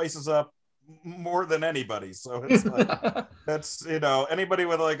those places up more than anybody. So it's like, that's, you know, anybody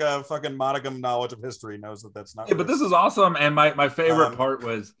with like a fucking modicum knowledge of history knows that that's not. Yeah, but this is awesome. And my favorite part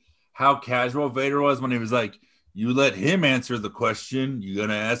was how casual Vader was when he was like, you let him answer the question, you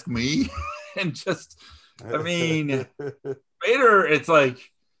gonna ask me? And just, I mean, Vader, it's like,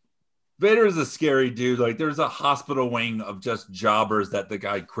 Vader is a scary dude. Like, there's a hospital wing of just jobbers that the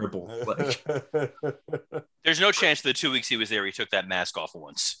guy crippled. Like, there's no chance the 2 weeks he was there, he took that mask off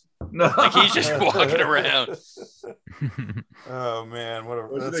once. No. Like, he's just walking around. Oh, man.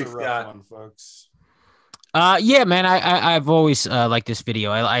 That's a rough one, folks. Yeah, man, I've always liked this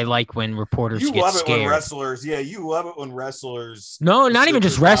video. I like when reporters get scared. When wrestlers, you love it when wrestlers. No, not even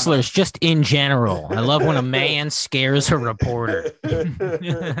just wrestlers, just in general. I love when a man scares a reporter.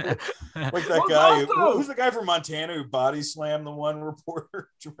 Like that guy. Who's the guy from Montana who body slammed the one reporter?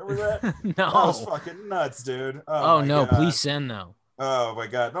 Do you remember that? No. That was fucking nuts, dude. Oh no, God. Please send though. Oh my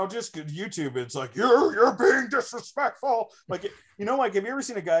God. No, just YouTube. It's like, you're being disrespectful. Like, like, have you ever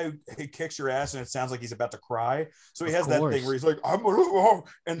seen a guy who kicks your ass and it sounds like he's about to cry? So he has that thing where he's like,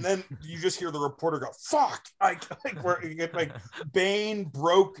 and then you just hear the reporter go, fuck. Where you get like Bane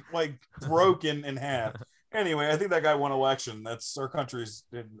broke in half. Anyway, I think that guy won election. That's our country's.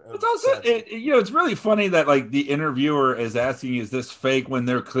 It's also, it's really funny that like the interviewer is asking, "Is this fake?" when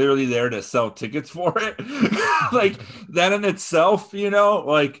they're clearly there to sell tickets for it. Like that in itself,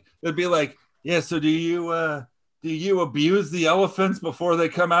 like it'd be like, yeah. So do you abuse the elephants before they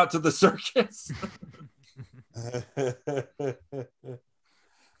come out to the circus?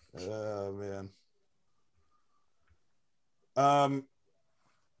 Oh man.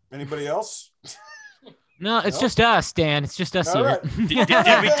 Anybody else? No, it's just us, Dan. It's just us here. Right.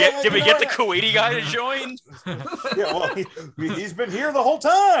 Did we get the Kuwaiti guy to join? Yeah, well, he's been here the whole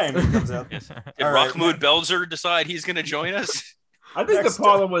time. He comes out. Yes. Did Mahmoud Belzer decide he's going to join us? I think the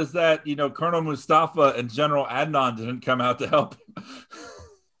problem was that, Colonel Mustafa and General Adnan didn't come out to help him.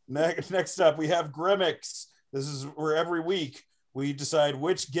 Next up, we have Grimmicks. This is where every week we decide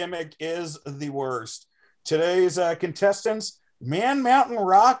which gimmick is the worst. Today's contestants, Man Mountain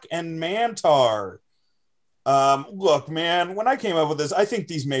Rock and Mantar. Look, man, when I came up with this, I think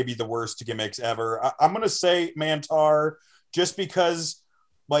these may be the worst gimmicks ever. I'm going to say Mantar just because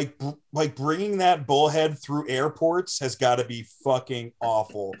like bringing that bullhead through airports has got to be fucking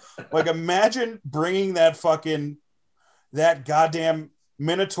awful. Like imagine bringing that goddamn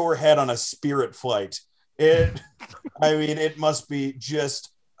Minotaur head on a Spirit flight. It must be just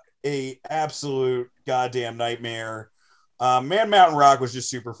a absolute goddamn nightmare. Man Mountain Rock was just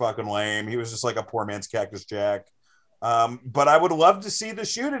super fucking lame. He was just like a poor man's Cactus Jack. But I would love to see the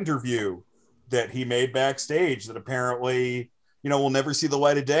shoot interview that he made backstage that apparently, we'll never see the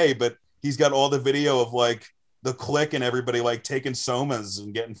light of day, but he's got all the video of like the Click and everybody like taking somas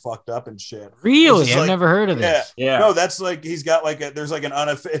and getting fucked up and shit. Really? I've never heard of this. Yeah. No, that's like, he's got like there's like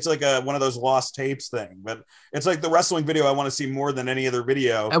it's like one of those lost tapes thing, but it's like the wrestling video I want to see more than any other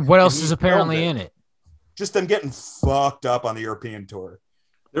video. What else is apparently in it? Just them getting fucked up on the European tour.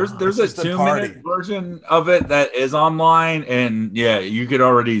 There's a 2-minute version of it that is online, and yeah, you could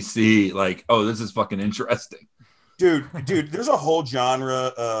already see like, oh, this is fucking interesting. Dude, there's a whole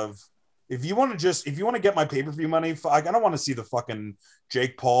genre of if you want to get my pay-per-view money, I don't want to see the fucking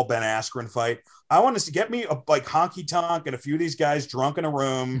Jake Paul Ben Askren fight. I want to get me like Honky Tonk and a few of these guys drunk in a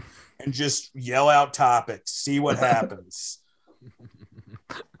room and just yell out topics, see what happens.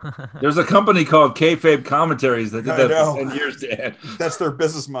 There's a company called Kayfabe Commentaries that did that for 10 years, Dan. That's their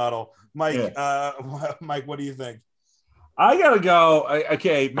business model. Mike, Mike, what do you think? I gotta go.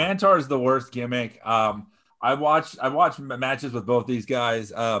 Okay, Mantar is the worst gimmick. I watched matches with both these guys.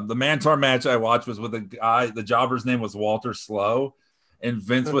 The Mantar match I watched was with a guy. The jobber's name was Walter Slow, and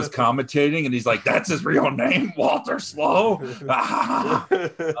Vince was commentating, and he's like, "That's his real name, Walter Slow."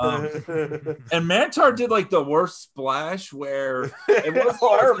 And Mantar did like the worst splash where it was.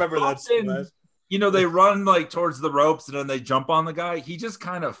 I remember that splash. They run like towards the ropes and then they jump on the guy. He just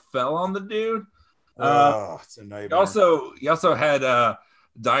kind of fell on the dude. It's a nightmare. He also had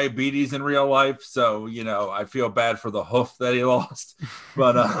diabetes in real life, so I feel bad for the hoof that he lost.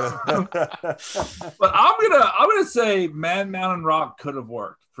 But but I'm gonna say Man Mountain Rock could have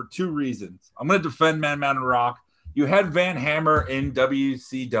worked for two reasons. I'm gonna defend Man Mountain Rock. You had Van Hammer in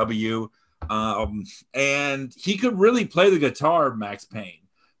WCW, and he could really play the guitar. Max Payne.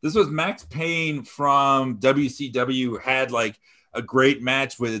 This was Max Payne from WCW. Had like a great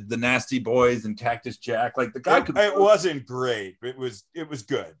match with the Nasty Boys and Cactus Jack. Like the guy it wasn't great. It was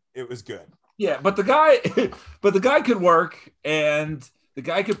good. It was good. Yeah, but the guy could work and the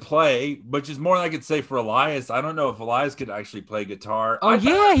guy could play, which is more than I could say for Elias. I don't know if Elias could actually play guitar.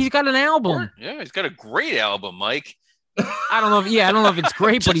 He's got an album. Yeah, he's got a great album, Mike. I don't know if it's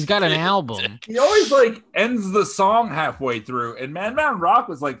great, but he's got an album. He always like ends the song halfway through, and Man Mountain Rock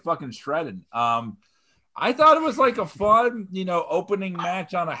was like fucking shredded. I thought it was like a fun, opening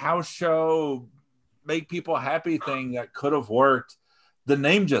match on a house show, make people happy thing that could have worked. The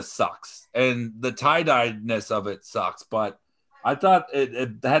name just sucks, and the tie-dyedness of it sucks. But I thought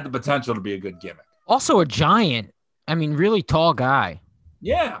it had the potential to be a good gimmick. Also a giant. I mean, really tall guy.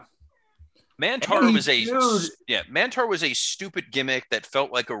 Yeah. Mantar was a stupid gimmick that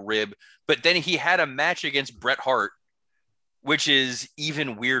felt like a rib, but then he had a match against Bret Hart, which is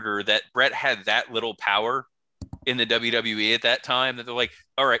even weirder that Bret had that little power in the WWE at that time that they're like,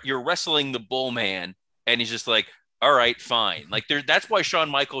 all right, you're wrestling the Bull Man. And he's just like, all right, fine. Like that's why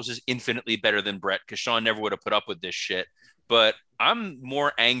Shawn Michaels is infinitely better than Bret, because Shawn never would have put up with this shit. But I'm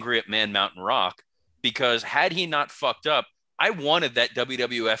more angry at Man Mountain Rock because had he not fucked up, I wanted that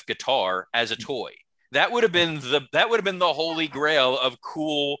WWF guitar as a toy. That would have been the holy grail of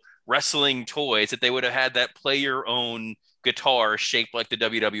cool wrestling toys, that they would have had that play your own guitar shaped like the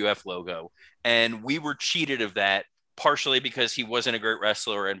WWF logo. And we were cheated of that, partially because he wasn't a great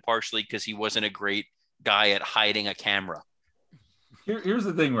wrestler and partially because he wasn't a great guy at hiding a camera. Here's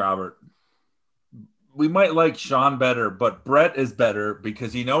the thing, Robert. We might like Shawn better, but Brett is better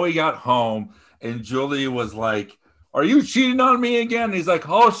because he got home and Julie was like, "Are you cheating on me again?" And he's like,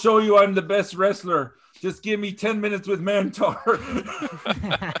 "I'll show you I'm the best wrestler. Just give me 10 minutes with Mantar."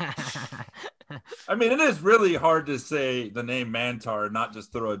 I mean, it is really hard to say the name Mantar and not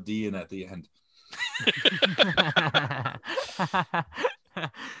just throw a D in at the end.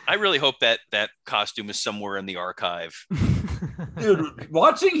 I really hope that costume is somewhere in the archive. Dude,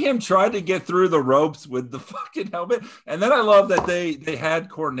 watching him try to get through the ropes with the fucking helmet. And then I love that they had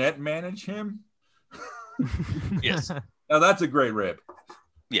Cornette manage him. Yes. Now that's a great rip.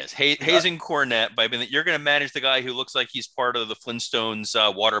 Yes, hazing Cornette by being that you're going to manage the guy who looks like he's part of the Flintstones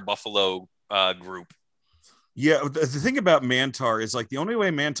Water Buffalo group. Yeah, the thing about Mantar is like the only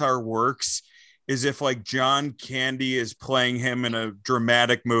way Mantar works is if like John Candy is playing him in a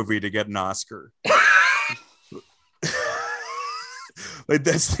dramatic movie to get an Oscar. Like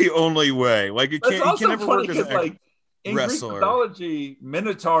that's the only way. Like it can't. He can never work as a in wrestler. Greek mythology,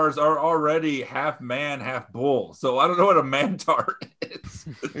 minotaurs are already half man, half bull. So I don't know what a mantar is.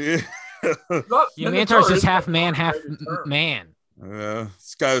 Mantar's just half man, half man.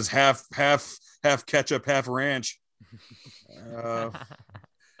 This guy was half ketchup, half ranch. All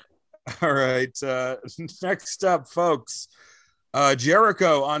right. Next up, folks.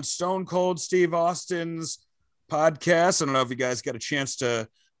 Jericho on Stone Cold Steve Austin's podcast. I don't know if you guys got a chance to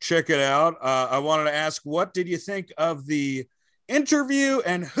check it out. I wanted to ask, what did you think of the interview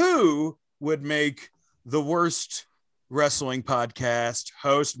and who would make the worst wrestling podcast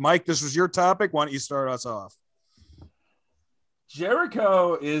host? Mike, this was your topic. Why don't you start us off?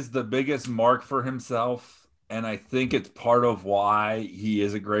 Jericho is the biggest mark for himself, and I think it's part of why he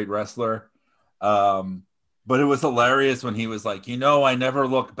is a great wrestler. But it was hilarious when he was like, I never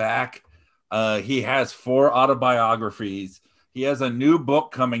look back. He has 4 autobiographies. He has a new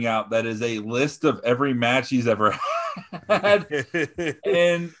book coming out that is a list of every match he's ever had.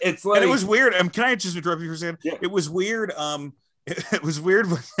 And it's like, and it was weird. Can I just interrupt you for a second? Yeah. It was weird. It was weird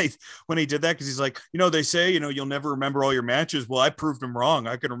when he did that, because he's like, they say, you'll never remember all your matches. Well, I proved him wrong.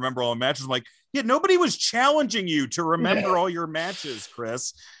 I can remember all the matches. I'm like, yeah, nobody was challenging you to remember all your matches,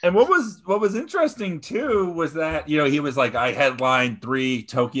 Chris. And what was interesting too was that, he was like, I headlined 3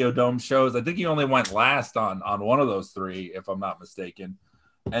 Tokyo Dome shows. I think he only went last on one of those 3, if I'm not mistaken.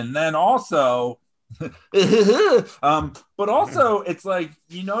 And then also, but also it's like,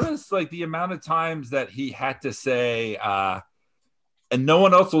 you notice like the amount of times that he had to say, and no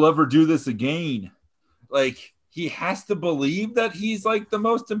one else will ever do this again. Like, he has to believe that he's like the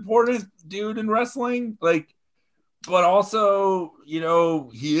most important dude in wrestling. Like, but also,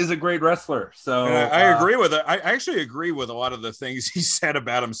 he is a great wrestler. So I agree with it. I actually agree with a lot of the things he said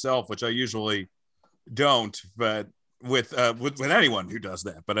about himself, which I usually don't, but with anyone who does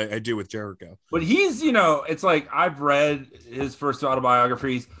that, but I do with Jericho. But he's, it's like, I've read his first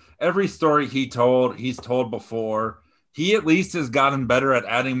autobiographies. Every story he's told before. He at least has gotten better at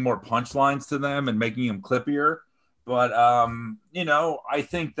adding more punchlines to them and making them clippier. But, I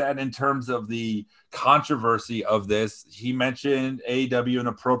think that in terms of the controversy of this, he mentioned AEW an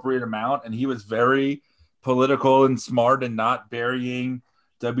appropriate amount, and he was very political and smart and not burying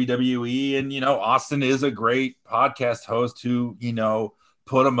WWE. And, Austin is a great podcast host who,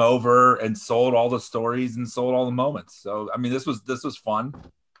 put him over and sold all the stories and sold all the moments. So, I mean, this was fun.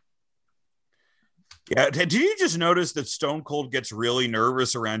 Yeah. Did you just notice that Stone Cold gets really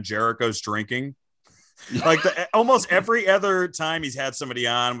nervous around Jericho's drinking? Like almost every other time he's had somebody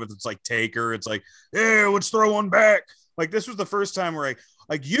on with, it's like Taker, it's like, yeah, let's throw one back. Like this was the first time where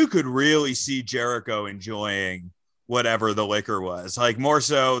like you could really see Jericho enjoying whatever the liquor was, like more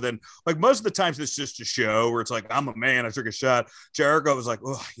so than like most of the times it's just a show where it's like, I'm a man, I took a shot. Jericho was like,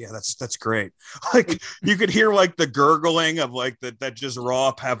 oh yeah, that's great. Like you could hear like the gurgling of like that just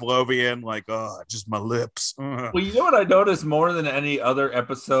raw Pavlovian, like, oh, just my lips. Well, you know what I noticed more than any other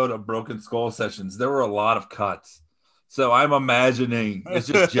episode of Broken Skull Sessions? There were a lot of cuts. So I'm imagining it's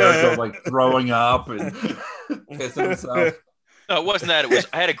just Jericho like throwing up and pissing himself. No, it wasn't that.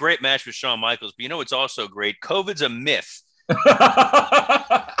 I had a great match with Shawn Michaels, but it's also great. COVID's a myth.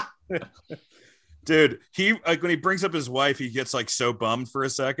 Dude, he like when he brings up his wife, he gets like so bummed for a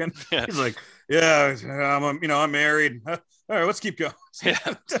second. Yeah. He's like, yeah, I'm married. All right, let's keep going. Yeah.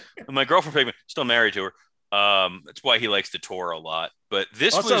 My girlfriend, still married to her. That's why he likes to tour a lot. But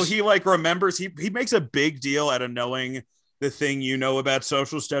this also, he like remembers, he makes a big deal out of knowing the thing you know about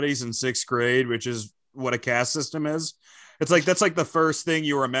social studies in 6th grade, which is what a caste system is. It's like, that's like the first thing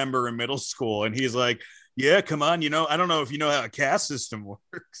you remember in middle school. And he's like, yeah, come on. I don't know if you know how a caste system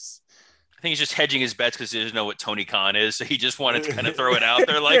works. I think he's just hedging his bets because he doesn't know what Tony Khan is. So he just wanted to kind of throw it out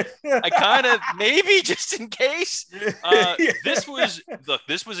there. Like, I kind of maybe just in case. This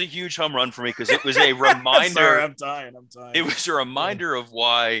was a huge home run for me because it was a reminder. Sorry, I'm dying. It was a reminder of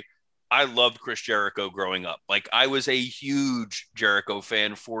why I loved Chris Jericho growing up. Like, I was a huge Jericho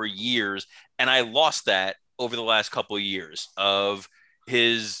fan for years, and I lost that over the last couple of years of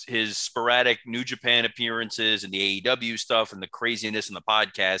his sporadic New Japan appearances and the AEW stuff and the craziness in the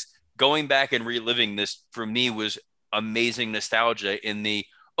podcast. Going back and reliving this for me was amazing nostalgia in the,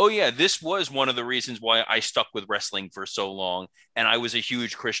 oh yeah, this was one of the reasons why I stuck with wrestling for so long. And I was a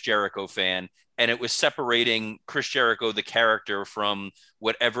huge Chris Jericho fan. And it was separating Chris Jericho, the character, from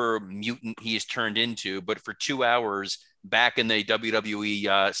whatever mutant he has turned into. But for 2 hours back in the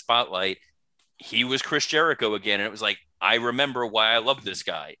WWE spotlight, he was Chris Jericho again. And it was like, I remember why I love this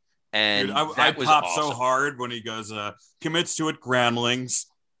guy. And dude, I was popped awesome. so hard when he goes, commits to it, groundlings.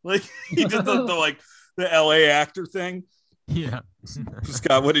 Like, he did the LA actor thing. Yeah.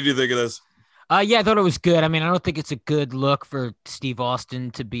 Scott, what did you think of this? Yeah, I thought it was good. I mean, I don't think it's a good look for Steve Austin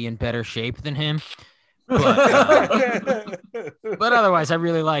to be in better shape than him. But otherwise, I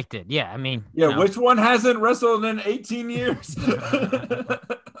really liked it. Yeah, I mean. Yeah, which one hasn't wrestled in 18 years?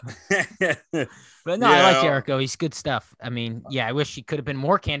 But no, I like Jericho. He's good stuff. I mean, yeah, I wish he could have been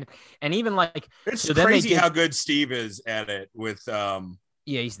more candid. And even like. It's crazy how good Steve is at it with.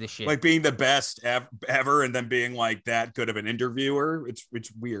 Yeah, he's the shit. Like being the best ever, and then being like that good of an interviewer.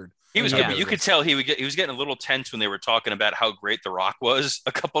 It's weird. He was good, but you could tell he was getting a little tense when they were talking about how great The Rock was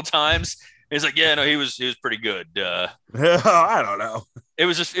a couple times. He's like, yeah, no, he was pretty good. I don't know. It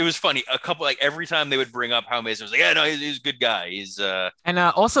was funny. A couple, like every time they would bring up how amazing, I was like, yeah, no, he's a good guy. He's and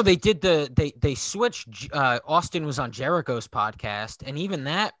also they did they switched. Austin was on Jericho's podcast, and even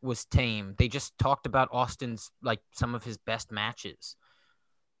that was tame. They just talked about Austin's like some of his best matches.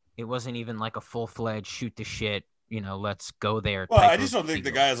 It wasn't even like a full-fledged shoot the shit, let's go there. Well, I just don't think the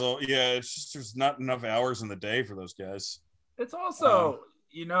guys it's just there's not enough hours in the day for those guys. It's also,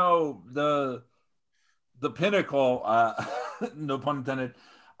 the pinnacle, no pun intended,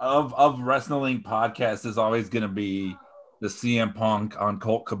 of wrestling podcast is always going to be the CM Punk on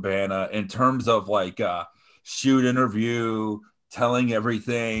Colt Cabana in terms of like shoot interview, telling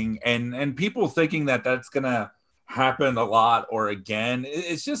everything, and people thinking that that's going to happen a lot or again.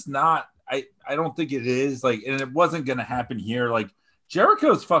 It's just not. I don't think it is, like, and it wasn't going to happen here. Like,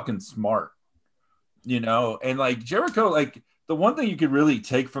 Jericho's fucking smart, and like Jericho, like the one thing you could really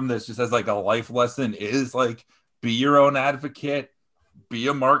take from this just as like a life lesson is like be your own advocate, be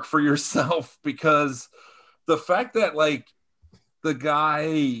a mark for yourself, because the fact that like the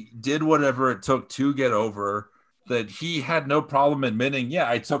guy did whatever it took to get over, that he had no problem admitting, yeah,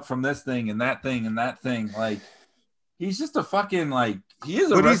 I took from this thing and that thing and that thing. Like, he's just a fucking like he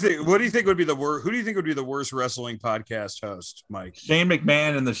is. What do you think would be the worst? Who do you think would be the worst wrestling podcast host, Mike? Shane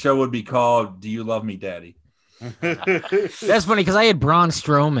McMahon, and the show would be called "Do You Love Me, Daddy?" That's funny because I had Braun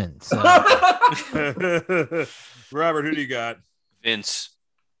Strowman. So. Robert, who do you got? Vince.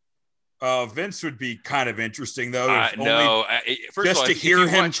 Vince would be kind of interesting though. First to hear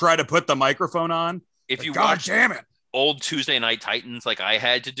him try to put the microphone on. If you God watch damn it, old Tuesday Night Titans, like I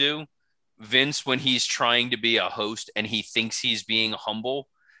had to do. Vince, when he's trying to be a host and he thinks he's being humble,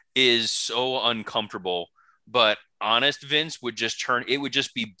 is so uncomfortable. But honest Vince would just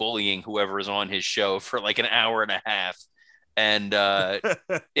be bullying whoever is on his show for like an hour and a half. And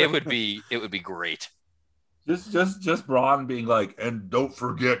it would be great. Just Braun being like, and don't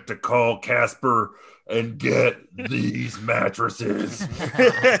forget to call Casper and get these mattresses.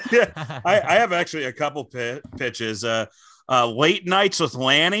 I have actually a couple pitches. Late Nights with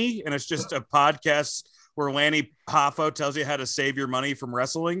Lanny, and it's just a podcast where Lanny Poffo tells you how to save your money from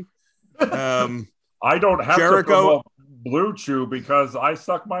wrestling. I don't have to promote Blue Chew because I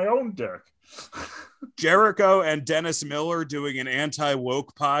suck my own dick. Jericho and Dennis Miller doing an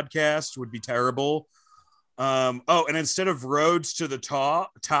anti-woke podcast would be terrible. And instead of Roads to the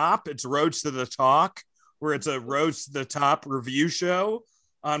Top, it's Roads to the Talk, where it's a Roads to the Top review show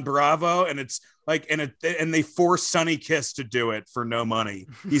on Bravo, and it's like, and they force Sonny Kiss to do it for no money.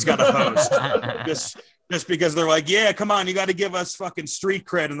 He's got a host just because they're like, yeah, come on, you got to give us fucking street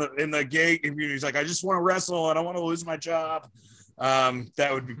cred in the gay community. He's like, I just want to wrestle. I don't want to lose my job. That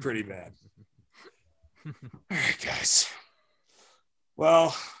would be pretty bad. All right, guys.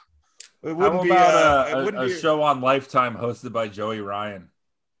 Well, It How wouldn't be about it wouldn't a be show on Lifetime hosted by Joey Ryan?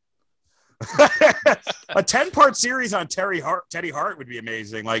 a 10-part series on Teddy Hart would be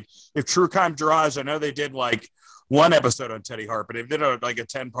amazing. Like if True Crime Draws, I know they did like one episode on Teddy Hart, but if they did like a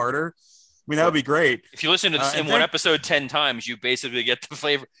 10-parter, I mean, that would be great. If you listen to this in one episode 10 times, you basically get the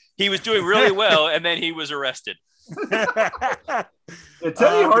flavor. He was doing really well, and then he was arrested. Teddy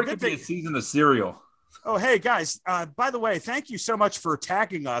Hart could be a season of Serial. Oh, hey, guys. By the way, thank you so much for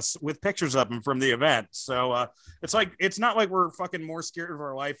tagging us with pictures of him from the event. So it's not like we're fucking more scared of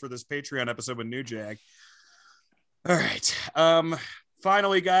our life for this Patreon episode with New Jack. All right.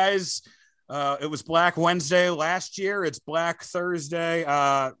 Finally, guys, it was Black Wednesday last year. It's Black Thursday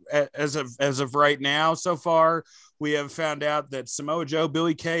as of right now. So far, we have found out that Samoa Joe,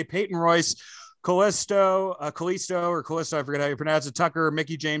 Billy Kay, Peyton Royce, Kalisto, I forget how you pronounce it, Tucker,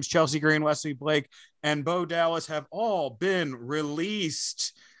 Mickey James, Chelsea Green, Wesley Blake, and Bo Dallas have all been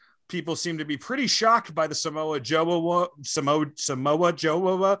released. People seem to be pretty shocked by the Samoa Joe one.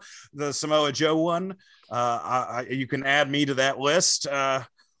 You can add me to that list.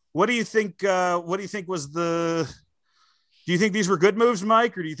 What do you think? What do you think was the? Do you think these were good moves,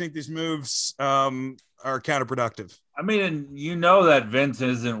 Mike, or do you think these moves are counterproductive? I mean, you know that Vince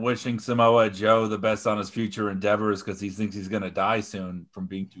isn't wishing Samoa Joe the best on his future endeavors because he thinks he's going to die soon from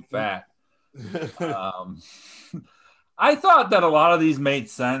being too fat. I thought that a lot of these made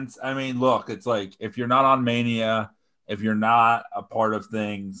sense. I mean, look, it's like if you're not on Mania, if you're not a part of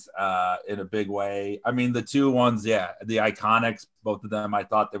things in a big way. I mean, the two ones, yeah, the Iconics, both of them, I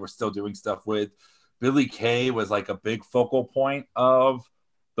thought they were still doing stuff with. Billy Kay was like a big focal point of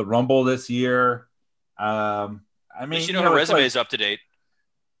the Rumble this year. I mean, at least you know her resume is up to date.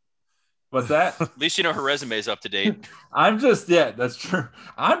 What's that? At least you know her resume is up to date. That's true.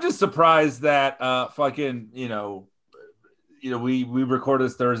 I'm just surprised that we record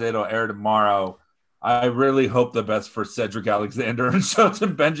this Thursday, it'll air tomorrow. I really hope the best for Cedric Alexander and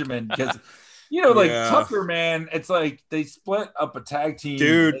Shelton Benjamin because Tucker, man, it's like they split up a tag team.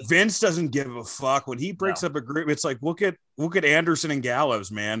 Dude, Vince doesn't give a fuck. When he breaks up a group, it's like look at Anderson and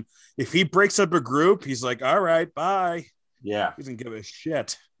Gallows, man. If he breaks up a group, he's like, all right, bye. Yeah. He doesn't give a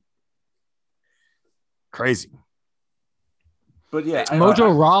shit. Crazy. But yeah,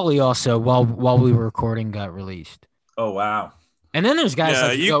 Mojo Rawley also while we were recording got released. Oh wow. And then there's guys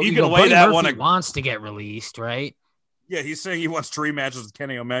like you can lay that Murphy one wants to get released, right? Yeah, he's saying he wants 3 matches with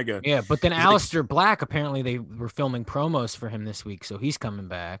Kenny Omega. Yeah, but then Aleister Black, apparently they were filming promos for him this week, so he's coming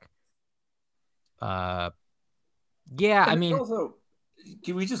back. Yeah, I mean, also,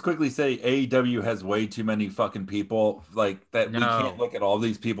 can we just quickly say AEW has way too many fucking people like that? We can't look at all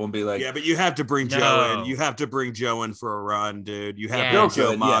these people and be like, yeah, but you have to bring Joe in. You have to bring Joe in for a run, dude. You have to bring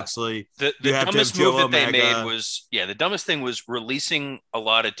Joe Moxley. The dumbest move that they made was, the dumbest thing was releasing a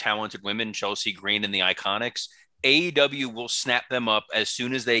lot of talented women, Chelsea Green and the Iconics. AEW will snap them up as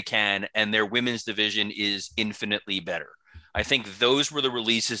soon as they can, and their women's division is infinitely better. I think those were the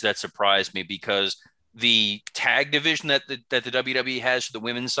releases that surprised me because the tag division that the WWE has for the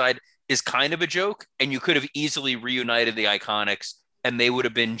women's side is kind of a joke, and you could have easily reunited the Iconics, and they would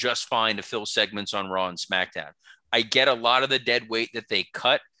have been just fine to fill segments on Raw and SmackDown. I get a lot of the dead weight that they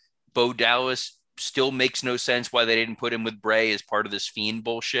cut. Bo Dallas still makes no sense why they didn't put him with Bray as part of this Fiend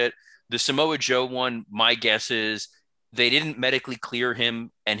bullshit. The Samoa Joe one, my guess is they didn't medically clear him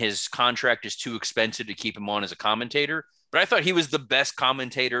and his contract is too expensive to keep him on as a commentator. But I thought he was the best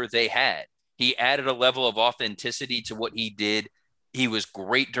commentator they had. He added a level of authenticity to what he did. He was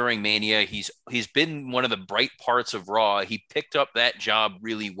great during Mania. He's been one of the bright parts of Raw. He picked up that job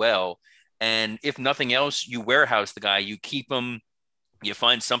really well. And if nothing else, you warehouse the guy, you keep him, you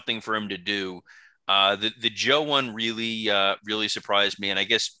find something for him to do. The Joe one really surprised me. And I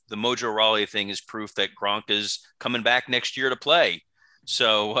guess the Mojo Rawley thing is proof that Gronk is coming back next year to play.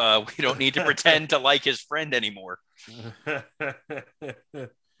 So we don't need to pretend to like his friend anymore.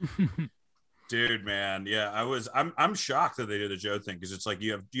 Dude, man. Yeah, I'm shocked that they did the Joe thing because it's like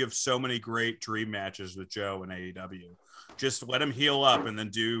you have so many great dream matches with Joe in AEW. Just let him heal up and then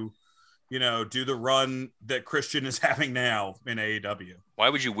do the run that Christian is having now in AEW. Why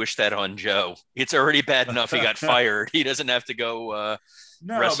would you wish that on Joe? It's already bad enough he got fired. He doesn't have to go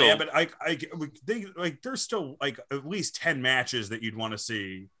wrestle. Man, but there's still like at least 10 matches that you'd want to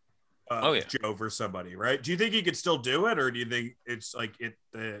see Joe versus somebody, right? Do you think he could still do it, or do you think it's like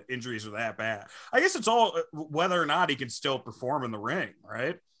the injuries are that bad? I guess it's all whether or not he can still perform in the ring,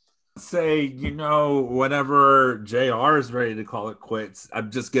 right? Say, whenever JR is ready to call it quits,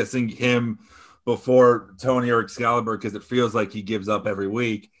 I'm just guessing him before Tony or Excalibur because it feels like he gives up every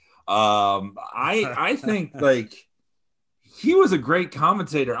week. I think like he was a great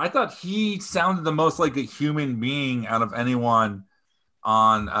commentator. I thought he sounded the most like a human being out of anyone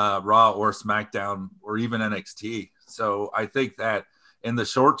on Raw or SmackDown or even NXT. So I think that in the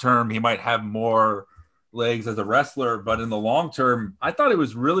short term, he might have more legs as a wrestler, but in the long term, I thought it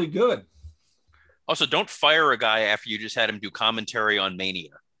was really good. Also, don't fire a guy after you just had him do commentary on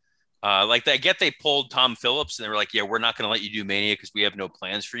Mania. Like I get they pulled Tom Phillips and they were like, yeah, we're not going to let you do Mania because we have no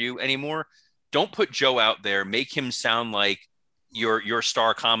plans for you anymore. Don't put Joe out there. Make him sound like your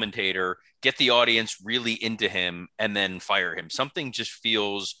star commentator. Get the audience really into him and then fire him. Something just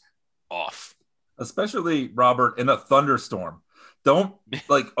feels off. Especially Robert in a thunderstorm. Don't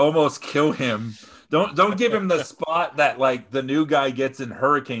like almost kill him. Don't give him the spot that like the new guy gets in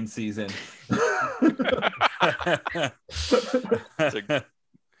hurricane season.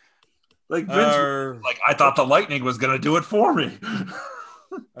 Like Vince, like I thought the lightning was gonna do it for me.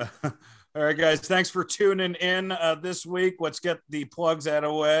 All right, guys. Thanks for tuning in this week. Let's get the plugs out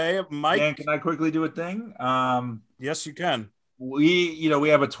of the way. Mike, Dan, can I quickly do a thing? Yes, you can. We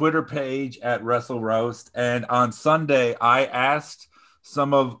have a Twitter page at Wrestle Roast, and on Sunday I asked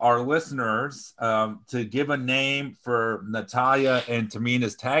some of our listeners to give a name for Natalya and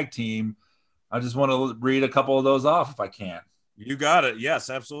Tamina's tag team. I just want to read a couple of those off if I can. You got it. Yes,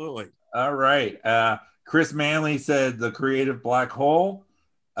 absolutely. All right. Chris Manley said the Creative Black Hole.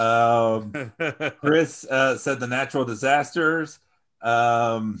 Chris said the Natural Disasters.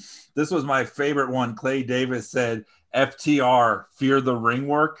 This was my favorite one. Clay Davis said FTR, Fear the Ring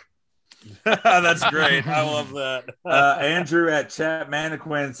Work. That's great. I love that. Andrew at Chat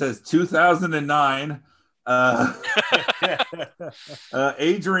Mannequin says 2009.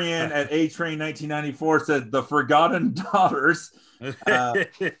 Adrian at A-Train 1994 said the Forgotten Daughters.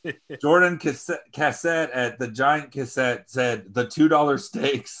 Jordan Cassette at the Giant Cassette said the $2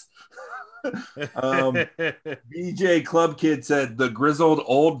 steaks. BJ Club Kid said the Grizzled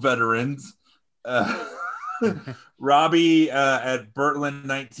Old Veterans. Robbie at Bertlin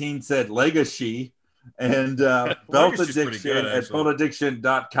 19 said Legacy. And Belt Addiction at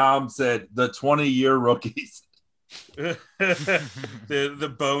beltaddiction.com said the 20-year rookies.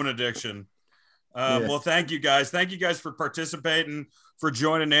 the bone addiction. Well, thank you guys. Thank you guys for participating, for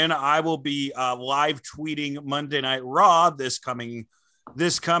joining in. I will be live tweeting Monday Night Raw this coming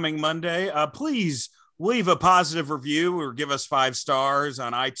Monday. Please leave a positive review or give us 5 stars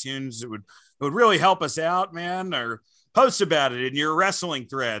on iTunes. It would really help us out, man. Or post about it in your wrestling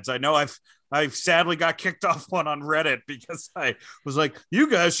threads. I know I've sadly got kicked off one on Reddit because I was like, you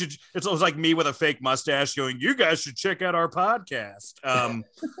guys should, it was like me with a fake mustache going, you guys should check out our podcast.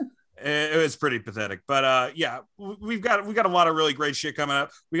 It was pretty pathetic, but yeah, we've got a lot of really great shit coming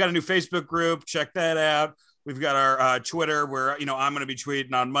up. We got a new Facebook group. Check that out. We've got our Twitter where, I'm going to be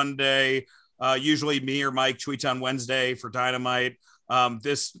tweeting on Monday. Usually me or Mike tweets on Wednesday for Dynamite.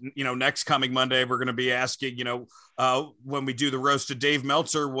 This, next coming Monday, we're going to be asking, when we do the roast of Dave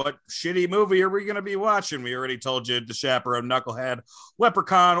Meltzer, what shitty movie are we going to be watching? We already told you The Chaperone, Knucklehead,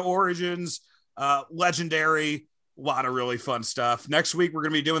 Leprechaun Origins, Legendary, a lot of really fun stuff. Next week, we're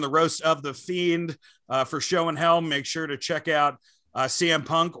going to be doing the roast of The Fiend for Show and Hell. Make sure to check out CM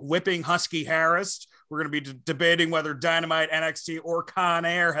Punk whipping Husky Harris. We're going to be debating whether Dynamite, NXT, or Con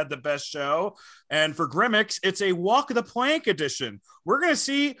Air had the best show. And for Grimmicks, it's a Walk the Plank edition. We're going to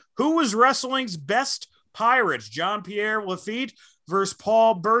see who was wrestling's best pirates, Jean-Pierre Lafitte versus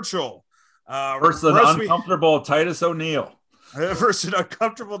Paul Burchill. Versus an uncomfortable Titus O'Neil. Versus an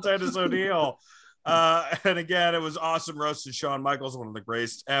uncomfortable Titus O'Neil. And again, it was awesome roasting Shawn Michaels, one of the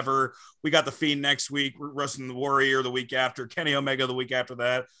greatest ever. We got The Fiend next week. We're roasting the Warrior the week after, Kenny Omega the week after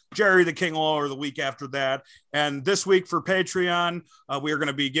that, Jerry the King Lawler the week after that. And this week for Patreon, we are going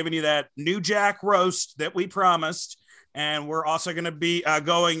to be giving you that New Jack roast that we promised. And we're also going to be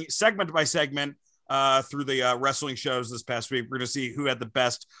going segment by segment through the wrestling shows this past week. We're going to see who had the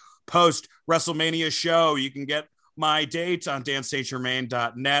best post WrestleMania show. You can get my dates on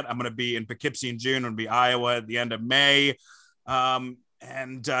danstgermain.net. I'm going to be in Poughkeepsie in June. I'm going to be Iowa at the end of May. And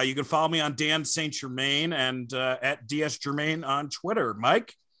you can follow me on Dan St. Germain and at DS Germain on Twitter.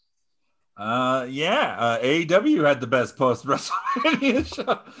 Mike? AEW had the best post WrestleMania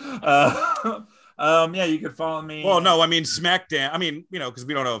show. Yeah, you can follow me. Well, no, I mean SmackDown. I mean, because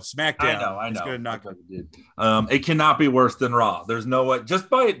we don't know if SmackDown. I know. Is going to knock it cannot be worse than Raw. There's no way. Just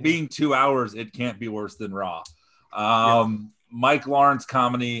by it being 2 hours, it can't be worse than Raw. Mike Lawrence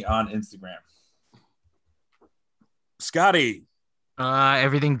Comedy on Instagram. Scotty.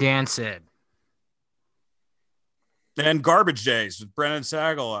 Everything Dan said. And Garbage Days with Brennan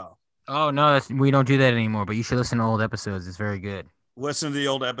Sagalow. Oh, no, we don't do that anymore, but you should listen to old episodes. It's very good. Listen to the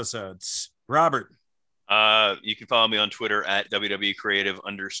old episodes. Robert. You can follow me on Twitter at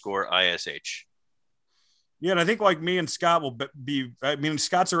www.creative_ISH. Yeah, and I think like me and Scott will be. I mean,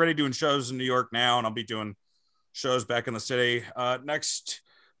 Scott's already doing shows in New York now, and I'll be doing shows back in the city next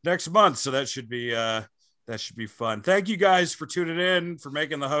month. So that should be fun. Thank you guys for tuning in, for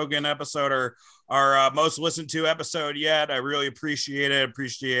making the Hogan episode our most listened to episode yet. I really appreciate it.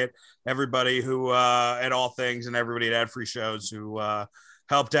 Appreciate everybody who at All Things and everybody at Ad Free Shows who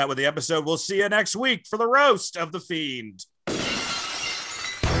helped out with the episode. We'll see you next week for the roast of the Fiend.